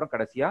 அதுக்கப்புறம்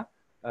கடைசியா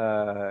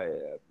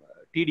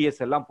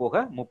டிடிஎஸ் எல்லாம்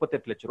போக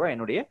 38 லட்சம் ரூபாய்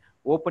என்னுடைய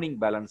ஓப்பனிங்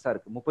பேலன்ஸா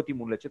இருக்கு.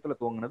 33 லட்சத்துல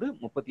துவங்கினது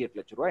 38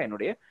 லட்சம் ரூபாய்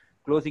என்னுடைய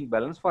closing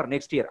balance for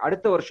next year.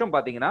 அடுத்த வருஷம்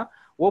பாத்தீங்கன்னா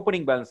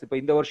ஓப்பனிங் பேலன்ஸ், இப்ப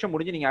இந்த வருஷம்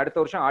முடிஞ்சு நீங்க அடுத்த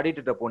வருஷம்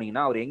ஆடிட்டர்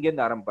போனீங்கன்னா அவர் எங்க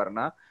இருந்து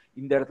ஆரம்பிப்பாருன்னா,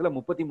 இந்த இடத்துல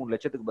 33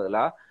 லட்சத்துக்கு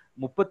பதிலா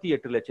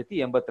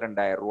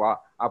 38,82,000 ரூபாய்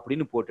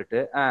அப்படின்னு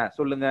போட்டுட்டு,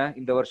 சொல்லுங்க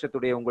இந்த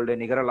வருஷத்துடைய உங்களுடைய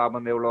நிகர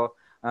லாபம் எவ்வளோ,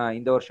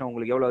 இந்த வருஷம்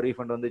உங்களுக்கு எவ்வளவு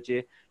ரீஃபண்ட் வந்துச்சு,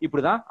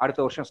 இப்படிதான் அடுத்த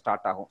வருஷம்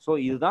ஸ்டார்ட் ஆகும். ஸோ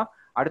இதுதான்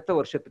அடுத்த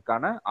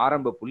வருஷத்துக்கான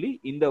ஆரம்ப புள்ளி,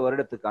 இந்த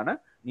வருடத்துக்கான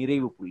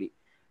நிறைவு புள்ளி.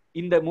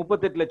 இந்த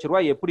 38 லட்ச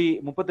ரூபாய் எப்படி,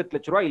 38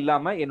 லட்ச ரூபாய்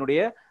இல்லாம என்னுடைய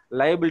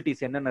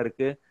லயபிலிட்டிஸ் என்னென்ன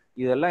இருக்கு,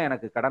 இதெல்லாம்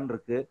எனக்கு கடன்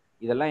இருக்கு,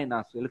 இதெல்லாம்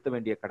நான் செலுத்த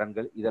வேண்டிய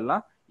கடன்கள்,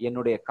 இதெல்லாம்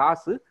என்னுடைய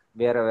காசு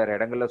வேற வேற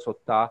இடங்கள்ல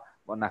சொத்தா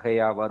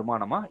நகையா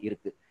வருமானமா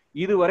இருக்கு.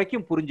 இது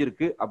வரைக்கும்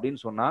புரிஞ்சிருக்கு அப்படின்னு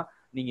சொன்னா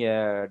நீங்க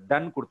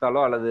டன் கொடுத்தாலோ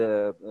அல்லது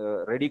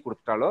ready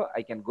கொடுத்தாலோ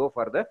I can go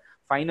for the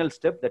final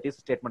step, that is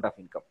statement of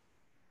income.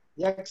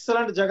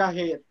 Excellent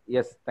Jahangir.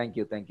 S, thank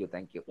you.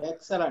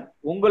 Excellent.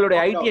 உங்களுடைய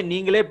ஐடியை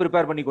நீங்களே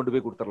ப்ரிப்பேர் பண்ணி கொண்டு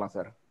போய் கொடுத்துடலாம்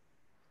சார்.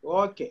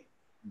 Okay,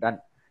 ton.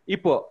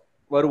 இப்போ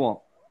வருவோம்.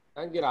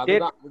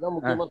 அதுதான்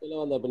முக்கியமா சொல்ல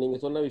வந்தேன். இப்ப நீங்க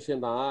சொன்ன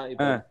விஷயம் தான்.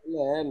 இப்ப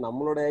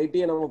நம்மளோட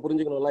ஐடியை நம்ம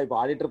புரிஞ்சுக்கணும்ல. இப்ப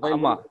ஆடிட்டர் ஃபைல்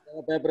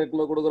பேப்பர்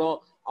எடுத்து கொடுக்குறோம்,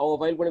 அவங்க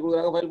ஃபைல் பண்ணி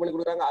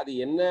கொடுக்குறாங்க. அது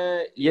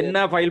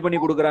என்ன ஃபைல் பண்ணி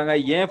கொடுக்குறாங்க,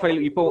 ஏன்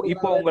ஃபைல், இப்போ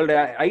உங்களோட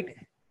ஐடி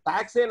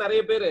டாக்ஸே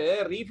நிறைய பேரு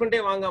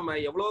ரீஃபண்டே வாங்காம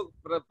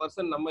எவ்வளவு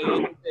பர்சன்ட் நம்ம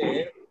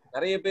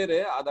நிறைய பேரு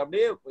அது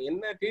அப்படியே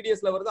என்ன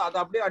டிடிஎஸ்ல வருது அதை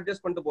அப்படியே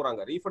அட்ஜஸ்ட் பண்ணிட்டு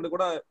போறாங்க. ரீஃபண்ட்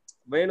கூட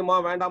வேணுமா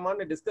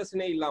வேண்டாமான்னு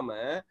டிஸ்கஷனே இல்லாம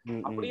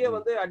அப்படியே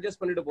வந்து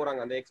அட்ஜஸ்ட் பண்ணிட்டு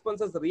போறாங்க. அந்த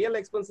எக்ஸ்பென்சஸ், ரியல்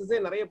எக்ஸ்பென்சஸே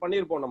நிறைய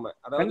பண்ணிருப்போம் நம்ம.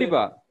 அதாவது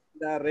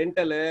இந்த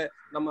ரெண்டல்,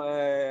 நம்ம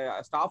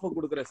ஸ்டாஃப்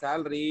கொடுக்குற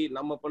சேலரி,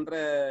 நம்ம பண்ற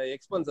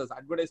எக்ஸ்பென்சஸ்,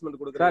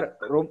 அட்வர்டைஸ்மெண்ட் கொடுக்குற,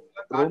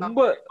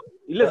 ரொம்ப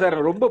இல்ல சார்,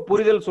 ரொம்ப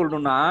புரிதல்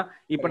சொல்லணும்னா,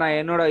 இப்ப நான்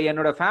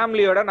என்னோட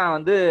ஃபேமிலியோட நான்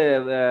வந்து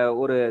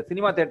ஒரு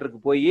சினிமா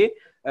தியேட்டருக்கு போய்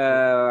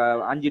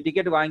 5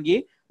 டிக்கெட் வாங்கி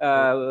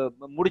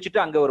முடிச்சுட்டு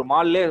அங்க ஒரு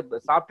மால்ல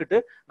சாப்பிட்டுட்டு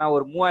நான்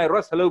ஒரு 3,000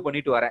 ரூபாய் செலவு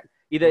பண்ணிட்டு வரேன்.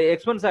 இதை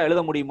எக்ஸ்பென்ஸா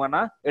எழுத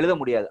முடியுமானா எழுத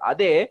முடியாது.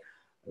 அதே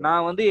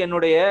நான் வந்து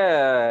என்னுடைய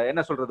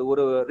என்ன சொல்றது,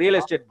 ஒரு ரியல்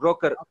எஸ்டேட்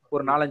புரோக்கர்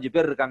ஒரு 4-5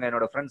 பேர் இருக்காங்க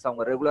என்னோட ஃப்ரெண்ட்ஸ்.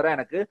 அவங்க ரெகுலரா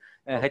எனக்கு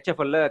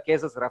FChFPல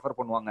கேசஸ் ரெஃபர்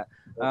பண்ணுவாங்க.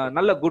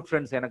 நல்ல குட்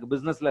ஃப்ரெண்ட்ஸ், எனக்கு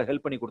பிசினஸ்ல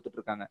ஹெல்ப் பண்ணி கொடுத்துட்டு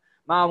இருக்காங்க.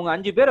 நான் அவங்க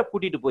 5 பேரை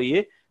கூட்டிட்டு போய்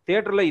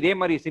தியேட்டர்ல இதே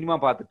மாதிரி சினிமா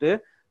பார்த்துட்டு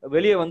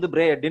வெளியே வந்து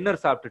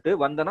டின்னர் சாப்பிட்டுட்டு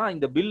வந்தனா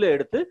இந்த பில்லை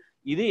எடுத்து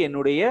இது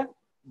என்னுடைய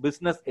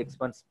business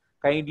expense,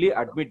 kindly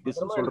admit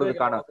this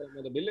சொல்றதுக்கான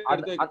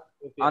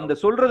அந்த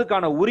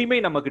சொல்றதுக்கான உரிமை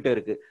நம்ம கிட்ட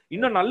இருக்கு.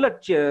 இன்னும் நல்ல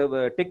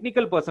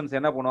டெக்னிக்கல் பர்சன்ஸ்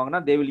என்ன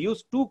பண்ணுவாங்கன்னா, they will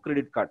use 2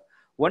 credit card.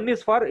 One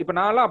is for, இப்ப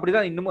நான்லாம்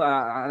அப்படிதான் இன்னும்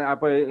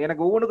அப்ப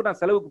எனக்கு ஒவ்வொன்றுக்கும் நான்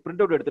செலவுக்கு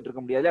பிரிண்ட் அவுட் எடுத்துட்டு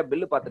இருக்க முடியாது,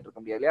 பில்லு பார்த்துட்டு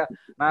இருக்க முடியாது இல்லையா.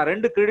 நான்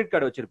 2 கிரெடிட்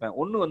கார்டு வச்சிருப்பேன்.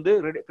 ஒன்னு வந்து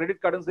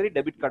கிரெடிட் கார்டும் சரி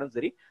டெபிட் கார்டும்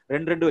சரி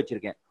ரெண்டு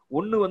வச்சிருக்கேன்.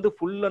 ஒன்னு வந்து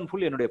ஃபுல் அண்ட்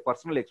ஃபுல் என்னுடைய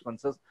பர்சனல்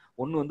எக்ஸ்பென்சஸ்,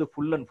 ஒன்னு வந்து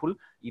ஃபுல் அண்ட் ஃபுல்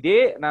இதே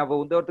நான்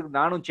இந்த இடத்துக்கு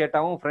நானும்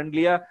சேட்டாவும்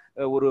ஃப்ரெண்ட்லியா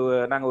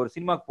நாங்க ஒரு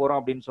சினிமாக்கு போறோம்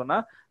அப்படின்னு சொன்னா,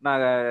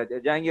 நான்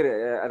ஜஹாங்கீர்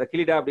அதை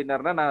கிளிடா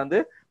அப்படின்னாருன்னா நான் வந்து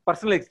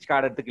பர்சனல்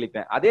கார்டு எடுத்து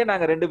கிளிப்பேன். அதே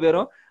நாங்க 2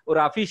 பேரும் ஒரு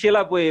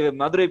அபிஷியலா போய்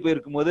மதுரை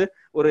போயிருக்கும் போது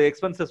ஒரு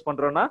எக்ஸ்பென்சஸ்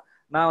பண்றோம்னா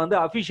நான் வந்து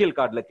அபிஷியல்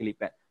கார்டுல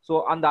கிளிப்பேன். சோ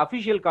அந்த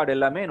அபிஷியல் கார்டு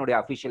எல்லாமே என்னுடைய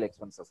அபிஷியல்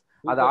எக்ஸ்பென்சஸ்,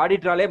 அதை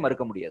ஆடிட்டராலே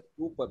மறுக்க முடியாது.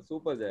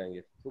 சூப்பர்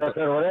ஜஹாங்கீர்.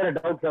 சார் ஒரே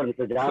டவுட்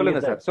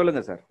சார்.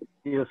 சொல்லுங்க சார்.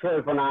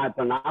 இப்ப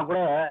நான் கூட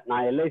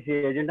LIC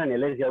agent and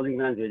LIC housing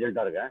finance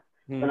ஏஜென்ட்டா இருக்கேன்.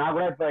 நான்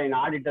கூட இப்ப என்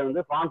ஆடிட்டர்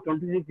வந்து ஃபார்ம்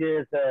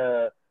 26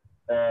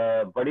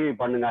 படி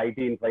பண்ணுங்க,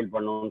 ஐடி ஃபைல்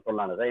பண்ணணும்னு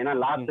சொன்னாங்க சார். ஏன்னா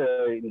லாஸ்ட்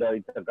இந்த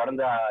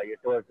கடந்த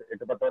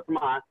 8-10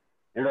 வருஷமா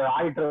என்னோட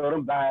ஆடிட்டர்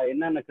வரும்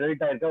என்னென்ன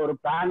கிரெடிட் ஆயிருக்க ஒரு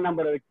பேன்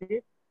நம்பரை வச்சு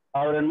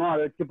அவர் என்னமோ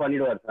அதை வச்சு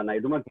பண்ணிடுவார் சார். நான்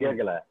எதுவுமே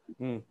கேட்கல.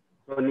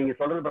 நீங்க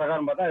சொல்றது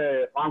பிரகாரம் பார்த்தா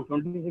ஃபார்ம்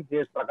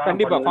 26A பிரகாரம்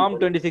கண்டிப்பா ஃபார்ம்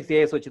 26A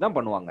வச்சு தான்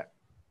பண்ணுவாங்க.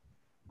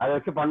 அதை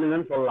வச்சு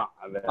பண்ணுங்கன்னு சொல்லலாம்.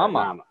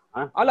 ஆமா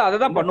அல்ல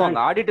அததான் பண்ணுவாங்க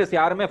ஆடிட்டர்ஸ்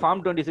யாருமே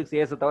ஃபார்ம்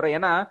 26A தவிர.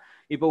 ஏன்னா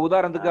இப்ப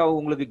உதாரணத்துக்கு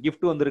உங்களுக்கு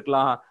கிஃப்ட்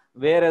வந்திருக்கலாம்,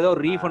 வேற ஏதோ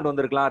ரீஃபண்ட்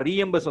வந்திருக்கலாம்,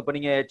 ரீஎம்பர்ஸ்.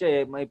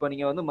 இப்ப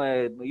நீங்க வந்து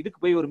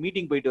இதுக்கு போய் ஒரு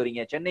மீட்டிங் போயிட்டு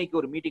வரீங்க, சென்னைக்கு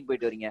ஒரு மீட்டிங்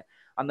போயிட்டு வரீங்க,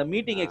 அந்த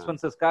மீட்டிங்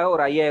எக்ஸ்பென்சஸ்க்காக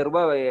ஒரு 5000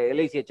 ரூபாய்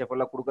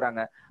LICHFL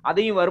கொடுக்குறாங்க,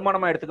 அதையும்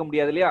வருமானமா எடுத்துக்க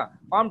முடியாது இல்லையா?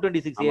 ஃபார்ம்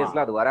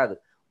 26A அது வராது.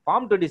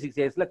 ஃபார்ம்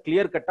 26A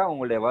கிளியர் கட்டா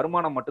உங்களுடைய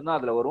வருமானம் மட்டும்தான்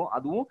அதுல வரும்.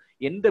 அதுவும்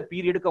எந்த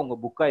பீரியடுக்கு அவங்க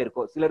புக்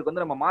ஆயிருக்கோ. சிலருக்கு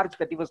வந்து நம்ம மார்ச்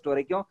 31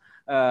 வரைக்கும்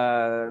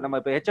நம்ம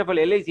இப்ப HFL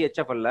LIC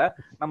HFL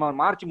நம்ம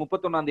மார்ச்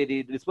 31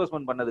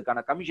 டிஸ்பர்ஸ்மெண்ட்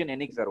பண்ணதுக்கான கமிஷன்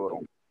என்னைக்கு சார்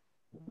வரும்?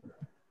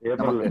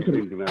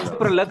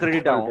 ஏப்ரல்ல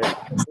கிரெடிட் ஆகும்,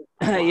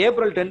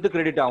 ஏப்ரல் 10th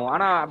கிரெடிட் ஆகும்.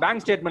 ஆனா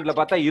பேங்க் ஸ்டேட்மெண்ட்ல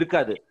பார்த்தா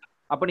இருக்காது.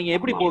 அப்ப நீங்க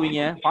எப்படி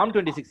போவீங்க? ஃபார்ம்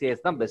 26A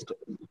தான் பெஸ்ட்.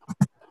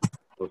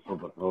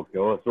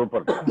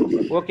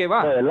 ஓகேவா?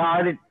 எல்லா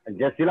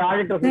சில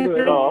ஆடிட்டர்ஸ்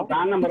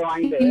பேன் நம்பர்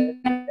வாங்கிட்டு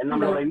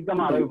நம்மளோட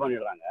இன்கம் அலோவ்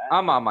பண்ணிடுறாங்க.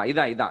 ஆமா ஆமா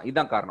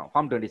இதான் காரணம்.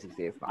 ஃபார்ம்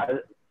 26A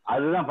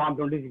அதுதான் ஃபார்ம்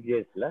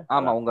 26A.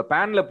 ஆமா உங்க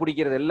பேன்ல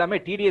பிடிக்கிறது எல்லாமே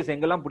TDS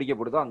எங்கெல்லாம்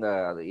பிடிக்கப்படுதோ அங்க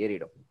அது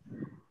ஏறிடும்.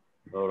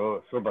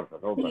 Super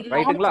sir, super.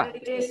 ரைட்டுங்களா?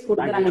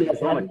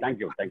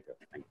 தேங்க்யூ.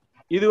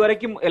 இது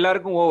வரைக்கும்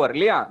எல்லாருக்கும் ஓவர்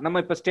இல்லையா? நம்ம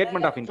இப்ப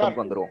ஸ்டேட்மெண்ட் ஆஃப் இன்கம்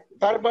வந்துருவோம்.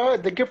 சார் இப்போ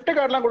இந்த கிஃப்ட்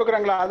கார்டுலாம்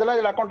கொடுக்குறாங்களா, அதெல்லாம்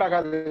இதுல அக்கௌண்ட்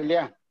ஆகாது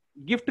இல்லையா?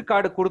 கிஃப்ட்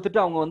கார்டு கொடுத்துட்டு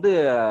அவங்க வந்து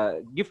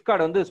கிஃப்ட்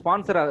கார்டு வந்து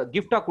ஸ்பான்சரா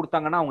கிஃப்டா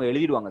கொடுத்தாங்கன்னா அவங்க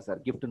எழுதிடுவாங்க சார்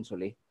கிஃப்ட்னு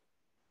சொல்லி.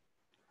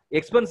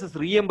 எக்ஸ்பென்சஸ்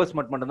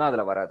ரீஎம்பர்ஸ்மென்ட் மட்டும் தான்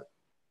அதுல வராது.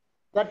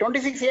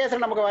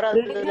 26A நமக்கு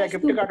வராது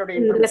கிஃப்ட் கார்டோட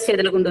இன்ட்ரெஸ்ட்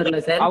எதுல கொண்டு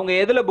வரல சார். அவங்க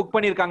எதுல புக்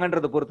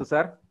பண்ணிருக்காங்கன்றத பொறுத்து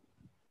சார்.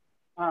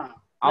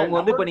 அவங்க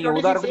வந்து இப்ப நீங்க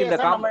உதாரணத்துக்கு இந்த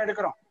நம்ம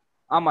எடுக்கிறோம்.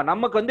 ஆமா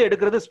நமக்கு வந்து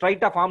எடுக்கிறது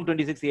ஸ்ட்ரைட்டா ஃபார்ம்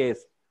 26A.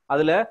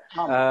 அதுல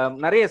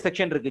நிறைய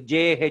செக்ஷன் இருக்கு.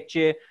 JH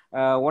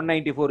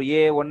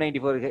 194A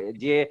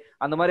 194J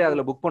அந்த மாதிரி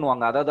அதுல புக்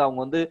பண்ணுவாங்க. அதாவது அவங்க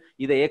வந்து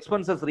இதை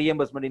எக்ஸ்பென்சஸ்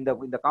ரீஎம்பர்ஸ்மெண்ட்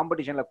இந்த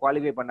காம்படிஷன்ல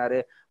குவாலிஃபை பண்ணாரு,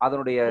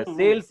 அதனுடைய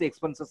சேல்ஸ்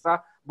எக்ஸ்பென்சஸா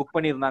புக்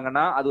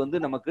பண்ணிருந்தாங்கன்னா அது வந்து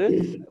நமக்கு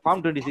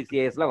ஃபார்ம்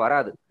 26A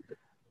வராது.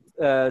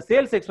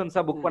 சேல்ஸ்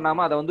எக்ஸ்பென்ஸா புக்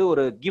பண்ணாம அதை வந்து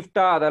ஒரு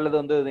கிஃப்டா அதாவது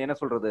வந்து என்ன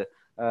சொல்றது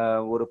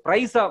ஒரு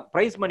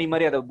பிரைஸ் மணி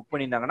மாதிரி அதை புக்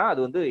பண்ணியிருந்தாங்கன்னா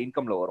அது வந்து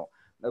இன்கம்ல வரும்.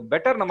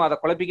 பெட்டர் நம்ம அதை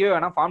குழப்பிக்கவே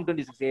வேணாம். ஃபார்ம்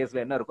 26A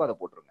என்ன இருக்கோ அதை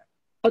போட்டுருங்க.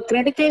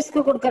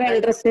 கிரெடிட்டர்ஸ்க்கு கொடுக்கற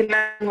இன்ட்ரெஸ்ட்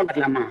எல்லாம்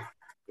போடலாமா?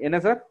 என்ன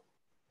சார்?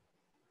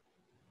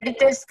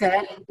 கிரெடிட்டர்ஸ்க்கு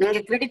நீங்க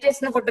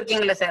கிரெடிட்டர்ஸ்னு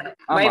போட்டுருக்கீங்களா சார்?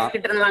 வைஃப்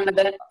கிட்ட இருந்து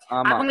வாங்குது,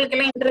 அவங்களுக்கு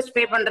எல்லாம் இன்ட்ரெஸ்ட்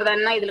பே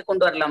பண்றதுன்னா இதுல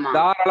கொண்டு வரலாமா?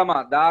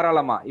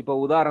 தாராளமா. இப்ப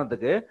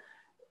உதாரணத்துக்கு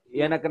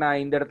எனக்கு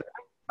நான் இந்த இடத்துல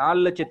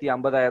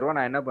 4,50,000 ரூபாய்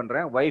நான் என்ன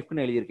பண்றேன்,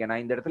 வைஃப்னு எழுதியிருக்கேன்.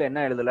 நான் இந்த இடத்துல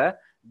என்ன எழுதல,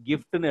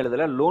 கிஃப்ட்னு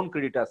எழுதல, லோன்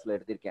கிரெடிட்டர்ஸ்ல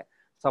எடுத்திருக்கேன்.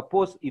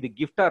 சப்போஸ் இது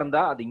கிஃப்டா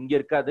இருந்தா அது இங்க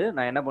இருக்காது.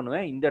 நான் என்ன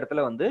பண்ணுவேன், இந்த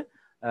இடத்துல வந்து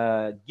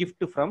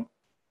கிஃப்ட் ஃப்ரம்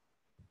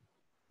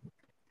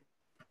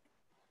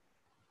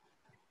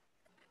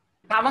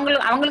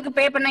அவங்களுக்கு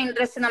பே பண்ண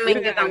இன்ட்ரெஸ்ட் நம்ம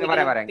இங்க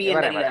வரேன்.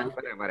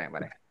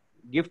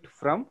 கிஃப்ட்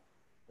ஃப்ரம்,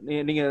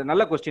 நீங்க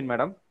நல்ல question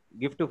madam.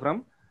 Gift from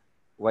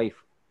wife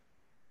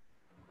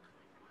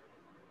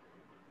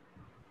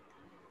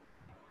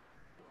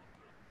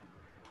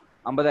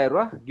 50,000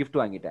 ரூபாய் கிஃப்ட்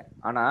வாங்கிட்டேன்.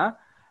 ஆனா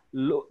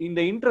இந்த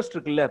இன்ட்ரெஸ்ட்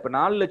இருக்குல்ல, இப்ப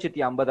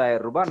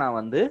 4,50,000 ரூபாய் நான்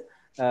வந்து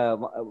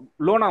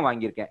லோனா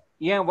வாங்கியிருக்கேன்.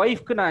 என்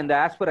வைஃப்க்கு நான் இந்த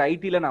ஆஸ்பர்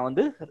ஐடில நான்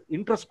வந்து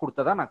இன்ட்ரெஸ்ட்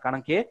கொடுத்ததா நான்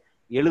கணக்கே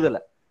எழுதல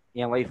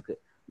என் வைஃப்க்கு.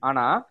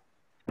 ஆனா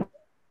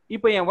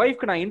இப்ப என்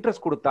வைஃப்க்கு நான்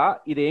இன்ட்ரெஸ்ட் கொடுத்தா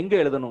இதை எங்க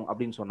எழுதணும்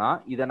அப்படின்னு சொன்னா,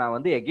 இதை நான்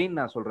வந்து எகெயின்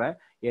நான் சொல்றேன்,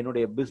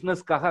 என்னுடைய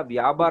பிசினஸ்க்காக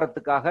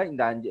வியாபாரத்துக்காக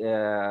இந்த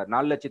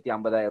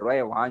 4,50,000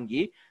 ரூபாயை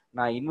வாங்கி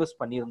நான் இன்வெஸ்ட்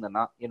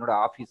பண்ணியிருந்தேன்னா என்னோட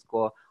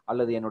ஆஃபீஸ்க்கோ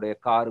அல்லது என்னுடைய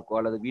காருக்கோ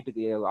அல்லது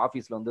வீட்டுக்கு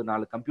ஆஃபீஸ்ல வந்து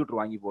 4 கம்ப்யூட்டர்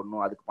வாங்கி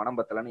போடணும், அதுக்கு பணம்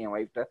பத்தலன்னு என்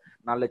வைஃப்ட்ட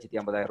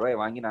 4,50,000 ரூபாயை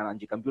வாங்கி நான்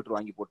 5 கம்ப்யூட்டர்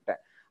வாங்கி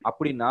போட்டேன்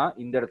அப்படின்னா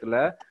இந்த இடத்துல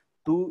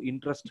to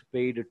interest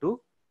paid to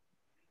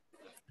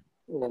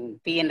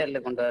P&L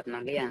கொண்டு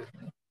வரணும் இல்லையா?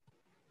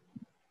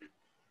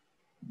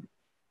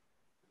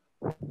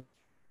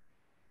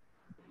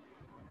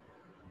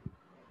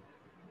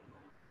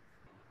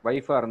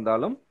 வைஃபா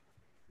இருந்தாலும்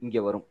இங்க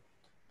வரும்.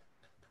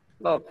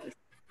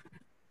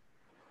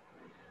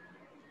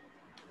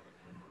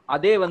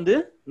 அதே வந்து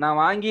நான்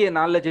வாங்கி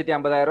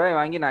 4,50,000 ரூபாய்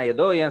வாங்கி நான்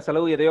ஏதோ என்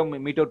செலவு எதையோ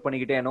மீட் அவுட்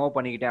பண்ணிக்கிட்டேன், என்னவோ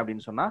பண்ணிக்கிட்டேன்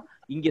அப்படின்னு சொன்னா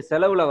இங்க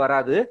செலவுல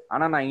வராது.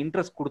 ஆனா நான்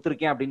இன்ட்ரெஸ்ட்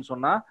கொடுத்துருக்கேன் அப்படின்னு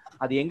சொன்னா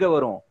அது எங்க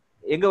வரும்?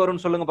 எங்க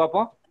வரும்னு சொல்லுங்க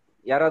பாப்போம்.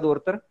 யாராவது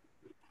ஒருத்தர்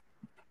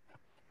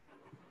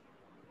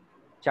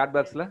சாட்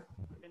பாக்ஸ்ல.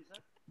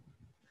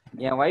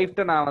 என்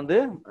வைஃப்ட்ட நான் வந்து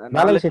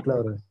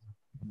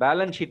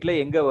பேலன்ஸ் ஷீட்ல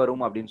எங்க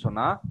வரும் அப்படின்னு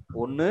சொன்னா,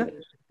 ஒண்ணு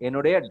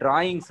என்னுடைய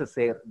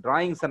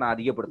டிராயிங்ஸ் நான்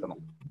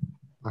அதிகப்படுத்தணும்.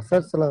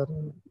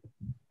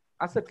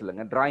 அசெட்ஸ்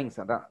இல்லைங்க, டிராயிங்ஸ்.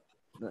 அதான்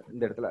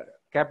இந்த இடத்துல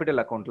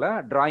கேபிட்டல் அக்கௌண்ட்ல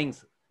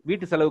டிராயிங்ஸ்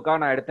வீட்டு செலவுக்காக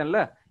நான் எடுத்தேன்ல,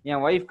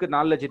 என் வைஃப்க்கு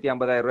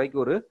 4,50,000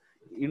 ரூபாய்க்கு ஒரு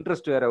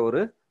இன்ட்ரெஸ்ட் வேற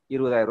ஒரு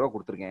 20,000 ரூபாய்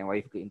கொடுத்துருக்கேன் என்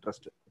வைஃப்க்கு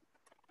இன்ட்ரெஸ்ட்.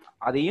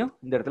 அதையும்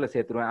இந்த இடத்துல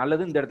சேர்த்துருவேன்.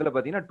 அல்லது இந்த இடத்துல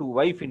பாத்தீங்கன்னா டு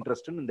வைஃப்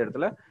இன்ட்ரெஸ்ட்னு இந்த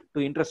இடத்துல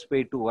to interest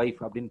pay to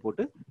wife அப்படின்னு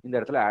போட்டு இந்த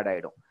இடத்துல ஆட்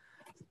ஆயிடும்.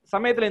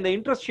 சமயத்துல இந்த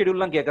இன்ட்ரெஸ்ட்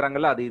ஷெட்யூல்லாம்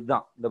கேட்கறாங்கல்ல, அது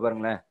இதுதான். இந்த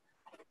பாருங்களேன்,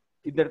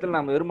 இந்த இடத்துல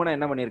நான் வெறுமனே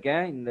என்ன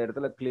பண்ணிருக்கேன், இந்த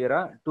இடத்துல கிளியரா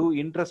to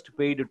interest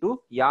paid to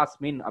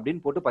Yasmin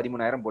அப்படின்னு போட்டு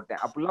 13,000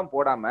 போட்டேன். அப்படிலாம்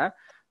போடாம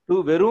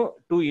வெறும்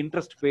டு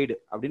இன்ட்ரெஸ்ட் பெய்டு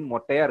அப்படின்னு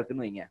மொட்டையா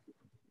இருக்குன்னு வைங்க.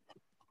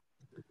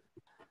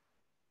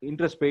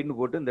 இன்ட்ரெஸ்ட் பெய்டுன்னு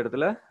போட்டு இந்த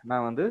இடத்துல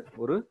நான் வந்து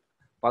ஒரு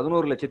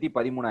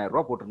 11,13,000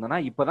 ரூபாய் போட்டிருந்தேன்னா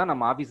இப்பதான்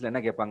நம்ம ஆபீஸ்ல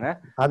என்ன கேட்பாங்க,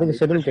 அதுக்கு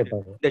ஷெட்யூல்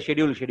கேட்பாங்க. இந்த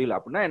ஷெட்யூல்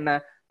அப்படின்னா என்ன,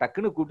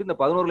 டக்குன்னு கூப்பிட்டு இந்த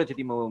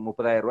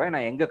 11,30,000 ரூபாய்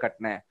நான் எங்க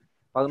கட்டினேன்,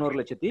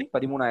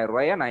 11,13,000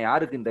 ரூபாயை நான்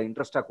யாருக்கு இந்த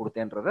இன்ட்ரெஸ்டா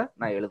கொடுத்தேன்றத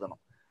நான்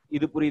எழுதணும்.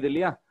 இது புரியுது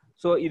இல்லையா?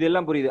 சோ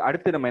இதெல்லாம் புரியுது.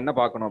 அடுத்து நம்ம என்ன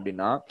பார்க்கணும்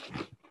அப்படின்னா,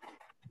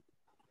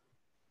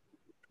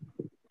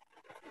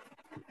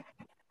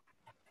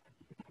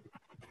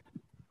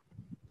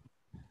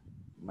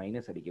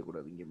 மைனஸ் அடிக்க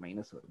கூடாது, இங்க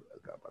மைனஸ் வருது,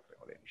 அதுக்காக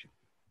பாக்குறேன் ஒரே நிமிஷம்.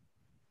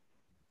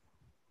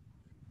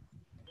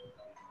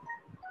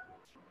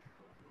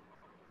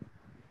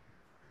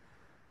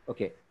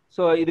 ஓகே,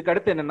 சோ இதுக்கு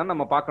அடுத்து என்னன்னா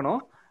நம்ம பார்க்கணும்,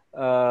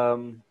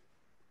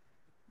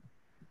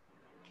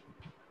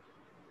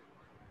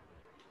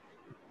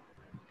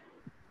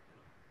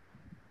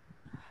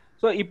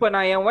 ஸோ இப்போ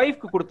நான் என்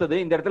ஒய்ஃப்க்கு கொடுத்தது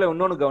இந்த இடத்துல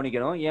இன்னொன்று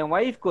கவனிக்கணும். என்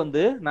ஒய்ஃப்க்கு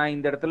வந்து நான்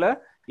இந்த இடத்துல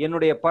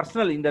என்னுடைய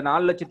பர்சனல் இந்த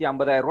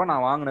 4,50,000 ரூபாய்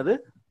நான் வாங்கினது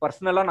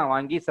பர்சனலா நான்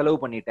வாங்கி செலவு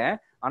பண்ணிட்டேன்.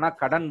 ஆனா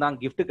கடன் தான்,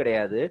 கிஃப்ட்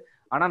கிடையாது.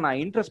 ஆனா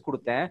நான் இன்ட்ரெஸ்ட்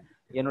கொடுத்தேன்.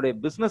 என்னுடைய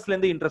பிசினஸ்ல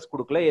இருந்து இன்ட்ரெஸ்ட்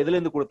கொடுக்கல. எதுல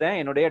இருந்து கொடுத்தேன்?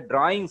 என்னுடைய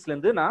டிராயிங்ஸ்ல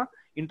இருந்து நான்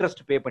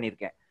இன்ட்ரெஸ்ட் பே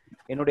பண்ணியிருக்கேன்.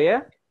 என்னுடைய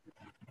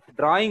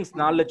டிராயிங்ஸ்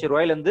 4 லட்சம்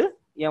ரூபாயில இருந்து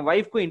என்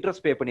ஒய்ஃப்க்கும்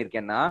இன்ட்ரெஸ்ட் பே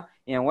பண்ணிருக்கேன்னா,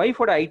 என்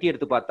ஒய்ஃபோட ஐடி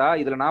எடுத்து பார்த்தா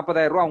இதுல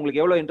 40,000 ரூபாய்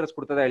அவங்களுக்கு எவ்வளவு இன்ட்ரெஸ்ட்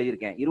கொடுத்ததா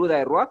எழுதியிருக்கேன்,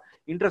 20,000 ரூபாய்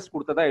இன்ட்ரெஸ்ட்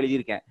கொடுத்ததா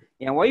எழுதியிருக்கேன்.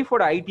 என்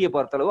ஒய்ஃபோட ஐடியை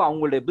பொறுத்தளவு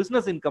அவங்களுடைய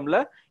பிசினஸ் இன்கம்ல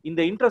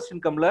இந்த இன்ட்ரெஸ்ட்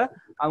இன்கம்ல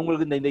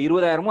அவங்களுக்கு இந்த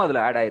 20,000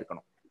 அதுல ஆட்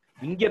ஆயிருக்கணும்.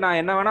 இங்க நான்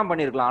என்ன வேணா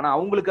பண்ணிருக்கலாம், ஆனா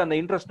அவங்களுக்கு அந்த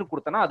இன்ட்ரெஸ்ட்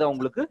கொடுத்தனா அது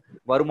அவங்களுக்கு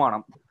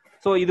வருமானம்.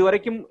 சோ இது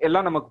வரைக்கும்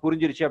எல்லாம் நமக்கு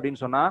புரிஞ்சிருச்சு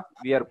அப்படின்னு சொன்னா,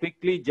 we are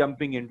quickly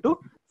jumping into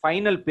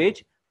final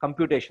page,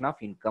 computation of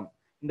income.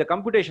 இந்த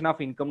கம்ப்யூட்டேஷன் ஆஃப்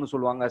இன்கம்னு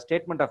சொல்லுவாங்க,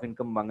 ஸ்டேட்மெண்ட் ஆஃப்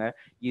இன்கம் வாங்க.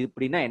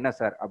 இப்படின்னா என்ன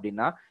சார்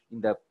அப்படின்னா,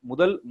 இந்த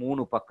முதல்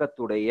 3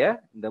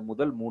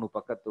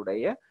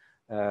 பக்கத்துடைய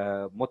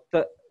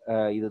மொத்த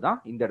இதுதான்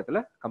இந்த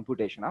இடத்துல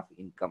கம்ப்யூட்டேஷன் ஆஃப்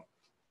இன்கம்.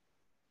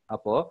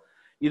 அப்போ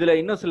இதுல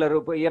இன்னும் சிலர்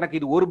எனக்கு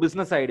இது ஒரு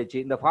பிசினஸ் ஆயிடுச்சு,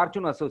 இந்த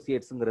ஃபார்ச்சூன்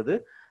அசோசியேட்ஸ்ங்கிறது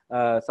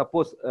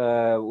சப்போஸ்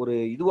ஒரு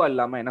இதுவா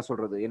இல்லாம என்ன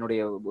சொல்றது, என்னுடைய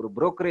ஒரு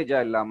புரோக்கரேஜா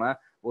இல்லாம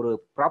ஒரு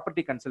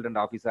ப்ராப்பர்ட்டி கன்சல்டன்ட்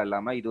ஆஃபீஸா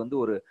இல்லாம இது வந்து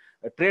ஒரு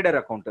ட்ரேடர்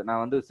அக்கௌண்ட்,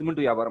 நான் வந்து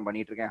சிமெண்ட் வியாபாரம்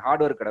பண்ணிட்டு இருக்கேன்,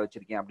 ஹார்ட்வேர் கடை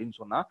வச்சிருக்கேன் அப்படின்னு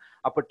சொன்னா,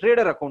 அப்ப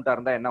ட்ரேடர் அக்கௌண்டா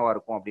இருந்தா என்னவா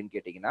இருக்கும் அப்படின்னு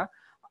கேட்டீங்கன்னா,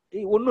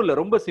 ஒன்றும் இல்லை,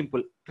 ரொம்ப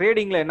சிம்பிள்.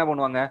 ட்ரேடிங்ல என்ன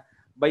பண்ணுவாங்க,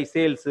 பை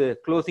சேல்ஸ்,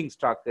 க்ளோசிங்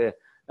ஸ்டாக்கு,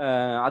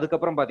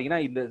 அதுக்கப்புறம்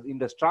பாத்தீங்கன்னா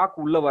இந்த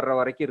ஸ்டாக் உள்ள வர்ற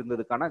வரைக்கும்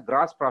இருந்ததுக்கான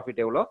கிராஸ்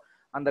ப்ராஃபிட் எவ்வளோ,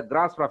 அந்த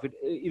கிராஸ் ப்ராஃபிட்.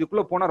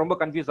 இதுக்குள்ள போனா ரொம்ப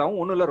கன்ஃபியூஸ் ஆகும்.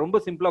 ஒன்றும் இல்லை, ரொம்ப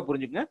சிம்பிளா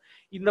புரிஞ்சுங்க.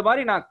 இந்த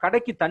மாதிரி நான்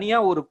கடைக்கு தனியா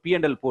ஒரு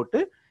P&L போட்டு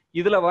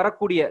இதுல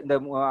வரக்கூடிய இந்த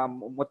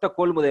மொத்த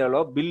கொள்முதல்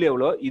எவ்வளோ, பில்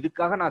எவ்வளோ,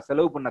 இதுக்காக நான்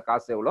செலவு பண்ண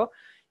காசு எவ்வளோ,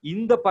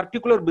 இந்த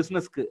பர்டிகுலர்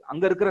பிசினஸ்க்கு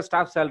அங்க இருக்கிற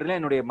ஸ்டாஃப் சேலரிலாம்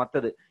என்னுடைய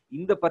மத்தது,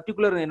 இந்த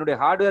பர்டிகுலர் என்னுடைய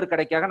ஹார்ட்வேர்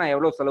கடைக்காக நான்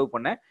எவ்வளவு செலவு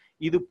பண்ணேன்,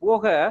 இது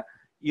போக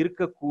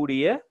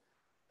இருக்கக்கூடிய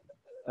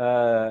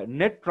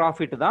நெட்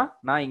ப்ராஃபிட் தான்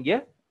நான் இங்க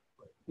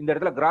இந்த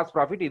இடத்துல கிராஸ்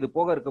ப்ராஃபிட். இது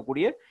போக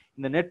இருக்கக்கூடிய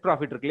இந்த நெட்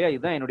ப்ராஃபிட் இருக்கு இல்லையா,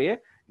 இதுதான் என்னுடைய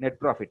நெட்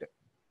ப்ராஃபிட்.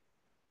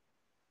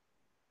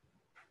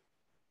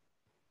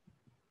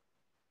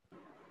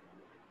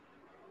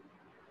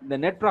 இந்த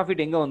நெட்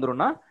ப்ராஃபிட் எங்க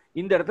வந்துரும்னா,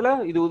 இந்த இடத்துல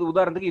இது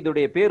உதாரணத்துக்கு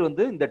இதோடைய பேர்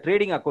வந்து, இந்த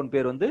ட்ரேடிங் அக்கௌண்ட்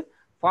பேர் வந்து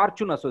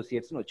ஃபார்ச்சூன்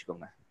அசோசியேட்ஸ்னு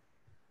வச்சுக்கோங்க.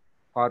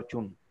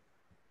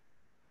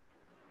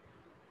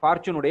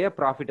 ஃபார்ச்சூனுடைய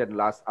ப்ராஃபிட் அண்ட்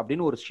லாஸ்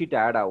அப்படின்னு ஒரு ஷீட்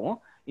ஆட் ஆகும்.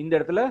 இந்த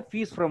இடத்துல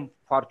ஃபீஸ் ஃப்ரம்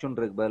ஃபார்ச்சூன்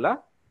இருக்கு பதிலா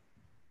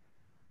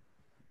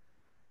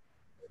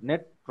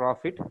நெட்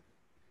ப்ராஃபிட்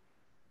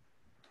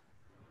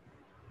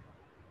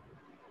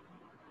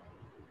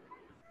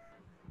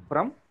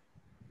ஃப்ரம்,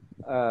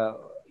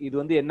 இது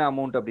வந்து என்ன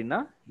அமௌண்ட் அப்படின்னா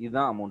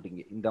இதுதான் அமௌண்ட்,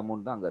 இங்க இந்த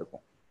அமௌண்ட் தான் அங்க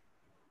இருக்கும்.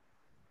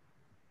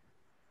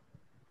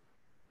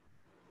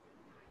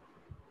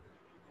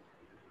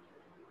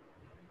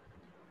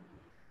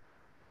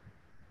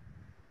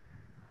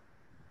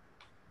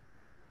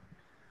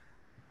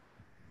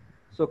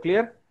 So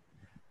clear?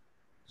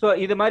 சோ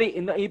இது மாதிரி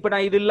இப்ப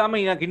நான் இது இல்லாம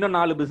எனக்கு இன்னும்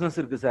 4 பிசினஸ்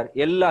இருக்கு சார்,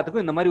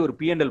 எல்லாத்துக்கும் இந்த மாதிரி ஒரு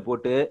P&L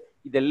போட்டு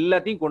இது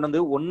எல்லாத்தையும் கொண்டு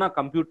வந்து ஒன்னா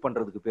கம்ப்யூட்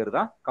பண்றதுக்கு பேர்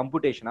தான்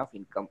computation of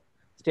income,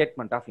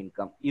 statement of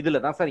income. இதுல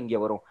தான் சார் இங்க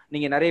வரும்.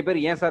 நீங்க நிறைய பேர்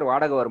ஏன் சார்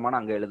வாடகை வருமானம்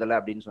அங்க எழுதல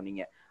அப்படின்னு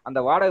சொன்னீங்க.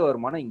 அந்த வாடகை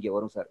வருமானம் இங்க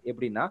வரும் சார்.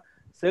 எப்படின்னா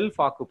செல்ஃப்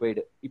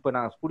ஆக்குபைடு. இப்ப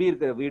நான்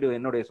குடியிருக்கிற வீடு,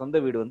 என்னுடைய சொந்த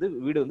வீடு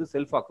வந்து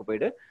செல்ஃப்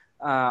ஆக்குபைடு.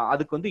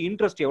 அதுக்கு வந்து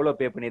இன்ட்ரெஸ்ட் எவ்வளவு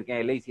பே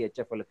பண்ணியிருக்கேன், எல்ஐசி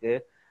HFLக்கு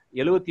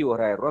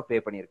 71,000 ரூபாய் பே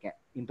பண்ணியிருக்கேன்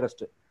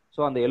இன்ட்ரெஸ்ட்.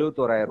 ஸோ அந்த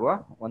 71,000 ரூபாய்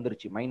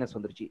வந்துருச்சு, மைனஸ்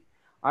வந்துருச்சு.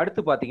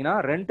 அடுத்து பாத்தீங்கன்னா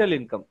ரெண்டல்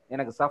இன்கம்,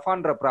 எனக்கு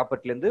சஃபான்ற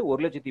ப்ராப்பர்ட்டில இருந்து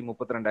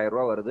 1,32,000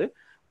 ரூபாய் வருது.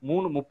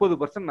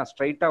 30% நான்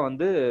ஸ்ட்ரைட்டா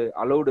வந்து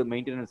அலௌடு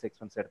மெயின்டெனன்ஸ்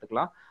எக்ஸ்பென்ஸ்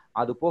எடுத்துக்கலாம்.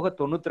 அது போக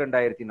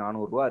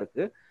 92,400 ரூபாய்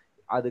இருக்கு.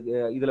 அதுக்கு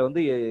இதுல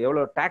வந்து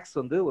எவ்வளவு டாக்ஸ்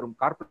வந்து ஒரு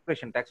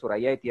கார்பரேஷன் டாக்ஸ் ஒரு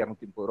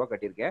 5,230 ரூபாய்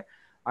கட்டியிருக்கேன்.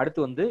 அடுத்து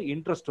வந்து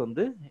இன்ட்ரெஸ்ட்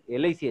வந்து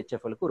எல்ஐசி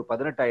HFLக்கு ஒரு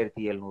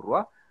 18,700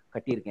 ரூபாய்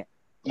கட்டியிருக்கேன்.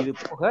 இது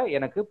போக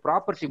எனக்கு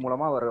ப்ராப்பர்ட்டி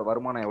மூலமா வர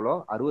வருமானம் எவ்வளோ,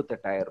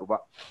 68,000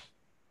 ரூபாய்.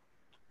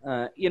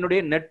 என்னுடைய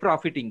நெட்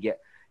ப்ராஃபிட் இங்க.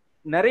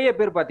 நிறைய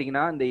பேர்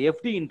பாத்தீங்கன்னா இந்த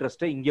எஃப்டி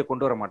இன்ட்ரெஸ்ட்டை இங்க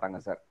கொண்டு வர மாட்டாங்க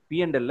சார்.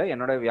 P&L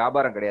என்னோட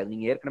வியாபாரம் கிடையாது,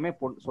 நீங்க ஏற்கனவே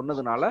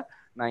சொன்னதுனால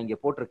நான் இங்க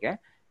போட்டிருக்கேன்.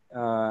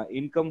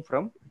 இன்கம்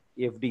ஃப்ரம்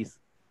எஃப்டிஸ்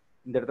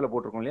இந்த இடத்துல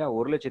போட்டிருக்கோம் இல்லையா,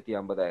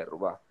 1,50,000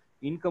 ரூபாய்.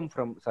 இன்கம்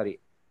ஃப்ரம்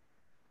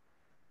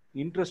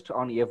இன்ட்ரெஸ்ட்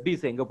ஆன்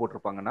எஃப்டிஸ் எங்க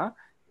போட்டிருப்பாங்கன்னா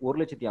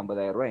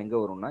 1,50,000 ரூபாய் எங்க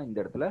வரும்னா இந்த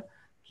இடத்துல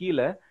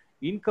கீழே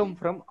இன்கம்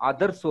ஃப்ரம்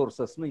அதர்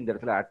சோர்சஸ்னு இந்த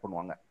இடத்துல ஆட்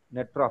பண்ணுவாங்க.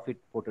 நெட்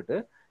ப்ராஃபிட் போட்டுட்டு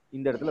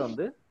இந்த இடத்துல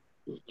வந்து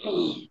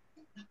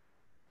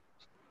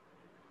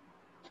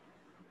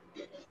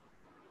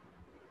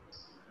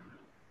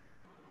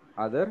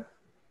அதர்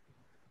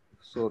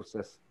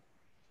சோர்சஸ்.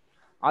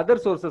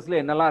 அதர் சோர்சஸ்ல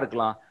என்னெல்லாம்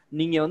இருக்கலாம்?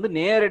 நீங்க வந்து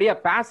நேரடியா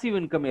பாசிவ்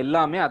இன்கம்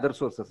எல்லாமே அதர்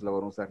சோர்சஸ்ல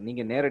வரும் சார்.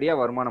 நீங்க நேரடியா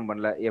வருமானம்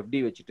பண்ணல, எஃப்டி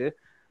வச்சுட்டு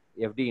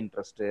எஃப்டி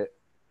இன்ட்ரெஸ்ட்,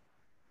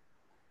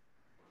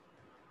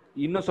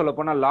 இன்னும் சொல்ல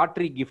போனா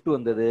லாட்ரி கிஃப்ட்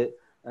வந்தது,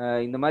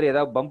 இந்த மாதிரி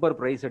ஏதாவது பம்பர்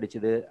பிரைஸ்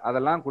அடிச்சது,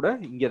 அதெல்லாம் கூட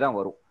இங்கே தான்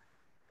வரும்.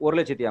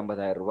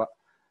 1,50,000 ரூபாய்.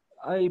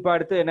 இப்போ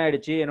அடுத்து என்ன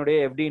ஆயிடுச்சு? என்னுடைய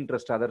FD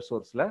interest other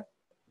சோர்ஸ்ல.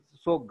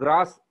 So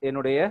cross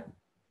என்னுடைய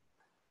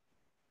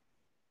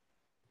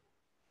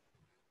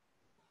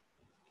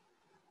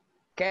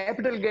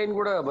கேபிட்டல் கெயின்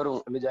கூட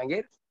வரும்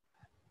ஜஹாங்கீர்.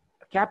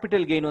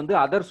 கேபிட்டல் கெயின் வந்து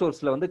அதர்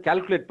சோர்ஸ்ல வந்து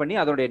கால்குலேட் பண்ணி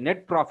அதோட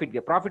நெட் ப்ராஃபிட்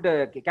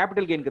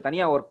கேபிட்டல் கெயினுக்கு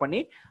தனியா ஒர்க்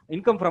பண்ணி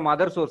இன்கம் ஃப்ரம்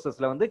அதர்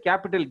சோர்சஸ்ல வந்து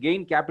கேபிட்டல்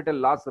கெயின்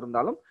கேபிட்டல் லாஸ்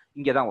இருந்தாலும்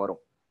இங்கே தான்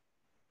வரும்.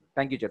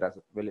 தேங்க்யூ சேட்டா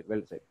சார்,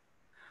 வெல் சைட்.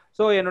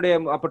 ஸோ என்னுடைய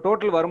அப்போ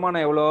டோட்டல்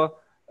வருமானம் எவ்வளோ?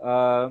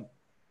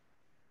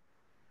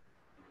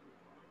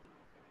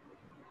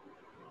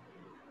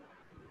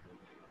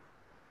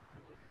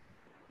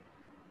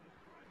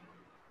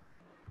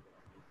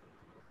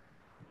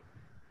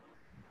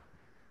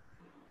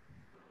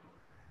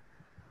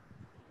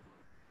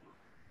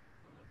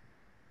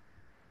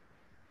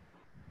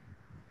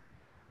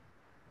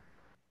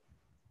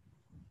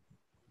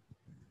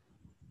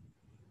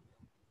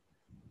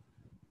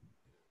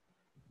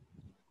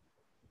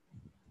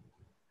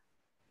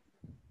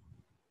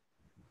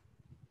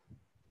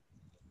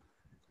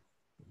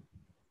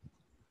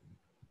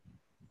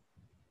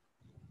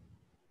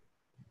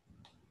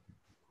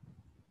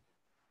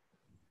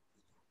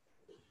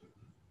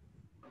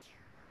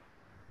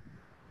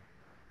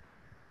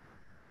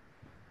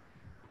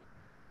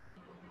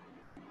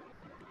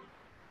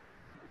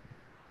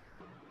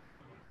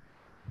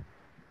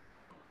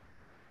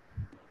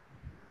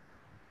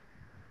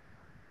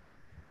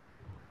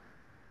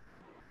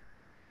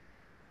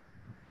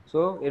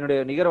 ஸோ என்னுடைய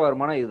நிகர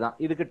வருமானம் இதுதான்.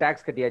 இதுக்கு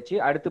டேக்ஸ் கட்டியாச்சு.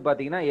 அடுத்து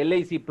பார்த்தீங்கன்னா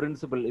எல்ஐசி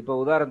பிரின்சிபல். இப்போ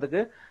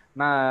உதாரணத்துக்கு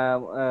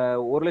நான்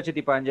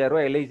 1,15,000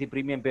 ரூபாய் எல்ஐசி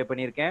ப்ரீமியம் பே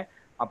பண்ணியிருக்கேன்.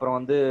 அப்புறம்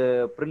வந்து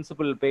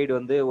பிரின்சிபல் பெய்டு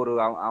வந்து ஒரு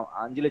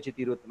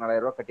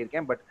 5,24,000 ரூபாய்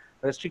கட்டியிருக்கேன். பட்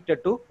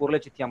ரெஸ்ட்ரிக்டட் டு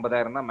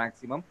 1,50,000 தான்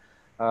மேக்ஸிமம்.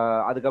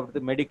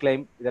 அதுக்கப்புறத்து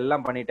மெடிக்ளைம்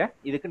இதெல்லாம் பண்ணிட்டேன்.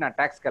 இதுக்கு நான்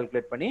டேக்ஸ்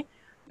கால்குலேட் பண்ணி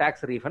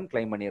டேக்ஸ் ரீஃபண்ட்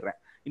கிளைம் பண்ணிடுறேன்.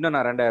 இன்னும்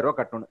நான் 2,000 ரூபாய்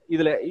கட்டணும்.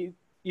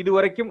 இது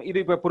வரைக்கும்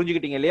இது இப்போ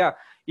புரிஞ்சுக்கிட்டீங்க இல்லையா?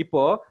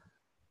 இப்போ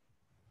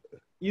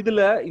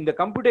இதுல இந்த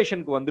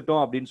கம்ப்யூட்டேஷனுக்கு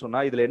வந்துட்டோம் அப்படின்னு சொன்னா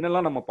இதுல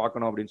என்னெல்லாம் நம்ம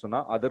பார்க்கணும் அப்படின்னு சொன்னா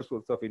அதர்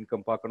சோர்ஸ் ஆஃப்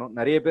இன்கம் பார்க்கணும்.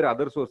 நிறைய பேர்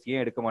அதர் சோர்ஸ்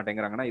ஏன் எடுக்க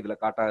மாட்டேங்கிறாங்கன்னா இதுல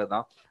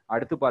காட்டாதுதான்.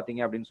 அடுத்து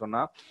பாத்தீங்க அப்படின்னு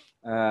சொன்னா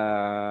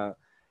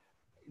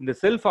இந்த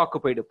செல்ஃப்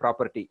ஆக்குபைடு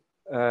ப்ராப்பர்ட்டி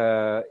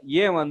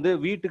ஏன் வந்து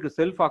வீட்டுக்கு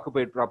செல்ஃப்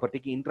ஆக்குபைடு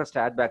ப்ராப்பர்ட்டிக்கு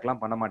இன்ட்ரெஸ்ட் ஆட்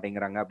பேக்லாம் பண்ண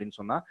மாட்டேங்கிறாங்க அப்படின்னு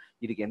சொன்னா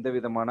இதுக்கு எந்த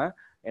விதமான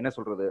என்ன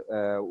சொல்றது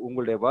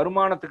உங்களுடைய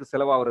வருமானத்துக்கு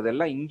செலவாகிறது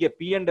எல்லாம் இங்க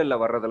P&L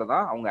வர்றதுல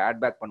தான் அவங்க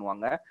ஆட் பேக்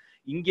பண்ணுவாங்க.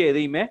 இங்க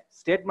எதையுமே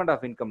ஸ்டேட்மெண்ட்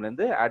ஆஃப் இன்கம்ல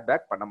இருந்து ஆட்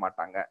பேக் பண்ண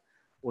மாட்டாங்க.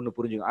 ஒண்ணு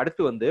புரிஞ்சுங்க.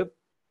 அடுத்து வந்து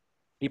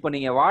இப்ப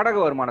நீங்க வாடகை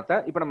வருமானத்தை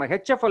இப்ப நம்ம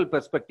HFL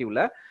பெர்ஸ்பெக்டிவ்ல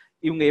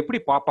இவங்க எப்படி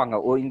பார்ப்பாங்க?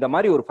 இந்த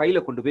மாதிரி ஒரு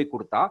ஃபைலை கொண்டு போய்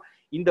கொடுத்தா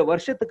இந்த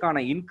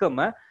வருஷத்துக்கான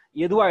இன்கம்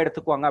எதுவா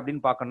எடுத்துக்குவாங்க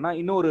அப்படின்னு பார்க்கணும்னா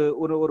இன்னும்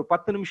ஒரு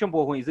 10 நிமிஷம்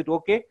போகும். Is it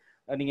okay?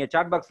 நீங்க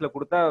சாட் பாக்ஸ்ல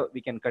கொடுத்தா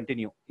வி கேன்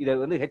கண்டினியூ. இதை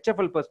வந்து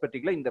HFL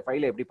பெர்ஸ்பெக்டிவ்ல இந்த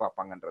ஃபைலை எப்படி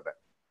பார்ப்பாங்கன்றத.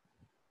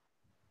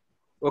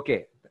 Okay,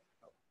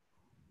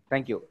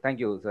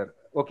 thank you sir.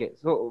 Okay,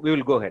 so we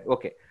will go head.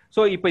 Okay,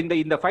 so இப்போ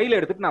இந்த ஃபைலை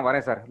எடுத்துட்டு நான்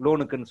வரேன் சார்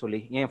லோனுக்குன்னு சொல்லி.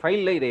 என்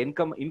ஃபைலில் இதை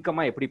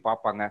இன்கம்மா எப்படி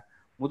பார்ப்பாங்க?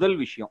 முதல்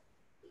விஷயம்,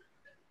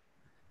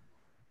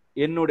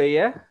 என்னுடைய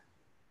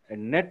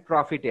நெட்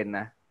ப்ராஃபிட் என்ன?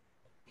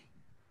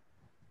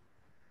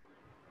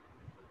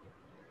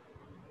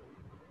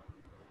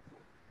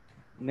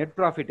 நெட்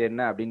ப்ராஃபிட்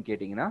என்ன அப்படின்னு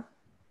கேட்டிங்கன்னா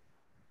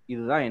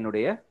இதுதான்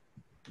என்னுடைய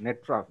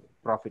நெட்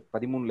ப்ராஃபிட்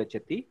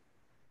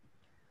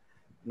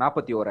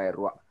 13,41,000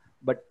 ரூபா.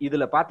 பட்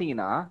இதுல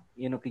பாத்தீங்கன்னா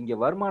எனக்கு இங்க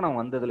வருமானம்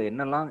வந்ததுல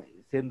என்னெல்லாம்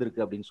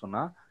சேர்ந்துருக்கு அப்படின்னு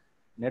சொன்னா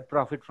net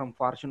profit from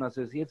fortune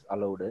Associates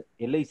allowed,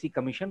 LIC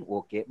commission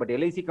okay. But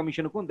LIC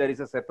கமிஷனுக்கும் there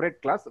is a separate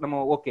class.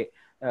 நம்ம ஓகே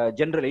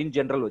இன்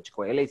ஜென்ரல்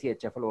வச்சுக்கோ. LIC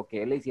HFL okay,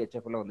 LIC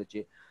HFL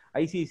வந்துச்சு.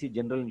 ஐசிஐசி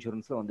ஜென்ரல்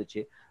இன்சூரன்ஸ்ல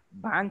வந்துச்சு.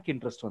 பேங்க்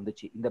இன்ட்ரெஸ்ட்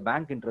வந்துச்சு. இந்த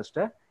பேங்க்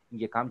இன்ட்ரெஸ்ட்டை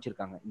இங்க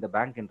காமிச்சிருக்காங்க. இந்த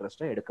பேங்க்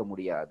இன்ட்ரெஸ்ட்டை எடுக்க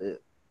முடியாது.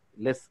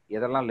 லெஸ்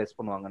எதெல்லாம் லெஸ்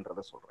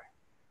பண்ணுவாங்கன்றத சொல்றேன்.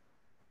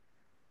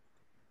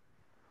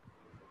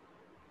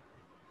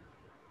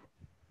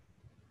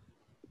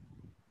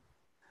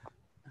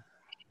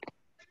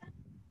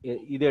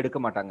 இது எடுக்க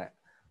மாட்டாங்க.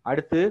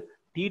 அடுத்து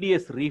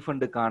டிடிஎஸ்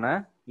ரீஃபண்டுக்கான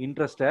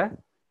இன்ட்ரெஸ்ட்டை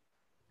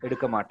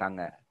எடுக்க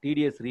மாட்டாங்க.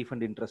 டிடிஎஸ்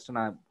ரீஃபண்ட் இன்ட்ரெஸ்ட்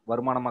நான்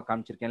வருமானமா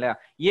காமிச்சிருக்கேன் இல்லையா?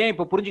 ஏன்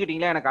இப்ப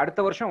புரிஞ்சுக்கிட்டீங்களா? எனக்கு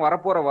அடுத்த வருஷம்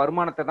வரப்போற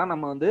வருமானத்தை தான்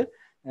நம்ம வந்து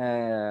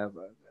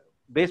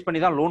பேஸ் பண்ணி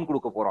தான் லோன்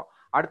கொடுக்க போறோம்.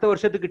 அடுத்த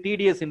வருஷத்துக்கு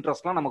டிடிஎஸ்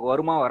இன்ட்ரெஸ்ட்லாம் நமக்கு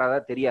வருமா வராதா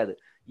தெரியாது.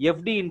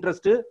 எஃப்டி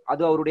இன்ட்ரெஸ்ட்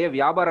அது அவருடைய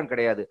வியாபாரம்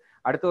கிடையாது.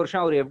 அடுத்த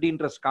வருஷம் அவர் எஃப்டி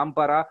இன்ட்ரெஸ்ட்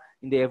காமிப்பாரா,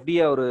 இந்த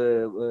எஃப்டியை அவர்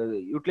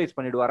யூட்டிலைஸ்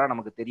பண்ணிடுவாரா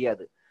நமக்கு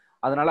தெரியாது.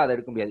 அதனால அதை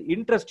எடுக்க முடியாது.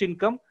 இன்ட்ரெஸ்ட்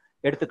இன்கம்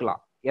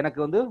எடுத்துக்கலாம். எனக்கு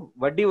வந்து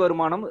வட்டி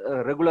வருமானம்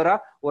ரெகுலரா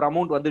ஒரு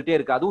அமௌண்ட் வந்துட்டே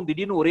இருக்கு. அதுவும்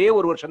திடீர்னு ஒரே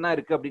ஒரு வருஷம் தான்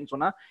இருக்கு அப்படின்னு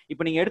சொன்னா,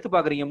 இப்ப நீங்க எடுத்து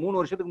பாக்குறீங்க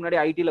 3 வருஷத்துக்கு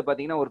முன்னாடி ஐடில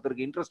பாத்தீங்கன்னா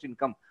ஒருத்தருக்கு இன்ட்ரெஸ்ட்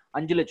இன்கம்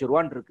 5 லட்சம்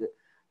ரூபான்னு இருக்கு.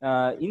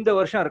 இந்த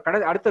வருஷம்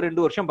அடுத்த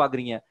 2 வருஷம்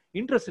பாக்குறீங்க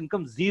இன்ட்ரெஸ்ட்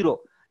இன்கம் 0.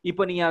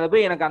 இப்ப நீங்க அதை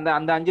போய் எனக்கு அந்த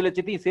 5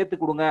 லட்சத்தையும் சேர்த்து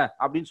கொடுங்க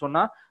அப்படின்னு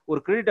சொன்னா ஒரு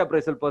கிரெடிட்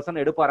அப்ரைசல் பர்சன்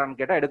எடுப்பாரான்னு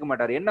கேட்டா எடுக்க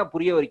மாட்டாரு. என்ன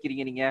புரிய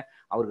வைக்கிறீங்க நீங்க?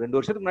 அவர் 2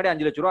 வருஷத்துக்கு முன்னாடி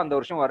 5 லட்சம் ரூபா அந்த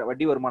வருஷம்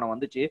வட்டி வருமானம்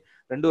வந்துச்சு,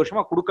 2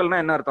 வருஷமா கொடுக்கலன்னா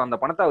என்ன அர்த்தம்? அந்த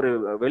பணத்தை அவர்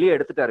வெளியே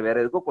எடுத்துட்டாரு, வேற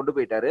எதுக்கோ கொண்டு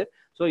போயிட்டாரு.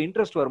 ஸோ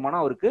இன்ட்ரெஸ்ட்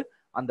வருமானம் அவருக்கு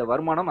அந்த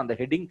வருமானம் அந்த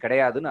ஹெட்டிங்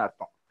கிடையாதுன்னு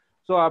அர்த்தம்.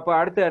 ஸோ அப்ப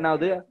அடுத்து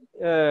என்னாவது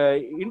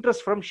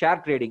இன்ட்ரெஸ்ட் ஃப்ரம்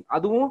ஷேர் ட்ரேடிங்,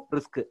 அதுவும்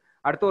ரிஸ்க்.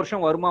 அடுத்த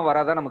வருஷம் வருமா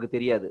வராதா நமக்கு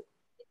தெரியாது.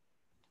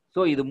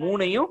 ஸோ இது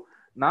மூணையும்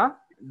நான்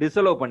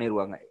டிசலோவ்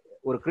பண்ணிடுவாங்க.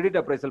 ஒரு கிரெடிட்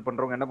அப்ரைசல்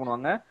பண்றவங்க என்ன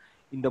பண்ணுவாங்க,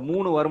 இந்த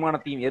 3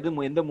 வருமானத்தையும்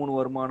எந்த 3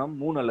 வருமானம்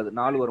 3 அல்லது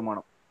 4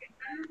 வருமானம்,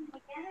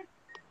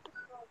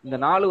 இந்த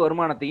 4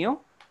 வருமானத்தையும்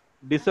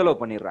டிசலோவ்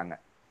பண்ணிடுறாங்க.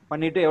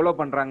 பண்ணிட்டு எவ்வளவு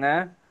பண்றாங்க,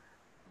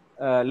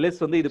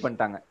 லெஸ் வந்து இது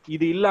பண்ணிட்டாங்க.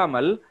 இது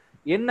இல்லாமல்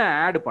என்ன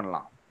ஆட்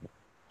பண்ணலாம்?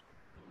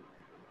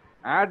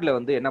 ஆட்ல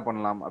வந்து என்ன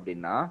பண்ணலாம்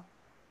அப்படின்னா,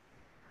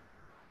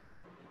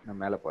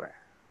 நான் மேல போறேன்.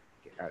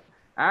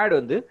 ஆட்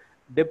வந்து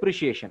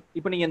டெப்ரிசியேஷன்.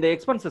 இப்போ நீங்க இந்த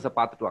எக்ஸ்பென்சஸை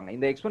பார்த்துட்டு வாங்க.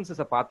 இந்த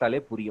எக்ஸ்பென்சஸை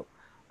பார்த்தாலே புரியும்.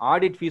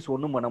 ஆடிட் ஃபீஸ்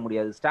ஒன்றும் பண்ண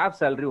முடியாது, ஸ்டாஃப்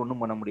சேலரி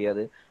ஒன்றும் பண்ண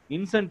முடியாது,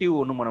 இன்சென்டிவ்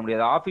ஒன்றும் பண்ண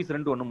முடியாது, ஆஃபீஸ்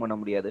ரெண்ட் ஒன்றும் பண்ண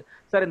முடியாது.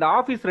 சார் இந்த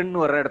ஆஃபீஸ் ரெண்ட்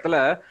வர்ற இடத்துல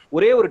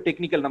ஒரே ஒரு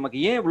டெக்னிக்கல், நமக்கு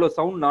ஏன் இவ்வளோ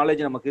சவுண்ட்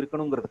நாலேஜ் நமக்கு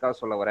இருக்கணுங்கிறதுக்காக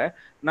சொல்ல வரேன்.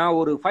 நான்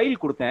ஒரு ஃபைல்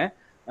கொடுத்தேன்.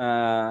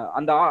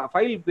 அந்த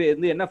ஃபைல்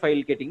வந்து என்ன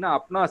ஃபைல் கேட்டிங்கன்னா,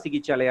 அப்னா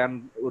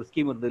சிகிச்சையாலயான்னு ஒரு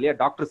ஸ்கீம் இருந்தது இல்லையா,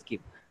 டாக்டர்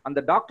ஸ்கீம்.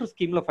 அந்த டாக்டர்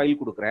ஸ்கீம்ல ஃபைல்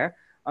கொடுக்குறேன்.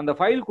 அந்த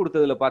ஃபைல்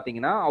கொடுத்ததுல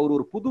பார்த்தீங்கன்னா அவர்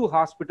ஒரு புது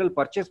ஹாஸ்பிட்டல்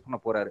பர்ச்சேஸ் பண்ண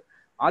போறாரு.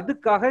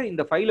 அதுக்காக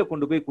இந்த ஃபைலை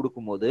கொண்டு போய்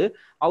கொடுக்கும்போது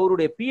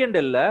அவருடைய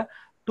P&L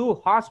 2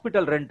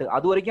 ஹாஸ்பிட்டல் ரெண்ட்,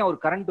 அது வரைக்கும் அவர்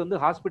கரண்ட் வந்து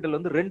ஹாஸ்பிட்டல்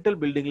வந்து ரெண்டல்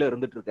பில்டிங்ல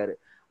இருந்துட்டு இருக்காரு.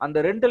 அந்த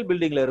ரெண்டல்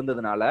பில்டிங்ல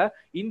இருந்ததுனால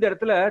இந்த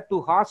இடத்துல 2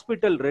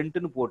 ஹாஸ்பிட்டல்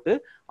ரெண்ட்னு போட்டு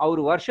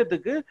அவர்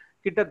வருஷத்துக்கு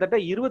கிட்டத்தட்ட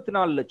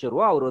 24 லட்சம்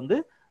ரூபா அவர் வந்து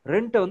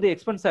ரெண்ட்டை வந்து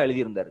எக்ஸ்பென்ஸா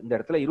எழுதியிருந்தார். இந்த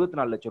இடத்துல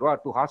 24 லட்சம் ரூபா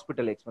 2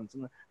 ஹாஸ்பிட்டல் எக்ஸ்பென்ஸ்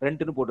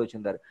ரெண்ட்னு போட்டு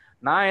வச்சிருந்தாரு.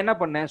 நான் என்ன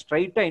பண்ணேன்,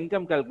 ஸ்ட்ரைட்டா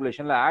இன்கம்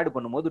கால்குலேஷன்ல ஆட்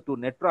பண்ணும்போது 2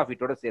 நெட்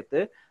ப்ராஃபிட்டோட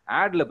சேர்த்து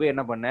ஆட்ல போய்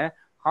என்ன பண்ணேன்,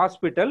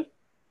 ஹாஸ்பிட்டல்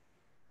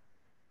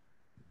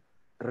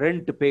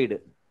ரெண்ட் பெய்டு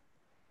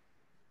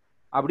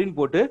அப்படின்னு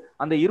போட்டு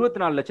அந்த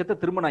 24 லட்சத்தை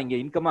திரும்ப நான் இங்க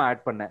இன்கமா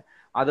ஆட் பண்ணேன்.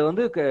 அதை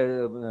வந்து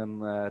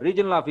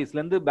ரீஜனல் ஆஃபீஸ்ல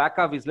இருந்து பேக்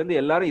ஆஃபீஸ்ல இருந்து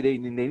எல்லாரும் இதை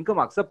இந்த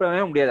இன்கம் அக்செப்ட்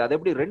பண்ணவே முடியாது. அதை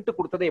எப்படி ரெண்ட்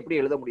கொடுத்ததை எப்படி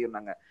எழுத முடியும்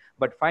நாங்க?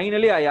 But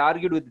finally I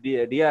argued with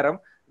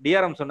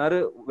DRM சொன்னாரு,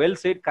 வெல்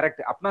சைட்,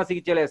 கரெக்ட். அப்னா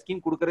சிகிச்சையில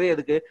ஸ்கீம் கொடுக்கறதே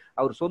எதுக்கு,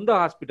 அவர் சொந்த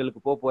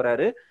ஹாஸ்பிட்டலுக்கு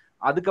போறாரு.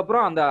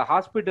 அதுக்கப்புறம் அந்த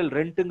ஹாஸ்பிட்டல்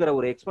ரெண்ட்டுங்கிற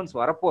ஒரு எக்ஸ்பென்ஸ்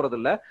வரப்போறது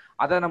இல்ல,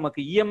 அதை நமக்கு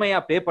இஎம்ஐயா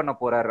பே பண்ண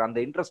போறாரு. அந்த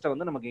இன்ட்ரெஸ்ட்டை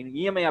வந்து நமக்கு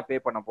இஎம்ஐயா பே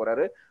பண்ண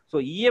போறாரு. ஸோ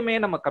இஎம்ஐ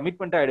நம்ம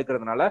கமிட்மெண்டா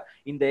எடுக்கிறதுனால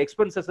இந்த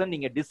எக்ஸ்பென்சஸ்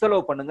நீங்க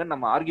டிஸ்அலோவ் பண்ணுங்கன்னு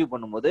நம்ம ஆர்கியூ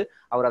பண்ணும்போது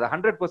அவர் அதை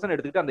 100%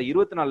 எடுத்துக்கிட்டு அந்த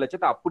 24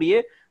 லட்சத்தை அப்படியே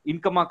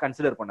இன்கமா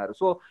கன்சிடர் பண்ணாரு.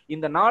 ஸோ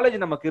இந்த நாலேஜ்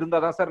நமக்கு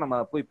இருந்தாதான் சார்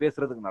நம்ம போய்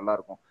பேசுறதுக்கு நல்லா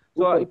இருக்கும்.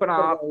 ஸோ இப்போ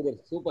நான்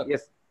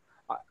எஸ்,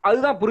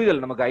 அதுதான்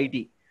புரிதல் நமக்கு.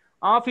 ஐடி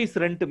ஆஃபீஸ்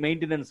ரெண்ட்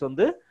மெயின்டெனன்ஸ்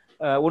வந்து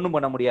ஒன்றும்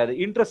பண்ண முடியாது.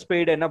 இன்ட்ரெஸ்ட்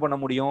பெய்டு என்ன பண்ண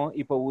முடியும்?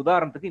 இப்போ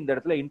உதாரணத்துக்கு இந்த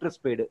இடத்துல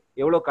இன்ட்ரெஸ்ட் பெய்டு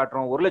எவ்வளவு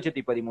காட்டுறோம்,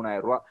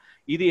 1,13,000 ரூபாய்.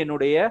 இது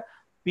என்னுடைய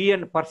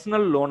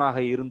பர்சனல் லோனாக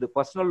இருந்து,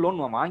 பர்சனல்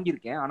லோன் நான்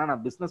வாங்கியிருக்கேன், ஆனா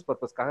நான் பிசினஸ்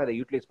பர்பஸ்க்காக அதை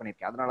யூட்டிலைஸ்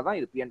பண்ணியிருக்கேன், அதனாலதான்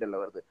இது P&L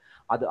வருது.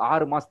 அது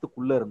 6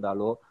 மாசத்துக்குள்ள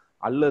இருந்தாலோ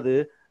அல்லது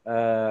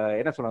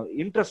என்ன சொல்ல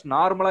இன்ட்ரெஸ்ட்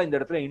நார்மலா இந்த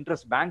இடத்துல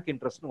இன்ட்ரெஸ்ட் பேங்க்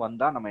இன்ட்ரெஸ்ட்னு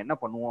வந்தா நம்ம என்ன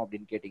பண்ணுவோம்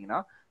அப்படின்னு கேட்டீங்கன்னா,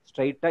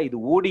 ஸ்ட்ரைட்டா இது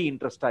ஓடி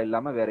இன்ட்ரெஸ்டா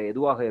இல்லாம வேற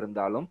எதுவாக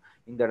இருந்தாலும்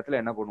இந்த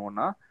இடத்துல என்ன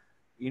பண்ணுவோம்னா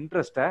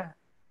இன்ட்ரெஸ்ட்டை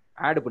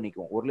ஆட்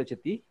பண்ணிக்குவோம்.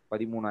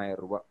 1,13,000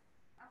 ரூபாய்,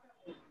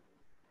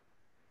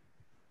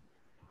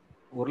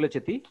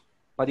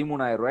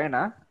 1,13,000 ரூபாய்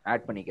நான்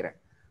ஆட் பண்ணிக்கிறேன்.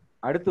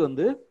 அடுத்து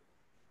வந்து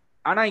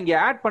ஆனா இங்க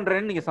ஆட்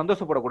பண்றேன்னு நீங்க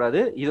சந்தோஷப்படக்கூடாது.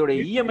 இதோட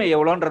இஎம்ஐ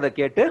எவ்வளோன்றதை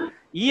கேட்டு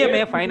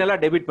இஎம்ஐ ஃபைனலா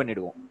டெபிட்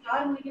பண்ணிடுவோம்.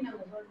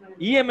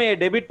 இஎம்ஐ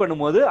டெபிட்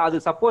பண்ணும்போது அது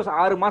சப்போஸ்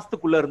 6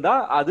 மாசத்துக்குள்ள இருந்தா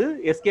அது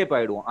எஸ்கேப்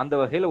ஆயிடுவோம். அந்த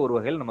வகையில ஒரு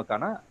வகையில்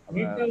நமக்கான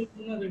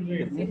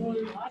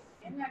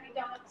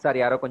சார்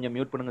யாரோ கொஞ்சம்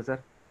மியூட் பண்ணுங்க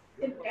சார்,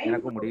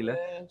 எனக்கும் முடியல.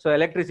 So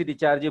electricity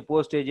charge,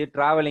 postage,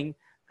 travelling,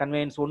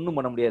 conveyance ஒன்றும்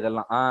பண்ண முடியாது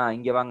எல்லாம்.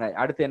 இங்க வாங்க,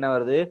 அடுத்து என்ன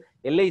வருது,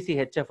 எல்ஐசி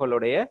ஹெச்எஃப்எல்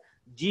உடைய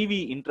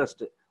ஜிவி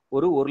இன்ட்ரெஸ்ட்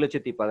ஒரு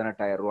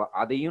 1,18,000 ரூபாய்,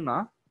 அதையும்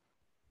நான்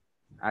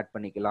ஆட்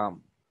பண்ணிக்கலாம்.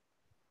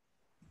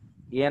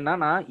 ஏன்னா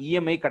நான்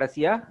இஎம்ஐ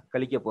கடைசியா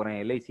கழிக்க போறேன்.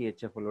 எல்ஐசி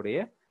ஹெச்எஃப்எல் உடைய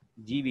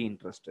ஜிவி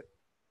இன்ட்ரெஸ்ட்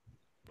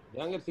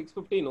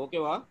 615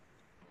 ஓகேவா?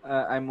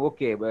 I'm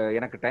okay.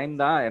 எனக்கு டைம்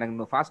தான்,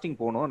 எனக்கு ஃபாஸ்டிங்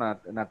போகணும்,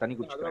 நான் தண்ணி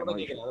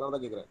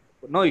குடிச்சுக்கிறேன்.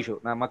 நோ இஷ்யூ,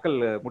 நான் மக்கள்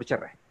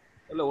முடிச்சிடுறேன்.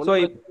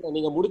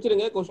 நீங்க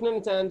முடிச்சிருங்க. क्वेश्चन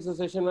அண்ட் ஆன்சர்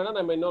செஷன் வேணா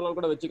நம்ம இன்னொரு நாள்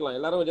கூட வச்சுக்கலாம்.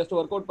 எல்லாரும் ஜஸ்ட்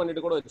வொர்க் அவுட்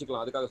பண்ணிட்டு கூட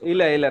வச்சுக்கலாம். அதுக்காக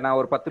இல்ல நான்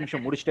ஒரு 10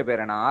 நிமிஷம் முடிச்சிட்டு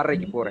போறேன். நான்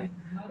 6:30க்கு போறேன்.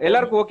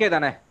 எல்லாருக்கும் ஓகே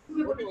தானே?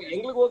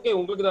 எங்களுக்கு ஓகே,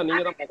 உங்களுக்கு தான்,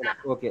 நீங்க தான்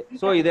பார்க்கணும். ஓகே.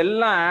 சோ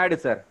இதெல்லாம் ஆட்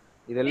சார்,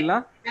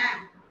 இதெல்லாம்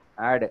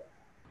ஆட்.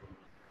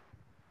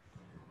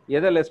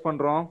 எதை லெஸ்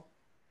பண்றோம்?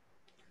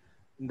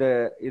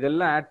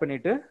 இதெல்லாம் ஆட்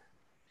பண்ணிட்டு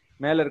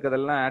மேல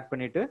இருக்கதெல்லாம் ஆட்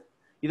பண்ணிட்டு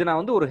இது நான்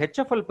வந்து ஒரு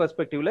ஹெச்எஃப்எல்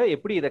பெர்ஸ்பெக்டிவ்ல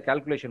எப்படி இதை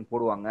கால்குலேஷன்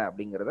போடுவாங்க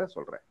அப்படிங்கறத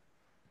சொல்றேன்.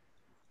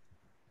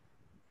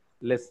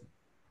 Less.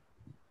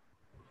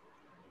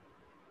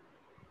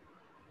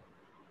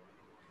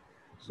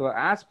 So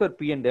as per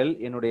PNL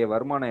என்னுடைய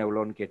வருமானம்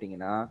எவ்வளோன்னு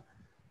கேட்டிங்கன்னா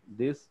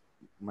திஸ்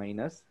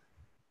மைனஸ்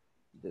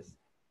திஸ்.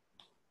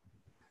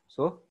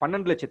 ஸோ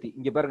 12 லட்சத்தி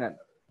இங்கே பாருங்க,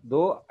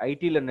 தோ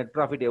ஐடியில் நெட்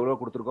ப்ராஃபிட் எவ்வளோ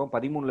கொடுத்துருக்கோம்,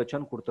 13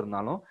 லட்சம்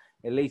கொடுத்துருந்தாலும்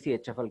எல்ஐசி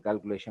ஹெச்எஃப்எல்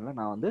கால்குலேஷனில்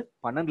நான் வந்து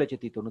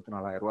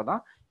 12,94,000 ரூபா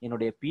தான்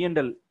என்னுடைய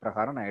பிஎன்எல்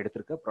பிரகாரம் நான்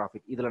எடுத்திருக்க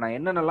ப்ராஃபிட். இதில் நான்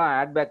என்னென்னலாம்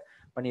ஆட் பேக்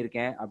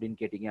பண்ணியிருக்கேன் அப்படின்னு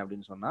கேட்டிங்க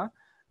அப்படின்னு சொன்னால்,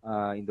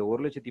 இந்த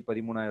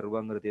 1,13,000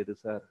 ரூபாங்கிறது எது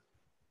sir?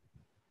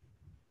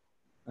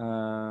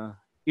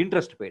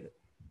 Interest paid.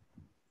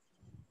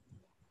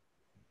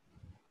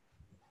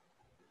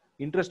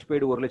 Interest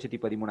paid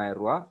 1,13,000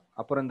 ரூபா.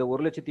 அப்புறம் இந்த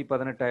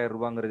 1,18,000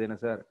 ரூபாங்கிறது என்ன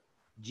sir?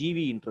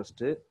 GV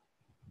interest,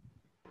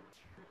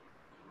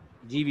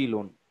 GV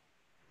loan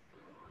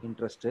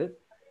interest.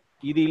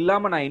 இது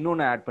இல்லாம நான்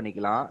இன்னொன்னு ஆட்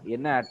பண்ணிக்கலாம்.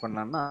 என்ன ஆட்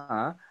பண்ணலாம்னா,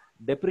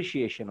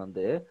 டெப்ரிசியேஷன்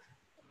வந்து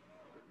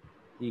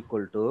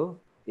ஈக்குவல் டு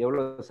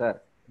எவ்வளவு சார்?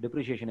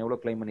 டெப்ரிசியேஷன்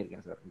எவ்வளவு கிளைம்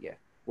பண்ணிருக்கேன் சார்? இங்க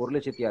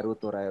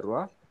 1,61,000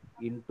 ரூபா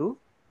இன்டூ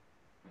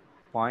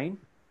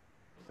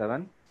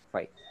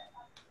 0.75.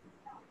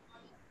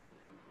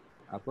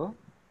 அப்போ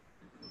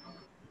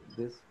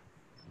this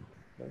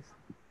plus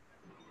this.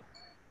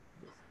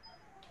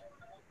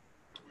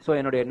 ஸோ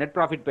என்னுடைய நெட்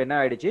ப்ராஃபிட் இப்போ என்ன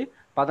ஆயிடுச்சு?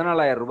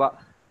 14,000 ரூபாய்,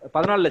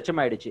 14 லட்சம்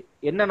ஆயிடுச்சு.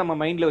 என்ன நம்ம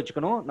மைண்ட்ல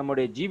வச்சுக்கணும்?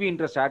 நம்மளுடைய ஜிவி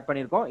இன்ட்ரெஸ்ட் ஆட்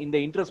பண்ணியிருக்கோம், இந்த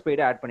இன்ட்ரெஸ்ட்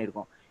பெய்டு ஆட்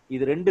பண்ணியிருக்கோம்.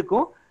 இது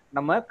ரெண்டுக்கும்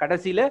நம்ம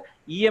கடைசியில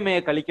இஎம்ஐ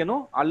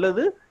கழிக்கணும்,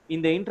 அல்லது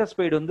இந்த இன்ட்ரெஸ்ட்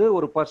பெய்டு வந்து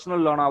ஒரு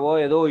பர்சனல் லோனாவோ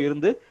ஏதோ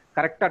இருந்து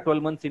கரெக்டா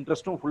 12 months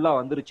இன்ட்ரெஸ்ட்டும் ஃபுல்லா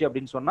வந்துருச்சு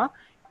அப்படின்னு சொன்னா,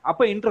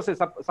 அப்போ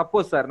இன்ட்ரெஸ்ட்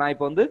சப்போஸ் சார் நான்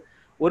இப்போ வந்து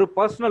ஒரு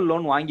பர்சனல்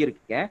லோன்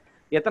வாங்கியிருக்கேன்,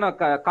 எத்தனை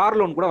கார்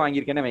லோன் கூட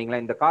வாங்கியிருக்கேன்னு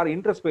வைங்களேன். இந்த கார்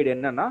இன்ட்ரெஸ்ட் பெய்டு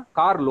என்னன்னா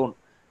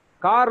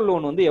கார்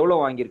லோன் வந்து எவ்வளோ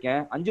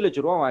வாங்கியிருக்கேன்? 5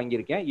 லட்ச ரூபா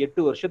வாங்கியிருக்கேன்.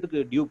 8 வருஷத்துக்கு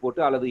டியூ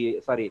போட்டு, அல்லது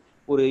சாரி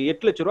ஒரு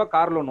 8 லட்ச ரூபா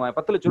கார் லோன்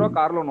 10 லட்ச ரூபா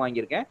கார் லோன்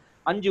வாங்கியிருக்கேன்,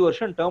 5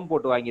 வருஷம் டேர்ம்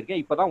போட்டு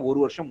வாங்கியிருக்கேன், இப்போதான் 1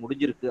 வருஷம்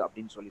முடிஞ்சிருக்கு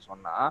அப்படின்னு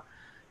சொன்னா,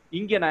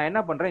 இங்க நான் என்ன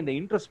பண்றேன்? இந்த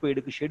இன்ட்ரெஸ்ட்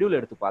பெய்டுக்கு ஷெட்யூல்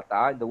எடுத்து பார்த்தா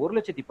இந்த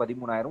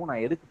 1,13,000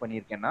 நான் எதுக்கு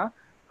பண்ணியிருக்கேன்னா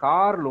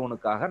கார்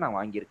லோனுக்காக நான்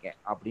வாங்கியிருக்கேன்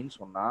அப்படின்னு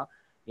சொன்னா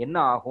என்ன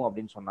ஆகும்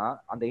அப்படின்னு சொன்னா,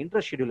 அந்த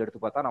இன்ட்ரெஸ்ட் ஷெட்யூல் எடுத்து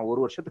பார்த்தா நான் 1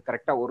 வருஷத்துக்கு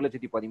கரெக்டா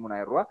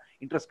 1,13,000 ரூபாய்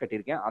இன்ட்ரெஸ்ட்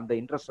கட்டியிருக்கேன். அந்த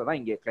இன்ட்ரெஸ்ட்டை தான்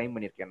இங்க கிளைம்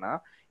பண்ணியிருக்கேன்னா,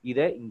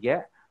 இதை இங்க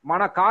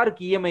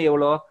காருக்கு இஎம்ஐ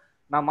எவ்வளோ?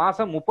 நான்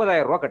மாசம்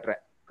 30,000 ரூபாய்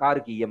கட்டுறேன்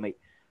காருக்கு இஎம்ஐ.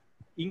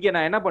 இங்க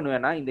நான் என்ன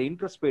பண்ணுவேன்னா, இந்த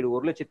இன்ட்ரெஸ்ட் பெய்டு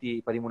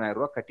 1,13,000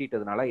 ரூபாய்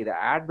கட்டிட்டதுனால இதை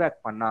ஆட் பேக்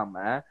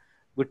பண்ணாம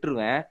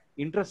விட்டுருவேன்.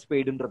 இன்ட்ரெஸ்ட்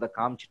பெய்டுன்றதை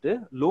காமிச்சிட்டு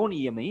லோன்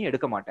இஎம்ஐ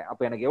எடுக்க மாட்டேன்.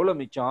 அப்போ எனக்கு எவ்வளவு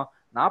மிச்சம்?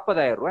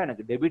 40,000 ரூபாய்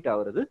எனக்கு டெபிட்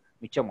ஆகுறது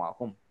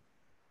மிச்சமாகும்.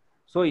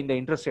 ஸோ இந்த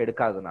இன்ட்ரெஸ்ட்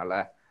எடுக்காததுனால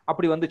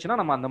அப்படி வந்துச்சுன்னா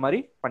நம்ம அந்த மாதிரி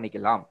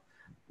பண்ணிக்கலாம்.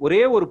 ஒரே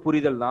ஒரு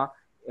புரிதல் தான்,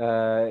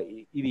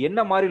 இது என்ன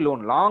மாதிரி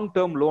லோன்? லாங்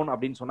டேர்ம் லோன்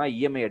அப்படின்னு சொன்னா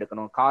இஎம்ஐ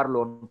எடுக்கணும். Car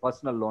loan,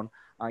 personal loan,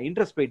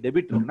 interest paid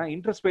debit இருக்குன்னா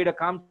இன்ட்ரெஸ்ட் பெய்டை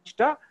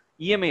காமிச்சிட்டா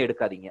இஎம்ஐ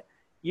எடுக்காதீங்க.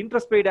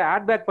 இன்ட்ரெஸ்ட் பெய்டை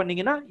ஆட் பேக்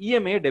பண்ணீங்கன்னா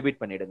இஎம்ஐ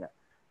டெபிட் பண்ணிடுங்க.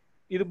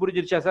 இது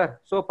புரிஞ்சிருச்சா சார்?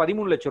 ஸோ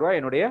 13 லட்ச ரூபாய்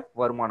என்னுடைய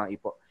வருமானம்.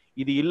 இப்போ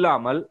இது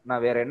இல்லாமல்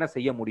நான் வேற என்ன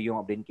செய்ய முடியும்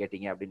அப்படின்னு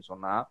கேட்டீங்க அப்படின்னு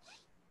சொன்னா,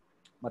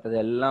 மற்றது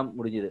எல்லாம்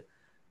முடிஞ்சுது.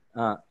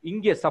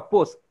 இங்கே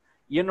சப்போஸ்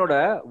என்னோட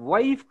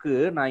ஒய்ஃப்க்கு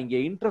நான் இங்க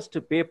இன்ட்ரெஸ்ட்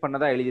பே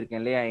பண்ணதா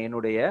எழுதியிருக்கேன் இல்லையா,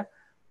 என்னுடைய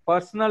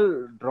பர்சனல்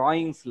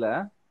டிராயிங்ஸ்ல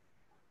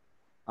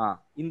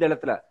இந்த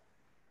இடத்துல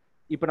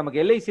இப்ப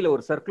நமக்கு எல்ஐசியில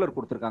ஒரு சர்க்குலர்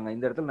கொடுத்துருக்காங்க.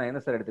 இந்த இடத்துல நான்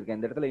என்ன சார் எடுத்திருக்கேன்?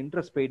 இந்த இடத்துல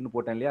இன்ட்ரெஸ்ட் பெய்டுன்னு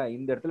போட்டேன் இல்லையா,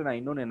 இந்த இடத்துல நான்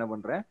இன்னொன்னு என்ன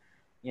பண்றேன்?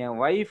 என்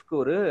ஒய்ஃப்க்கு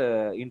ஒரு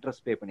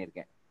இன்ட்ரெஸ்ட் பே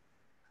பண்ணியிருக்கேன்.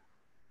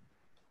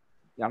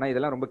 ஆனா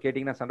இதெல்லாம் ரொம்ப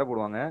கேட்டீங்கன்னா சண்டை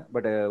போடுவாங்க.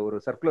 பட் ஒரு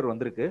சர்க்குலர்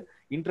வந்திருக்கு,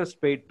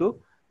 interest paid to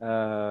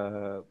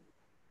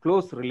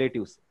close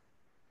relatives.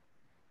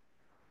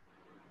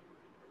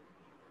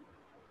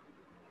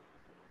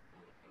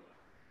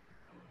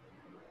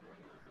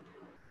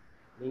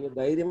 நீங்க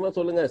தைரியமா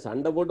சொல்லுங்க,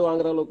 சண்டை போட்டு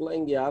வாங்குற அளவுக்குலாம்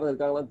இங்க யாரும்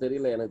இருக்காங்களான்னு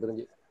தெரியல எனக்கு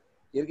தெரிஞ்சு.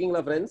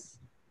 இருக்கீங்களா friends?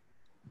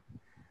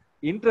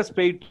 Interest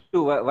paid to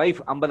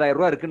wife 50,000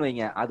 ரூபாய் இருக்குன்னு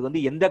வைங்க. அது வந்து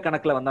எந்த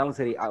கணக்குல வந்தாலும்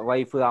சரி,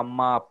 வைஃப்,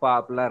 அம்மா, அப்பா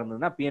அப்படிலாம்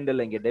இருந்ததுன்னா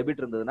பிஎன்எல் இங்க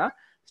டெபிட் இருந்ததுன்னா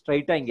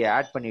ஸ்ட்ரைட்டா இங்க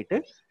ஆட் பண்ணிட்டு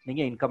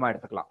நீங்க இன்கமா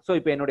எடுத்துக்கலாம். ஸோ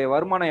இப்போ என்னுடைய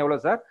வருமானம்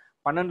எவ்வளவு சார்?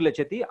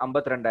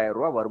 12,52,000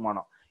 ரூபாய்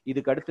வருமானம்.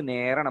 இதுக்கு அடுத்து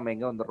நேரம் நம்ம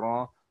எங்க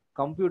வந்துடுறோம்?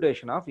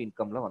 கம்ப்யூட்டேஷன் ஆஃப்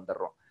இன்கம்ல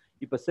வந்துடுறோம்.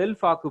 இப்ப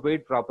செல்ஃப்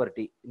ஆக்குபைட்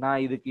ப்ராப்பர்ட்டி,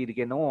 நான்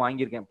இதுக்கு என்னவோ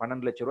வாங்கியிருக்கேன்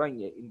 12 லட்ச ரூபாய்.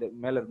 இங்க இந்த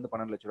மேல இருந்து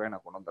 12 லட்ச ரூபாய்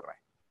நான் கொண்டு வந்துடுறேன்.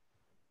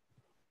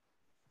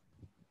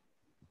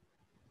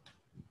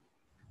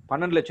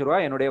 12 லட்ச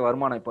ரூபாய் என்னுடைய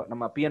வருமானம் இப்போ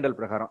நம்ம பிஎன்எல்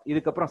பிரகாரம்.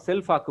 இதுக்கப்புறம்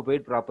செல்ஃப்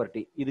ஆக்குபைட்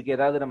ப்ராப்பர்ட்டி, இதுக்கு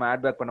ஏதாவது நம்ம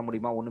ஆட் பேக் பண்ண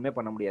முடியுமா? ஒண்ணுமே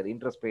பண்ண முடியாது,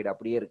 இன்ட்ரெஸ்ட் பெய்டு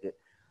அப்படியே இருக்கு.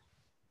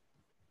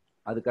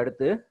 அதுக்கு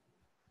அடுத்து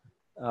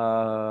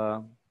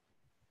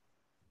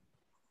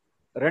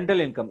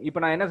ரெண்டல் இன்கம். இப்போ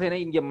நான் என்ன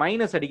செய்யறேன்? இங்க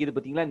மைனஸ் அடிக்குது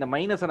பாத்தீங்களா, இந்த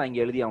மைனஸை நான்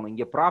இங்க எழுதி ஆகணும்.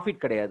 இங்க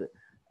ப்ராஃபிட் கிடையாது.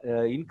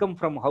 இன்கம்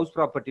ஃப்ரம் ஹவுஸ்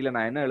ப்ராப்பர்ட்டியில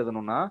நான் என்ன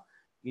எழுதணும்னா,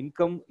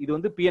 இன்கம், இது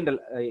வந்து PNL,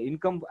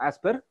 income as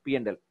per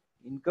PNL,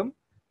 income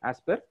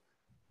as per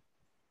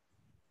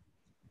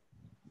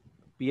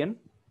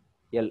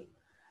PNL,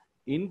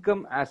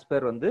 income as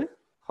per வந்து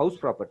ஹவுஸ்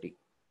ப்ராப்பர்ட்டி.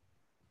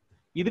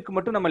 இதுக்கு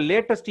மட்டும் நம்ம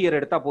லேட்டஸ்ட் இயர்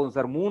எடுத்தா போதும்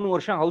சார். 3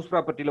 வருஷம் ஹவுஸ்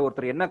ப்ராப்பர்ட்டியில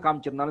ஒருத்தர் என்ன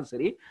காமிச்சிருந்தாலும்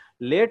சரி,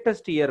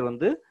 லேட்டஸ்ட் இயர்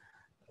வந்து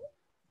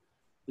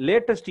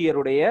லேட்டஸ்ட்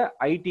இயருடைய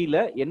ஐடில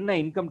என்ன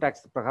இன்கம்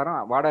டேக்ஸ் பிரகாரம்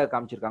வாடகை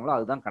காமிச்சிருக்காங்களோ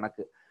அதுதான்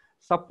கணக்கு.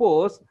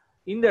 சப்போஸ்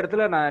இந்த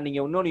இடத்துல நீங்க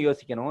இன்னொன்னு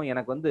யோசிக்கணும்,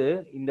 எனக்கு வந்து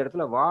இந்த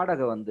இடத்துல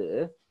வாடகை வந்து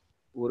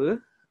ஒரு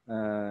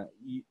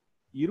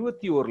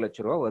 21 லட்ச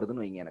ரூபா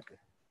வருதுன்னு வைங்க. எனக்கு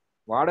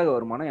வாடகை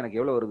வருமானம் எனக்கு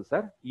எவ்வளவு வருது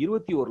சார்?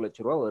 21 லட்ச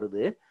ரூபா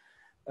வருது.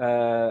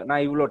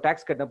 நான் இவ்வளவு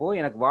டாக்ஸ் கட்டினப்போ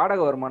எனக்கு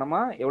வாடகை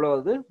வருமானமா எவ்வளவு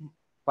வருது?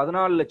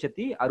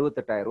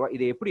 14,68,000 ரூபாய்.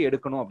 இதை எப்படி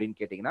எடுக்கணும் அப்படின்னு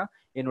கேட்டீங்கன்னா,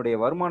 என்னுடைய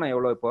வருமானம்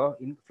எவ்வளவு? இப்போ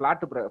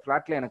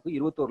பிளாட்ல எனக்கு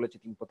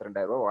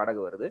 21,32,000 ரூபாய்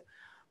வாடகை வருது.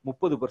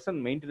 30%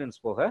 மெயின்டெனன்ஸ்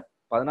போக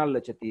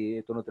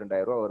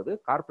 14,92,000 ரூபாய் வருது.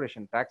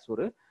 கார்பரேஷன் டாக்ஸ்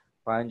ஒரு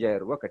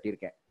 15,000 ரூபாய்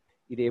கட்டியிருக்கேன்.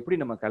 இதை எப்படி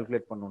நம்ம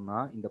கால்குலேட் பண்ணணும்னா,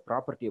 இந்த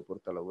ப்ராப்பர்ட்டியை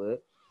பொறுத்தளவு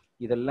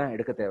இதெல்லாம்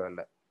எடுக்க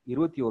தேவையில்லை.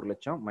 21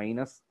 லட்சம்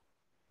மைனஸ்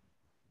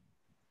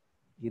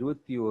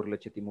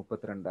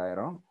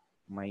 21,32,000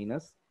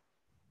 மைனஸ்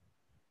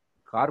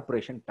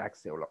கார்பரேஷன்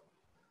டாக்ஸ் எவ்வளோ,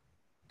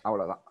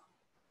 அவ்வளோதான்.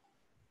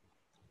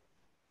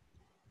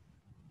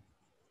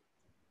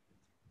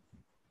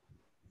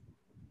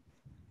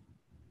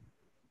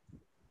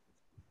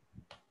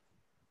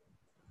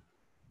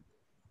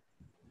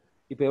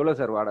 இப்போ எவ்வளோ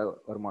சார் வாடகை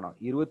வருமானம்?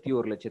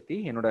 21 லட்சத்தி,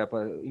 என்னோட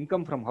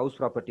இன்கம் ஃப்ரம் ஹவுஸ்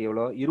ப்ராப்பர்ட்டி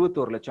எவ்வளோ?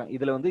 21 லட்சம்.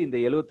 இதில் வந்து இந்த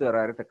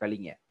 76,000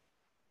 கழிங்க,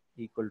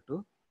 ஈக்குவல் டு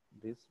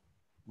திஸ்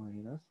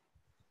மைனஸ்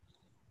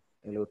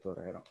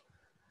 71,000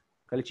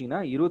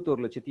 கழிச்சிங்கன்னா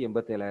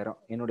 21,87,000.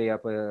 என்னுடைய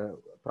அப்போ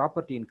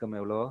ப்ராப்பர்ட்டி இன்கம்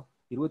எவ்வளோ?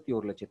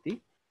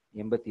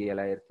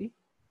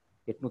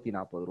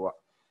 21,87,840 ரூபா.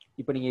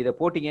 இப்போ நீங்கள் இதை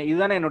போட்டிங்க,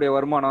 இதுதானே என்னுடைய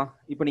வருமானம்.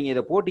 இப்போ நீங்கள்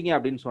இதை போட்டிங்க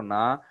அப்படின்னு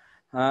சொன்னால்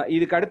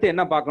இதுக்கு அடுத்து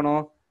என்ன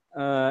பார்க்கணும்?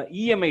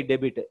 EMI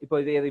debit. இப்போ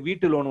இது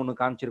வீட்டு லோன் ஒன்று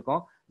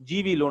காமிச்சிருக்கோம்,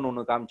 ஜிவி லோன்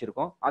ஒன்று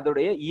காமிச்சிருக்கோம்.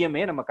 அதோடைய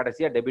இஎம்ஐ நம்ம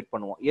கடைசியாக டெபிட்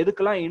பண்ணுவோம்.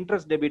 எதுக்கெல்லாம்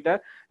இன்ட்ரெஸ்ட் டெபிட்டை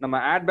நம்ம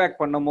ஆட் பேக்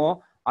பண்ணமோ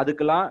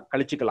அதுக்கெல்லாம்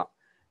கழிச்சுக்கலாம்.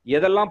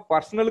 எதெல்லாம்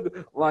பர்சனலுக்கு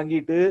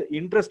வாங்கிட்டு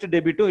இன்ட்ரெஸ்ட்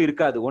டெபிட்டும்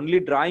இருக்காது, ஒன்லி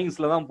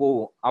டிராயிங்ஸ்ல தான்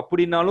போகும்,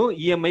 அப்படின்னாலும்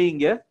இஎம்ஐ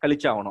இங்க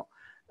கழிச்சாகணும்.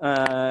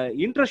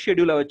 இன்ட்ரெஸ்ட்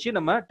ஷெட்யூலை வச்சு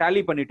நம்ம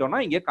டேலி பண்ணிட்டோம்னா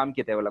இங்க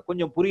காமிக்க தேவையில்ல.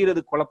 கொஞ்சம்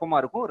புரியுறது குழப்பமா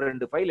இருக்கும்.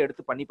 2 ஃபைல்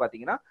எடுத்து பண்ணி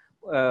பார்த்தீங்கன்னா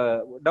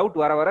டவுட்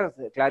வர வர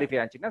கிளாரிஃபை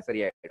ஆச்சுன்னா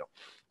சரியாயிடும்.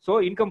 So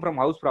income from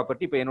house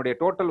property. இப்போ என்னுடைய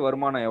டோட்டல்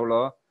வருமானம்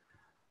எவ்வளோ?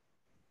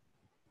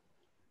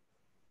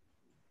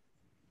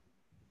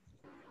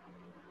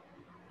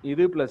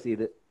 இது பிளஸ்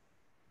இது.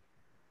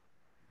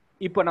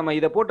 இப்போ நம்ம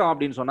இதை போட்டோம்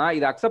அப்படின்னு சொன்னா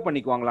இதை அக்செப்ட்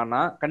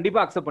பண்ணிக்குவாங்களான்னா கண்டிப்பா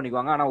அக்செப்ட்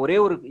பண்ணிக்குவாங்க. ஆனா ஒரே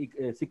ஒரு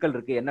சிக்கல்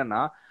இருக்கு.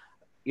 என்னன்னா,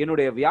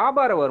 என்னுடைய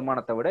வியாபார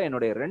வருமானத்தை விட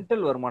என்னுடைய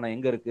ரெண்டல் வருமானம்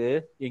எங்க இருக்கு?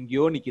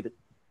 எங்கேயோ நிக்குது.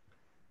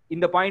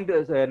 இந்த பாயிண்ட்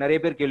நிறைய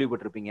பேர்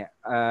கேள்விப்பட்டிருப்பீங்க.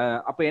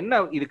 அப்ப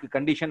என்ன இதுக்கு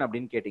கண்டிஷன்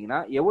அப்படின்னு கேட்டீங்கன்னா,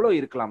 எவ்வளவு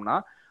இருக்கலாம்னா,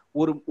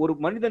 ஒரு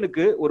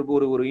மனிதனுக்கு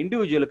ஒரு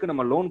இண்டிவிஜுவலுக்கு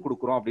நம்ம லோன்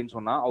கொடுக்குறோம் அப்படின்னு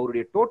சொன்னா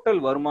அவருடைய டோட்டல்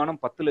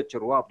வருமானம் 10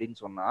 லட்சம் ரூபா அப்படின்னு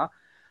சொன்னா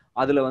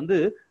அதுல வந்து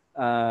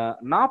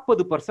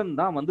 40%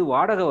 தான் வந்து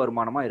வாடகை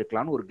வருமானமா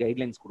இருக்கலாம்னு ஒரு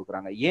கைட்லைன்ஸ்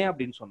கொடுக்குறாங்க. ஏன்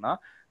அப்படின்னு சொன்னா,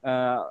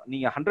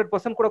 நீங்க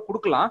 100% கூட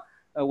கொடுக்கலாம்.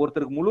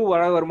 ஒருத்தருக்கு முழு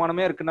வாடகை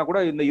வருமானமே இருக்குன்னா கூட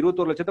இந்த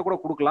 21 லட்சத்தை கூட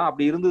கொடுக்கலாம்.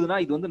 அப்படி இருந்ததுன்னா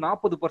இது வந்து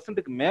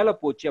 40%க்கு மேல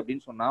போச்சு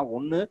அப்படின்னு சொன்னா,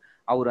 ஒண்ணு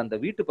அவர் அந்த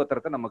வீட்டு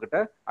பத்திரத்தை நம்ம கிட்ட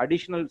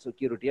அடிஷனல்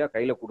செக்யூரிட்டியா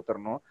கையில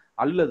கொடுத்துடணும்,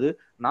 அல்லது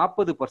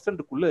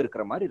 40%க்குள்ள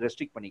இருக்கிற மாதிரி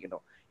ரெஸ்ட்ரிக்ட்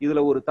பண்ணிக்கணும்.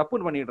 இதுல ஒரு தப்பு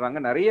பண்ணிடுறாங்க.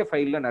 நிறைய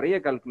ஃபைல்ல நிறைய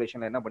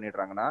கால்குலேஷன்ல என்ன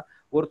பண்ணிடுறாங்கன்னா,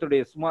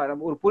 ஒருத்தருடைய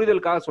ஒரு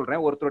புரிதலுக்காக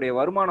சொல்றேன், ஒருத்தருடைய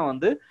வருமானம்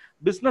வந்து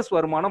பிசினஸ்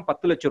வருமானம்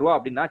 10 லட்சம் ரூபா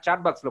அப்படின்னா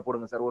சாட் பாக்ஸ்ல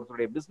போடுங்க சார்.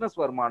 ஒருத்தருடைய பிசினஸ்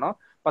வருமானம்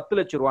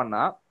 10 லட்சம்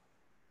ரூபான்னா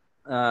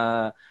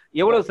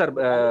எவ்வளவு சார்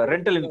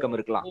ரெண்டல் இன்கம்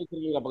இருக்கலாம்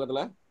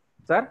பக்கத்துல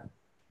சார்?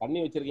 பண்ணி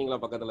வச்சிருக்கீங்களா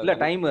பக்கத்துல? இல்ல,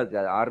 டைம் இருக்கு,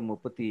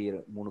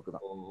 6:33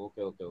 தான்.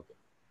 Okay okay okay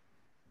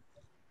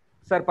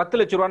sir.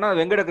 10 லட்ச ரூபானா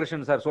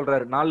வெங்கடகிருஷ்ணன் சார்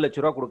சொல்றாரு 4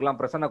 லட்ச ரூபா கொடுக்கலாம்.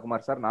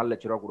 பிரசன்னகுமார் சார் 4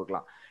 லட்ச ரூபா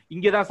கொடுக்கலாம்.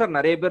 இங்கதான் சார்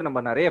நிறைய பேர்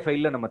நம்ம நிறைய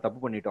ஃபைல்ல நம்ம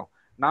தப்பு பண்ணிட்டோம்.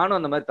 நானும்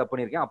அந்த மாதிரி தப்பு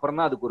பண்ணிருக்கேன். அப்புறம்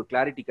தான் அதுக்கு ஒரு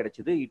கிளாரிட்டி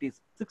கிடைச்சது. It is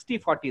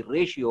 60-40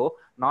 ratio,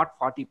 not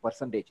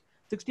 40%.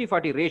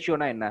 60-40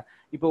 ரேஷியோனா என்ன?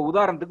 இப்போ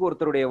உதாரணத்துக்கு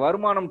ஒருத்தருடைய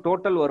வருமானம்,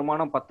 டோட்டல்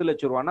வருமானம் 10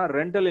 லட்ச ரூபானா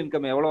ரெண்டல்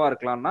இன்கம் எவ்வளவா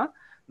இருக்கலாம்னா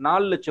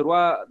 4 லட்ச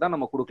ரூபா தான்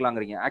நம்ம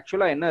கொடுக்கலாங்கிறீங்க.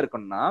 ஆக்சுவலா என்ன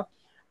இருக்குன்னா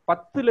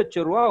 10 லட்ச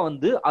ரூபா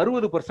வந்து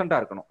 60%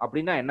 இருக்கணும்.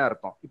 அப்படின்னா என்ன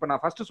அர்த்தம்? இப்ப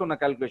நான் ஃபர்ஸ்ட் சொன்ன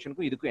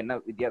கால்குலேஷனுக்கும் இதுக்கும் என்ன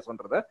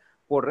வித்தியாசம்ன்றத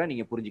போடுறேன்,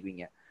 நீங்க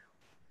புரிஞ்சுக்குவீங்க.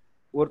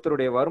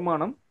 ஒருத்தருடைய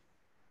வருமானம்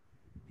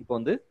இப்போ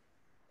வந்து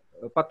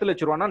 10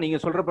 லட்ச ரூபானா நீங்க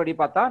சொல்றபடி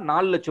பார்த்தா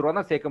 4 லட்ச ரூபா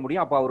தான் சேர்க்க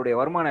முடியும். அப்ப அவருடைய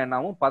வருமானம்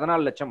என்ன ஆகும்?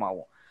 14 லட்சம்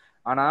ஆகும்.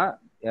 ஆனா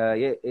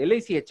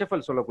எல்ஐசி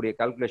ஹெச்எஃப்எல் சொல்லக்கூடிய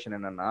கால்குலேஷன்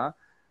என்னன்னா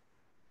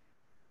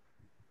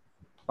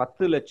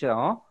 10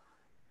 லட்சம்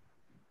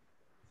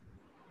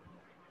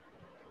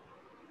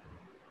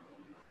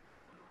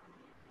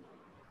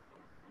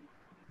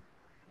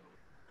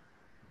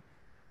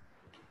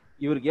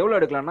இவருக்கு எவ்வளவு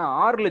எடுக்கலாம்னா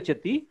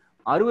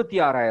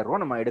 6,66,000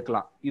 ரூபாய் நம்ம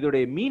எடுக்கலாம்.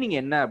 இதோடைய மீனிங்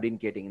என்ன அப்படின்னு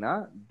கேட்டீங்கன்னா,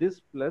 திஸ்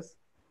பிளஸ்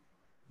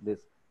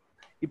திஸ்.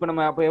 இப்ப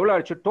நம்ம அப்ப எவ்வளவு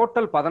ஆச்சு?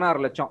 டோட்டல் 16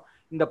 லட்சம்.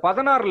 இந்த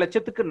 16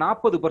 லட்சத்துக்கு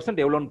 40%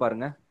 எவ்வளவுன்னு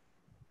பாருங்க,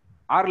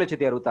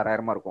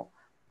 6,66,000 இருக்கும்.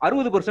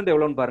 60%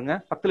 எவ்வளவுன்னு பாருங்க,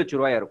 10 லட்சம்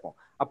ரூபாயா இருக்கும்.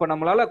 அப்ப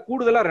நம்மளால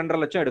கூடுதலா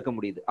 2.5 லட்சம் எடுக்க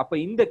முடியுது. அப்ப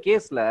இந்த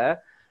கேஸ்ல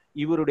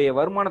இவருடைய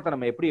வருமானத்தை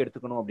நம்ம எப்படி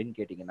எடுத்துக்கணும் அப்படின்னு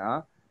கேட்டீங்கன்னா,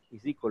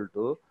 is equal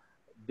to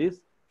this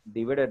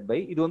divided by,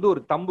 இது வந்து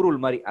ஒரு தம்பு ரூல்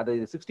மாதிரி. அது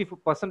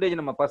 60%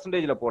 நம்ம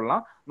பர்சன்டேஜ்ல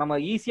போடலாம். நம்ம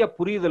ஈஸியா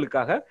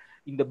புரியுதலுக்காக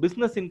இந்த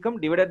பிசினஸ் இன்கம்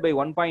டிவைடட் பை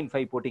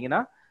 1.5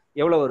 போட்டீங்கன்னா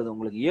எவ்வளவு வருது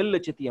உங்களுக்கு?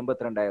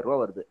 7,82,000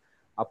 ரூபாய் வருது.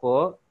 அப்போ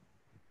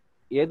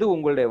எது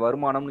உங்களுடைய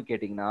வருமானம்னு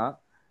கேட்டீங்கன்னா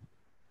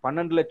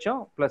 12 லட்சம்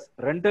பிளஸ்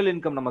ரெண்டல்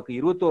இன்கம் நமக்கு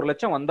 21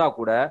 லட்சம் வந்தா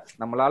கூட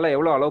நம்மளால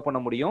எவ்வளவு அலோவ் பண்ண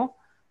முடியும்?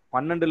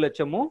 12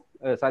 லட்சமும்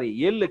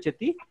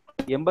 7,82,000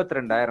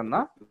 82,000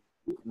 தான்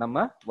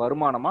நம்ம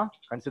வருமானமா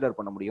கன்சிடர்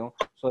பண்ண முடியும்.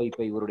 ஸோ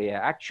இப்போ இவருடைய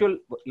ஆக்சுவல்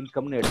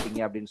இன்கம்னு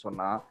எடுத்தீங்க அப்படின்னு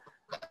சொன்னா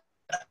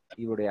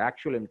இவருடைய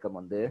ஆக்சுவல் இன்கம்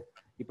வந்து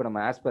இப்போ நம்ம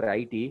ஆஸ் பர்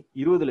ஐடி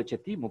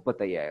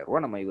 20,35,000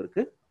 ரூபாய் நம்ம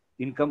இவருக்கு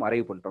இன்கம்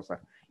அரைவ் பண்ணிட்டோம்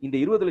சார். இந்த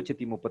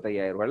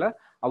 20,35,000 ரூபாயில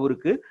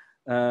அவருக்கு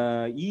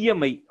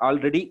இஎம்ஐ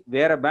ஆல்ரெடி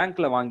வேற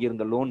பேங்க்ல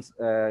வாங்கியிருந்த லோன்ஸ்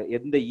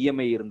எந்த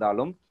இஎம்ஐ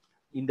இருந்தாலும்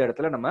இந்த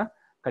இடத்துல நம்ம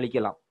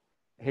கழிக்கலாம்.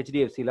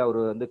 ஹெச்டிஎஃப்சியில் அவர்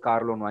வந்து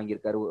கார் லோன்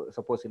வாங்கியிருக்காரு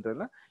சப்போஸ்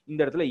இந்த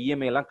இடத்துல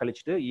இஎம்ஐ எல்லாம்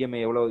கழிச்சுட்டு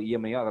இஎம்ஐ எவ்வளோ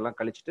இஎம்ஐயோ அதெல்லாம்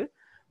கழிச்சுட்டு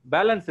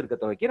பேலன்ஸ் இருக்க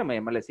தொகைக்கு நம்ம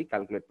எம்எல்எஸ்சி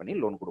கால்குலேட் பண்ணி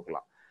லோன்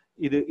கொடுக்கலாம்.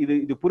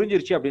 இது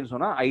புரிஞ்சிருச்சு அப்படின்னு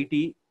சொன்னா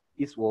ஐடி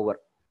இஸ்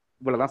ஓவர்.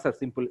 இவ்வளவுதான் சார்,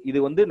 சிம்பிள். இது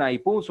வந்து நான்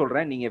இப்பவும்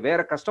சொல்றேன், நீங்க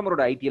வேற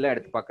கஸ்டமரோட ஐடி எல்லாம்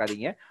எடுத்து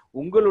பார்க்காதீங்க.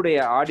 உங்களுடைய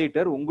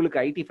ஆடிட்டர்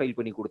உங்களுக்கு ஐடி ஃபைல்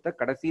பண்ணி கொடுத்த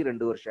கடைசி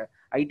 2 வருஷம்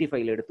ஐடி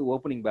ஃபைல் எடுத்து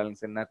ஓப்பனிங்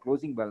பேலன்ஸ் என்ன,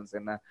 க்ளோசிங் பேலன்ஸ்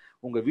என்ன,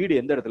 உங்க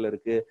வீடு எந்த இடத்துல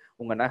இருக்கு,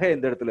 உங்க நகை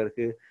எந்த இடத்துல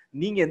இருக்கு,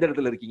 நீங்க எந்த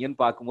இடத்துல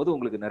இருக்கீங்கன்னு பார்க்கும்போது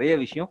உங்களுக்கு நிறைய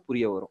விஷயம்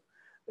புரிய வரும்.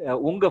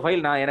 உங்க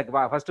ஃபைல் நான் எனக்கு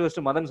ஃபர்ஸ்ட்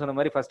மதன் சொன்ன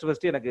மாதிரி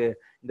ஃபர்ஸ்ட் எனக்கு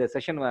இந்த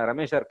செஷன்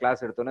ரமேஷ் சார்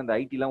கிளாஸ் எடுத்தோன்னே இந்த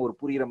ஐடி எல்லாம் ஒரு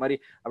புரியுற மாதிரி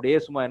அப்படியே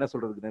சும்மா என்ன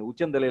சொல்றதுக்கு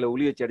உச்சந்தலையில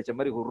உளி வச்சு அடிச்ச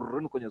மாதிரி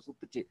ஒருன்னு கொஞ்சம்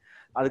சுத்துச்சு.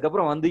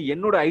 அதுக்கப்புறம் வந்து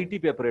என்னோட ஐடி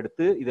பேப்பர்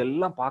எடுத்து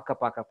இதெல்லாம்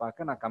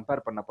பார்க்க நான்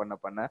கம்பேர்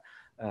பண்ண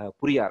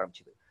புரிய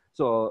ஆரம்பிச்சுது.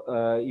 ஸோ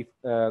இஃப்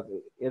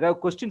ஏதாவது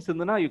கொஸ்டின்ஸ்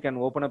இருந்ததுன்னா you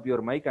can open up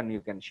your mic and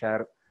you can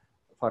share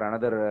for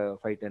another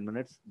 5-10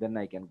 minutes.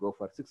 Then I can go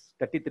for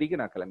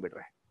 6:33 நான்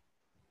கிளம்பிடுறேன்.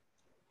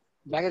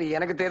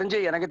 எனக்கு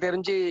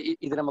தெரிஞ்சு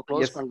இது நம்ம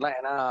க்ளோஸ் பண்ணலாம்.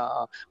 ஏன்னா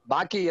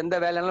பாக்கி எந்த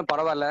வேலைனாலும்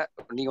பரவாயில்ல.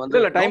 நீங்க வந்து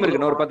இல்ல டைம் இருக்கு,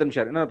 இன்னொரு 10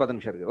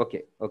 நிமிஷம் இருக்கு.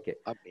 Okay.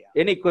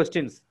 Any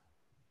questions?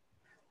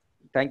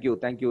 Thank you.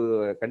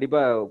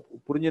 கண்டிப்பா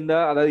புரிஞ்சிருந்தா,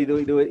 அதாவது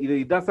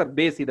இதுதான் சார்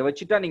பேஸ். இதை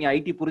வச்சுட்டா நீங்க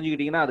ஐடி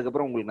புரிஞ்சுக்கிட்டீங்கன்னா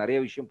அதுக்கப்புறம் உங்களுக்கு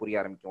நிறைய விஷயம்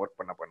புரிய ஆரம்பிக்கும் ஒர்க்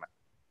பண்ண.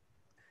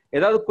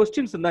 ஏதாவது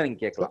क्वेश्चंस இருந்தா நீங்க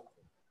கேட்கலாம்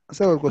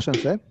சார். ஒரு question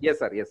sir.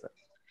 Yes sir.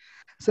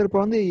 Sir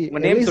இப்போ வந்து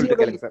உங்க நேம்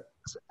சொல்லிட்டு கேளுங்க sir.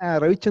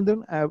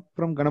 Ravichandran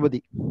from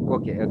Ganapathi.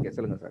 Okay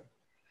சொல்லுங்க சார்.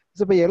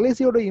 இப்போ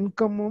எல்ஐசியோட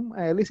இன்கமும்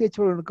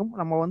எல்ஐசிஹெச்சோட இன்கம்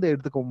நம்ம வந்து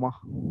எடுத்துக்கோமா?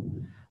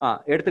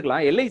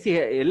 எடுத்துக்கலாம்.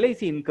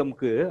 எல்ஐசி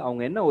இன்கம்க்கு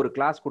அவங்க என்ன ஒரு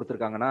கிளாஸ்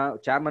கொடுத்துருக்காங்கன்னா,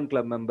 chairman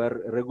club member,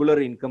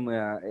 regular income,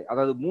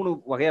 அதாவது 3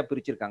 வகையா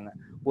பிரிச்சிருக்காங்க.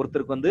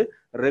 ஒருத்தருக்கு வந்து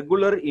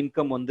ரெகுலர்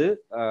இன்கம் வந்து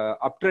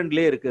அப்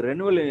ட்ரெண்ட்லயே இருக்கு.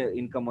 ரெனுவல்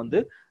இன்கம்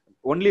வந்து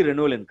ஒன்லி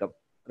ரெனுவல்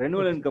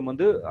இன்கம்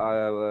வந்து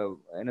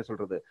என்ன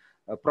சொல்றது,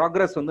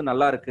 ப்ராக்ரஸ் வந்து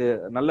நல்லா இருக்கு,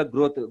 நல்ல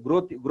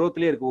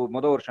growthலயே இருக்கு.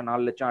 முதல் வருஷம்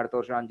 4 லட்சம், அடுத்த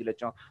வருஷம் 5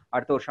 லட்சம்,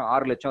 அடுத்த வருஷம்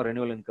 6 லட்சம்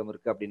ரெனுவல் இன்கம்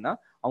இருக்கு அப்படின்னா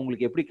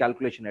அவங்களுக்கு எப்படி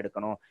கால்குலேஷன்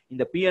எடுக்கணும்,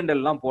 இந்த P&L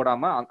எல்லாம்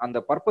போடாம அந்த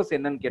பர்பஸ்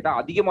என்னன்னு கேட்டா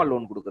அதிகமா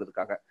லோன்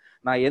கொடுக்கறதுக்காக.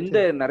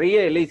 நான் நிறைய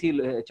LIC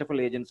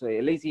HFL agents,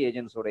 LIC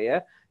ஏஜென்ட்ஸோடைய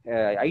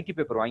ID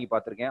paper வாங்கி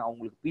பார்த்திருக்கேன்.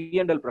 அவங்களுக்கு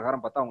P&L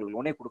பிரகாரம் பார்த்தா அவங்களுக்கு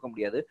லோனே கொடுக்க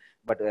முடியாது.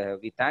 But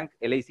we thank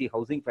LIC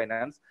housing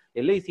finance,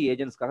 LIC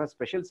ஏஜென்ட்ஸ்க்காக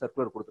special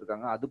circular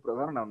கொடுத்துருக்காங்க. அது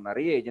பிரகாரம் நம்ம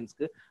நிறைய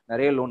ஏஜென்ட்ஸ்க்கு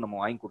நிறைய லோன் நம்ம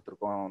வாங்கி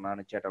கொடுத்துருக்கோம்.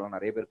 நான் சேட்டெல்லாம்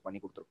நிறைய பேருக்கு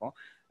பண்ணி கொடுத்துருக்கோம்.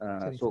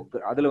 ஸோ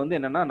அதுல வந்து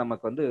என்னன்னா,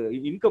 நமக்கு வந்து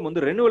இன்கம்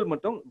வந்து ரெனுவல்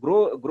மட்டும்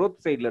growth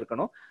சைட்ல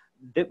இருக்கணும்.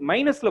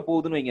 மைனஸ்ல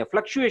போகுதுன்னு வைங்க,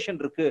 பிளக்சுவேஷன்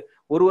இருக்கு.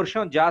 ஒரு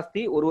வருஷம்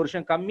ஜாஸ்தி, ஒரு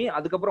வருஷம் கம்மி,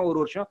 அதுக்கப்புறம் ஒரு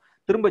வருஷம்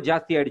திரும்ப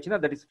ஜாஸ்தி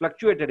ஆயிடுச்சுன்னா தட் இஸ்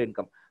பிளக்சுவேட்டட்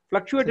இன்கம்.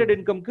 பிளக்சுவேட்டட்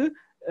இன்கம்க்கு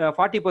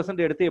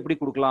 40% எடுத்து எப்படி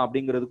கொடுக்கலாம்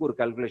அப்படிங்கிறதுக்கு ஒரு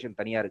கால்குலேஷன்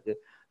தனியா இருக்கு.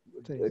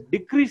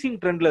 டிக்ரீசிங்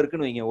ட்ரெண்ட்ல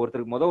இருக்குன்னு வைங்க,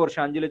 ஒருத்தருக்கு முதல்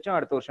வருஷம் 5 லட்சம்,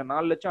 அடுத்த வருஷம்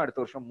 4 லட்சம், அடுத்த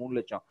வருஷம் 3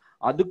 லட்சம்,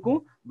 அதுக்கும்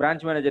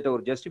பிரான்ச் மேனேஜர்ட்ட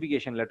ஒரு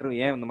ஜஸ்டிபிகேஷன் லெட்டர்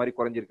ஏன் இந்த மாதிரி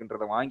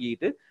குறைஞ்சிருக்குன்றத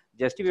வாங்கிட்டு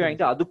ஜஸ்டிஃபை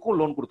வாங்கிட்டு அதுக்கும்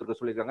லோன் கொடுத்துருக்க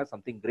சொல்லியிருக்காங்க.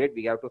 Something great.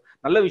 We have to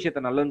நல்ல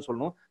விஷயத்த நல்லன்னு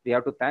சொல்லணும். We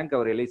have to thank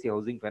our LIC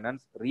housing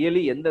finance.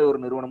 Really எந்த ஒரு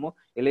நிறுவனமும்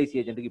எல்ஐசி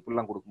ஏஜென்ட்டுக்கு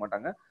இப்படிலாம் கொடுக்க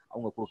மாட்டாங்க,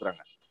 அவங்க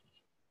கொடுக்குறாங்க.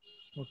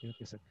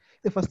 Okay sir.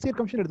 இது ஃபர்ஸ்ட் இயர்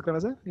கமிஷன்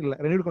எடுத்துக்கலாம் சார்? இல்ல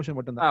ரெனியூவல் கமிஷன்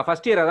மட்டும் தான்.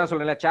 ஃபர்ஸ்ட் இயர் அதான்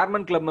சொல்றேன்,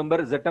 chairman club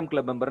member, ZM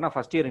club மெம்பர்னா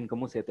first year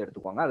இன்கமும் சேர்த்து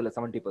எடுத்துக்குவாங்க. அதுல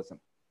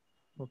 70%.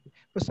 ஓகே.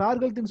 இப்போ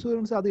ஸ்டார் ஹெல்த்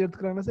இன்சூரன்ஸ் அது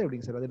எடுத்துக்கறாங்க சார்?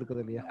 எப்படிங்க சார் அது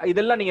எடுக்கிறது இல்லையா?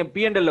 இதெல்லாம் நீங்க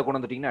P&L கொண்டு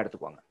வந்துட்டீங்கன்னா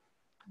எடுத்துக்குவாங்க.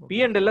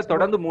 P&L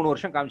தொடர்ந்து 3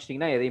 வருஷம்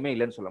காமிச்சிட்டீங்கன்னா எதையுமே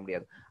இல்லைன்னு சொல்ல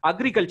முடியாது.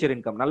 அக்ரிகல்ச்சர்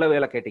இன்கம், நல்ல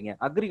வேலை கேட்டீங்க.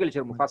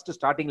 அக்ரிகல்ச்சர் ஃபர்ஸ்ட்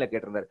ஸ்டார்டிங்ல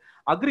கேட்டிருந்தாரு.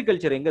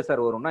 அக்ரிகல்ச்சர் எங்க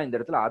சார் வரும்னா, இந்த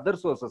இடத்துல அதர்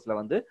சோர்சஸ்ல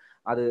வந்து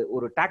அது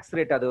ஒரு டாக்ஸ்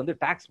ரேட், அது வந்து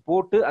டாக்ஸ்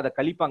போட்டு அதை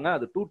கழிப்பாங்க.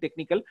 அது டூ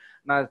டெக்னிக்கல்.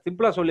 நான்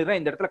சிம்பிளா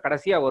சொல்லிடுறேன், இந்த இடத்துல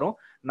கடைசியா வரும்.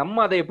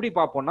 நம்ம அதை எப்படி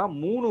பார்ப்போம்னா,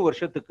 3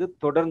 வருஷத்துக்கு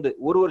தொடர்ந்து,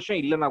 ஒரு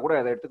வருஷம் இல்லைன்னா கூட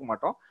அதை எடுத்துக்க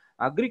மாட்டோம்.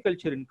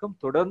 அக்ரிகல்ச்சர் இன்கம்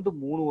தொடர்ந்து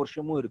 3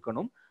 வருஷமும்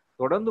இருக்கணும்.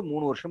 தொடர்ந்து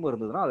 3 வருஷமும்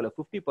இருந்ததுன்னா அதுல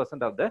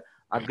 50% ஆஃப் த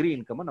அக்ரி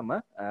இன்கம் நம்ம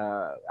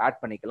ஆட்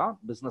பண்ணிக்கலாம்.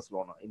 பிசினஸ்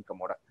லோன்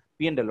இன்கமோட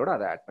P&L-ஓட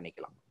அதை ஆட்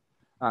பண்ணிக்கலாம்.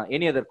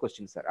 Any other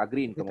question sir?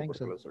 Agri income.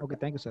 Okay,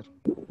 thank you sir.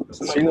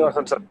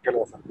 Srinivasan sir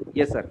கேளுங்க sir.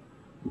 Yes sir.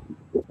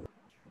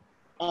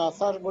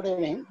 Sir good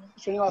evening.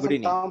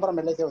 Srinivasan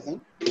Tambaram LIC housing.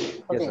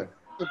 Okay.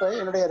 இப்போ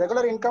என்னுடைய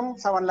ரெகுலர் இன்கம்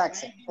 7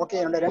 lakhs. ஓகே.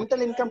 என்னுடைய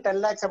rental income 10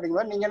 lakhs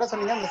அப்படிங்கிற நீங்க என்ன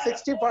சொன்னீங்க, இந்த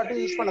 60/40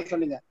 யூஸ் பண்ண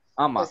சொன்னீங்க.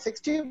 ஆமா.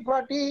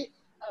 60/40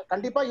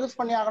 கண்டிப்பா யூஸ்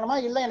பண்ணி ஆகணுமா?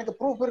 இல்ல எனக்கு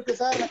ப்ரூஃப் இருக்கு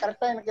சார், நான்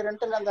கரெக்டா எனக்கு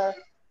ரெண்டல் அந்த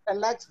 10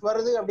 lakhs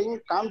வருது அப்படின்னு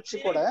காமிச்சு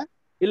கூட?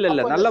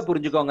 இல்ல நல்லா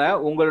புரிஞ்சுக்கோங்க.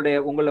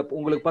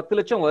 உங்களுக்கு 10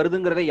 லட்சம்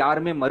வருதுங்கிறத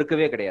யாருமே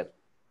மறுக்கவே கிடையாது.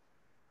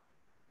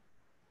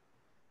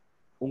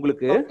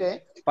 உங்களுக்கு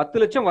 10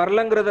 லட்சம்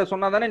வரலங்கிறத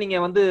சொன்னாதானே நீங்க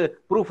வந்து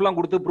ப்ரூஃப் எல்லாம்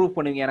கொடுத்து ப்ரூஃப்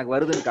பண்ணுவீங்க எனக்கு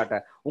வருதுன்னு காட்ட.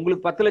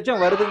 உங்களுக்கு 10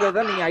 லட்சம்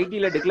வருதுங்கிறத நீங்க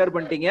ஐடில டிக்ளேர்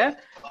பண்ணிட்டீங்க,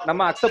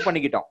 நம்ம அக்செப்ட்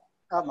பண்ணிக்கிட்டோம்.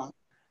 ஆமா.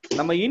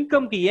 நம்ம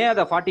இன்கம்க்கு ஏன்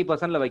அதை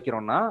 40%ல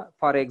வைக்கிறோம்னா,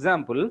 ஃபார்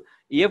எக்ஸாம்பிள்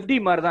எஃப்டி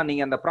மாதிரி தான்.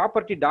 நீங்க அந்த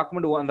ப்ராப்பர்ட்டி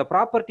டாக்குமெண்ட், அந்த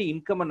ப்ராப்பர்ட்டி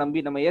இன்கம்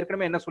நம்பி நம்ம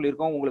ஏற்கனவே என்ன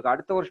சொல்லியிருக்கோம், உங்களுக்கு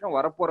அடுத்த வருஷம்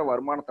வரப்போற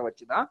வருமானத்தை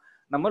வச்சுதான்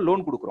நம்ம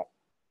லோன் கொடுக்குறோம்.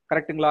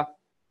 கரெக்ட்டுங்களா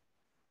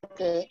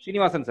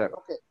ஸ்ரீனிவாசன் சார்?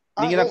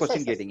 நீங்க தான்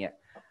கொஸ்டின் கேட்டீங்க.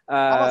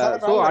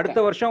 சோ அடுத்த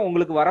வருஷம்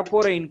உங்களுக்கு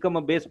வரப்போற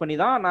இன்கம் பேஸ் பண்ணி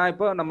தான்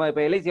நம்ம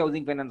இப்ப எல்ஐசி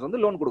ஹவுசிங் ஃபைனான்ஸ்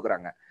வந்து லோன்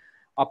கொடுக்குறாங்க.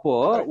 அப்போ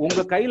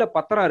உங்க கையில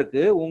பத்திரம்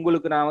இருக்கு,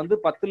 உங்களுக்கு நான் வந்து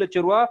 10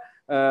 லட்சம் ரூபா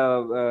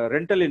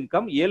ரெண்டல்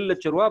இன்கம், 7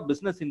 லட்சம் ரூபா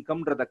பிசினஸ்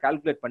இன்கம்ன்றத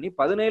கால்குலேட் பண்ணி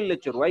 17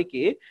 லட்சம்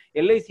ரூபாய்க்கு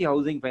எல்ஐசி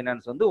ஹவுசிங்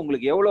ஃபைனான்ஸ் வந்து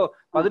உங்களுக்கு எவ்வளவு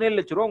 17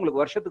 லட்சம் ரூபா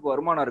உங்களுக்கு வருஷத்துக்கு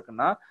வருமானம்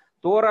இருக்குன்னா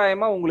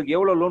தோராயமா உங்களுக்கு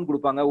எவ்வளவு லோன்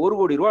கொடுப்பாங்க? 1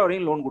 கோடி ரூபாய்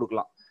வரையும் லோன்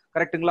கொடுக்கலாம்.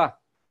 கரெக்ட்டுங்களா?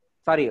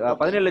 சாரி,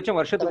 17 லட்சம்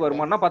வருஷத்துக்கு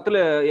வருமானம்னா 10ல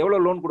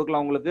எவ்வளவு லோன்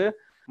கொடுக்கலாம் உங்களுக்கு?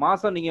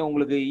 மாசம் நீங்க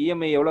உங்களுக்கு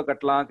இஎம்ஐ எவ்வளவு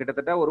கட்டலாம்?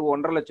 கிட்டத்தட்ட ஒரு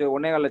 1.5 லட்சம்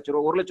 1.25 லட்சம்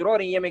ரூபா 1 லட்சம்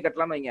ரூபா இஎம்ஐ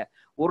கட்டலாம்னு வைங்க.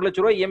 1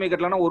 லட்சம் ரூபா இஎம்ஐ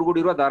கட்டலாம்னா 1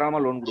 கோடி ரூபா தாராளமா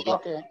லோன்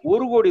கொடுக்கலாம்.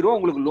 1 கோடி ரூபா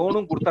உங்களுக்கு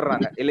லோனும்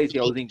கொடுத்துட்றாங்க எல்ஐசி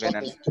ஹவுசிங்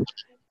ஃபைனான்ஸ்.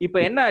 இப்ப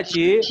என்ன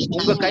ஆச்சு,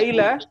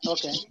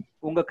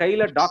 உங்க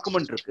கையில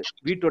டாக்குமெண்ட் இருக்கு,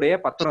 வீட்டுடைய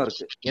பத்திரம்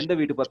இருக்கு. எந்த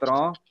வீட்டு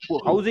பத்திரம்?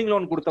 ஹவுசிங்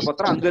லோன் கொடுத்த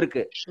பத்திரம் அங்க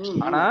இருக்கு.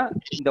 ஆனா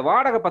இந்த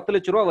வாடகை 10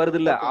 லட்சம் ரூபா வருது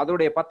இல்ல,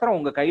 அதோடைய பத்திரம்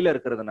உங்க கையில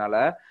இருக்கிறதுனால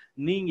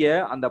நீங்க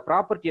அந்த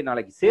ப்ராப்பர்ட்டியை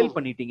நாளைக்கு சேல்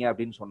பண்ணிட்டீங்க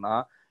அப்படின்னு சொன்னா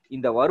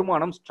இந்த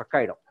வருமானம் ஸ்ட்ரக்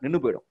ஆயிடும், நின்னு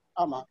போயிடும்.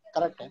 ஆமா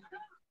கரெக்ட்.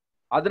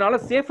 அதனால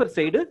சேஃபர்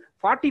சைடு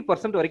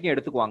 40% வரைக்கும்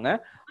எடுத்துக்குவாங்க.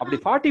 அப்படி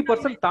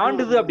 40%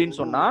 தாண்டுது அப்படின்னு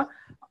சொன்னா,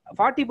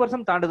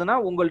 40% தாண்டுதுன்னா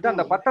உங்கள்ட்ட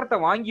அந்த பத்திரத்தை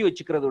வாங்கி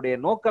வச்சுக்கிறதுடைய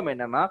நோக்கம்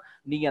என்னன்னா,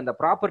 நீங்க அந்த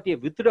ப்ராப்பர்ட்டியை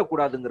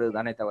வித்துடக்கூடாதுங்கிறது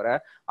தானே தவிர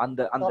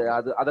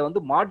அதை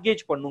வந்து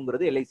மார்ட்கேஜ்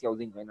பண்ணுங்கிறது எல்ஐசி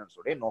ஹவுசிங் ஃபைனான்ஸ்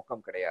உடைய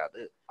நோக்கம் கிடையாது.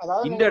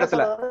 இந்த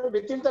இடத்துல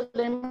வித்தின் தி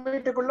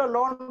லிமிட்டுக்குள்ள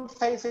லோன்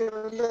சைஸ்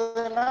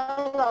இருந்ததுன்னா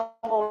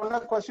அவங்க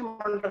ஒன்னும் क्वेश्चन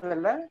பண்றது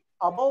இல்ல.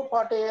 above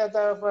 40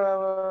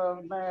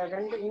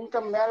 ரெண்டு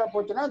இன்கம் மேல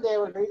போச்சுன்னா they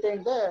will retain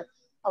the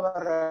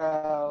our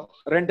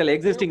rental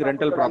existing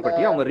rental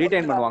property அவங்க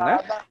ரீடைன் பண்ணுவாங்க.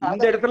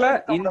 இந்த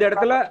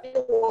இடத்துல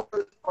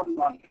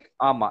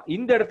ஆமா,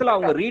 இந்த இடத்துல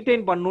அவங்க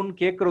ரீடைன் பண்ணணும்னு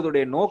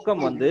கேட்கறதுடைய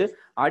நோக்கம் வந்து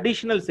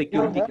அடிஷனல்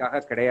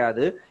செக்யூரிட்டிக்காக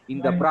கிடையாது.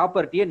 இந்த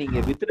ப்ராப்பர்ட்டியை நீங்க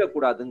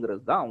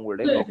வித்துடக்கூடாதுங்கிறது தான்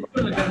அவங்களுடைய நோக்கம்.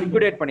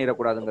 லிக்விடேட்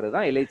பண்ணிடக்கூடாதுங்கிறது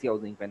தான் எல்ஐசி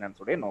ஹவுசிங்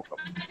ஃபைனான்ஸ் உடைய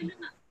நோக்கம்.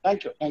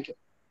 தேங்க்யூ.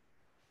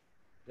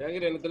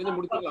 ஜாங்கீர், எனக்கு தெரிஞ்சு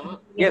முடிச்சிடலாம்.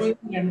 S,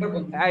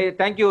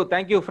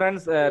 thank you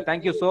friends,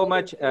 thank you so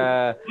much.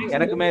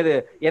 எனக்குமே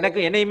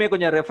என்னையுமே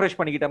கொஞ்சம் ரெஃப்ரெஷ்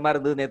பண்ணிக்கிட்ட மாதிரி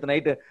இருந்தது. நேற்று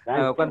நைட்டு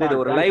உட்காந்து இது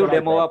ஒரு லைவ்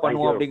டெமோவா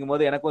பண்ணுவோம்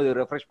அப்படிங்கும்போது எனக்கும் இது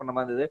ரெஃப்ரெஷ் பண்ண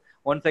மாதிரி இருந்தது.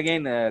 Once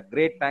again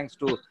great thanks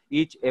to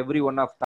each every one of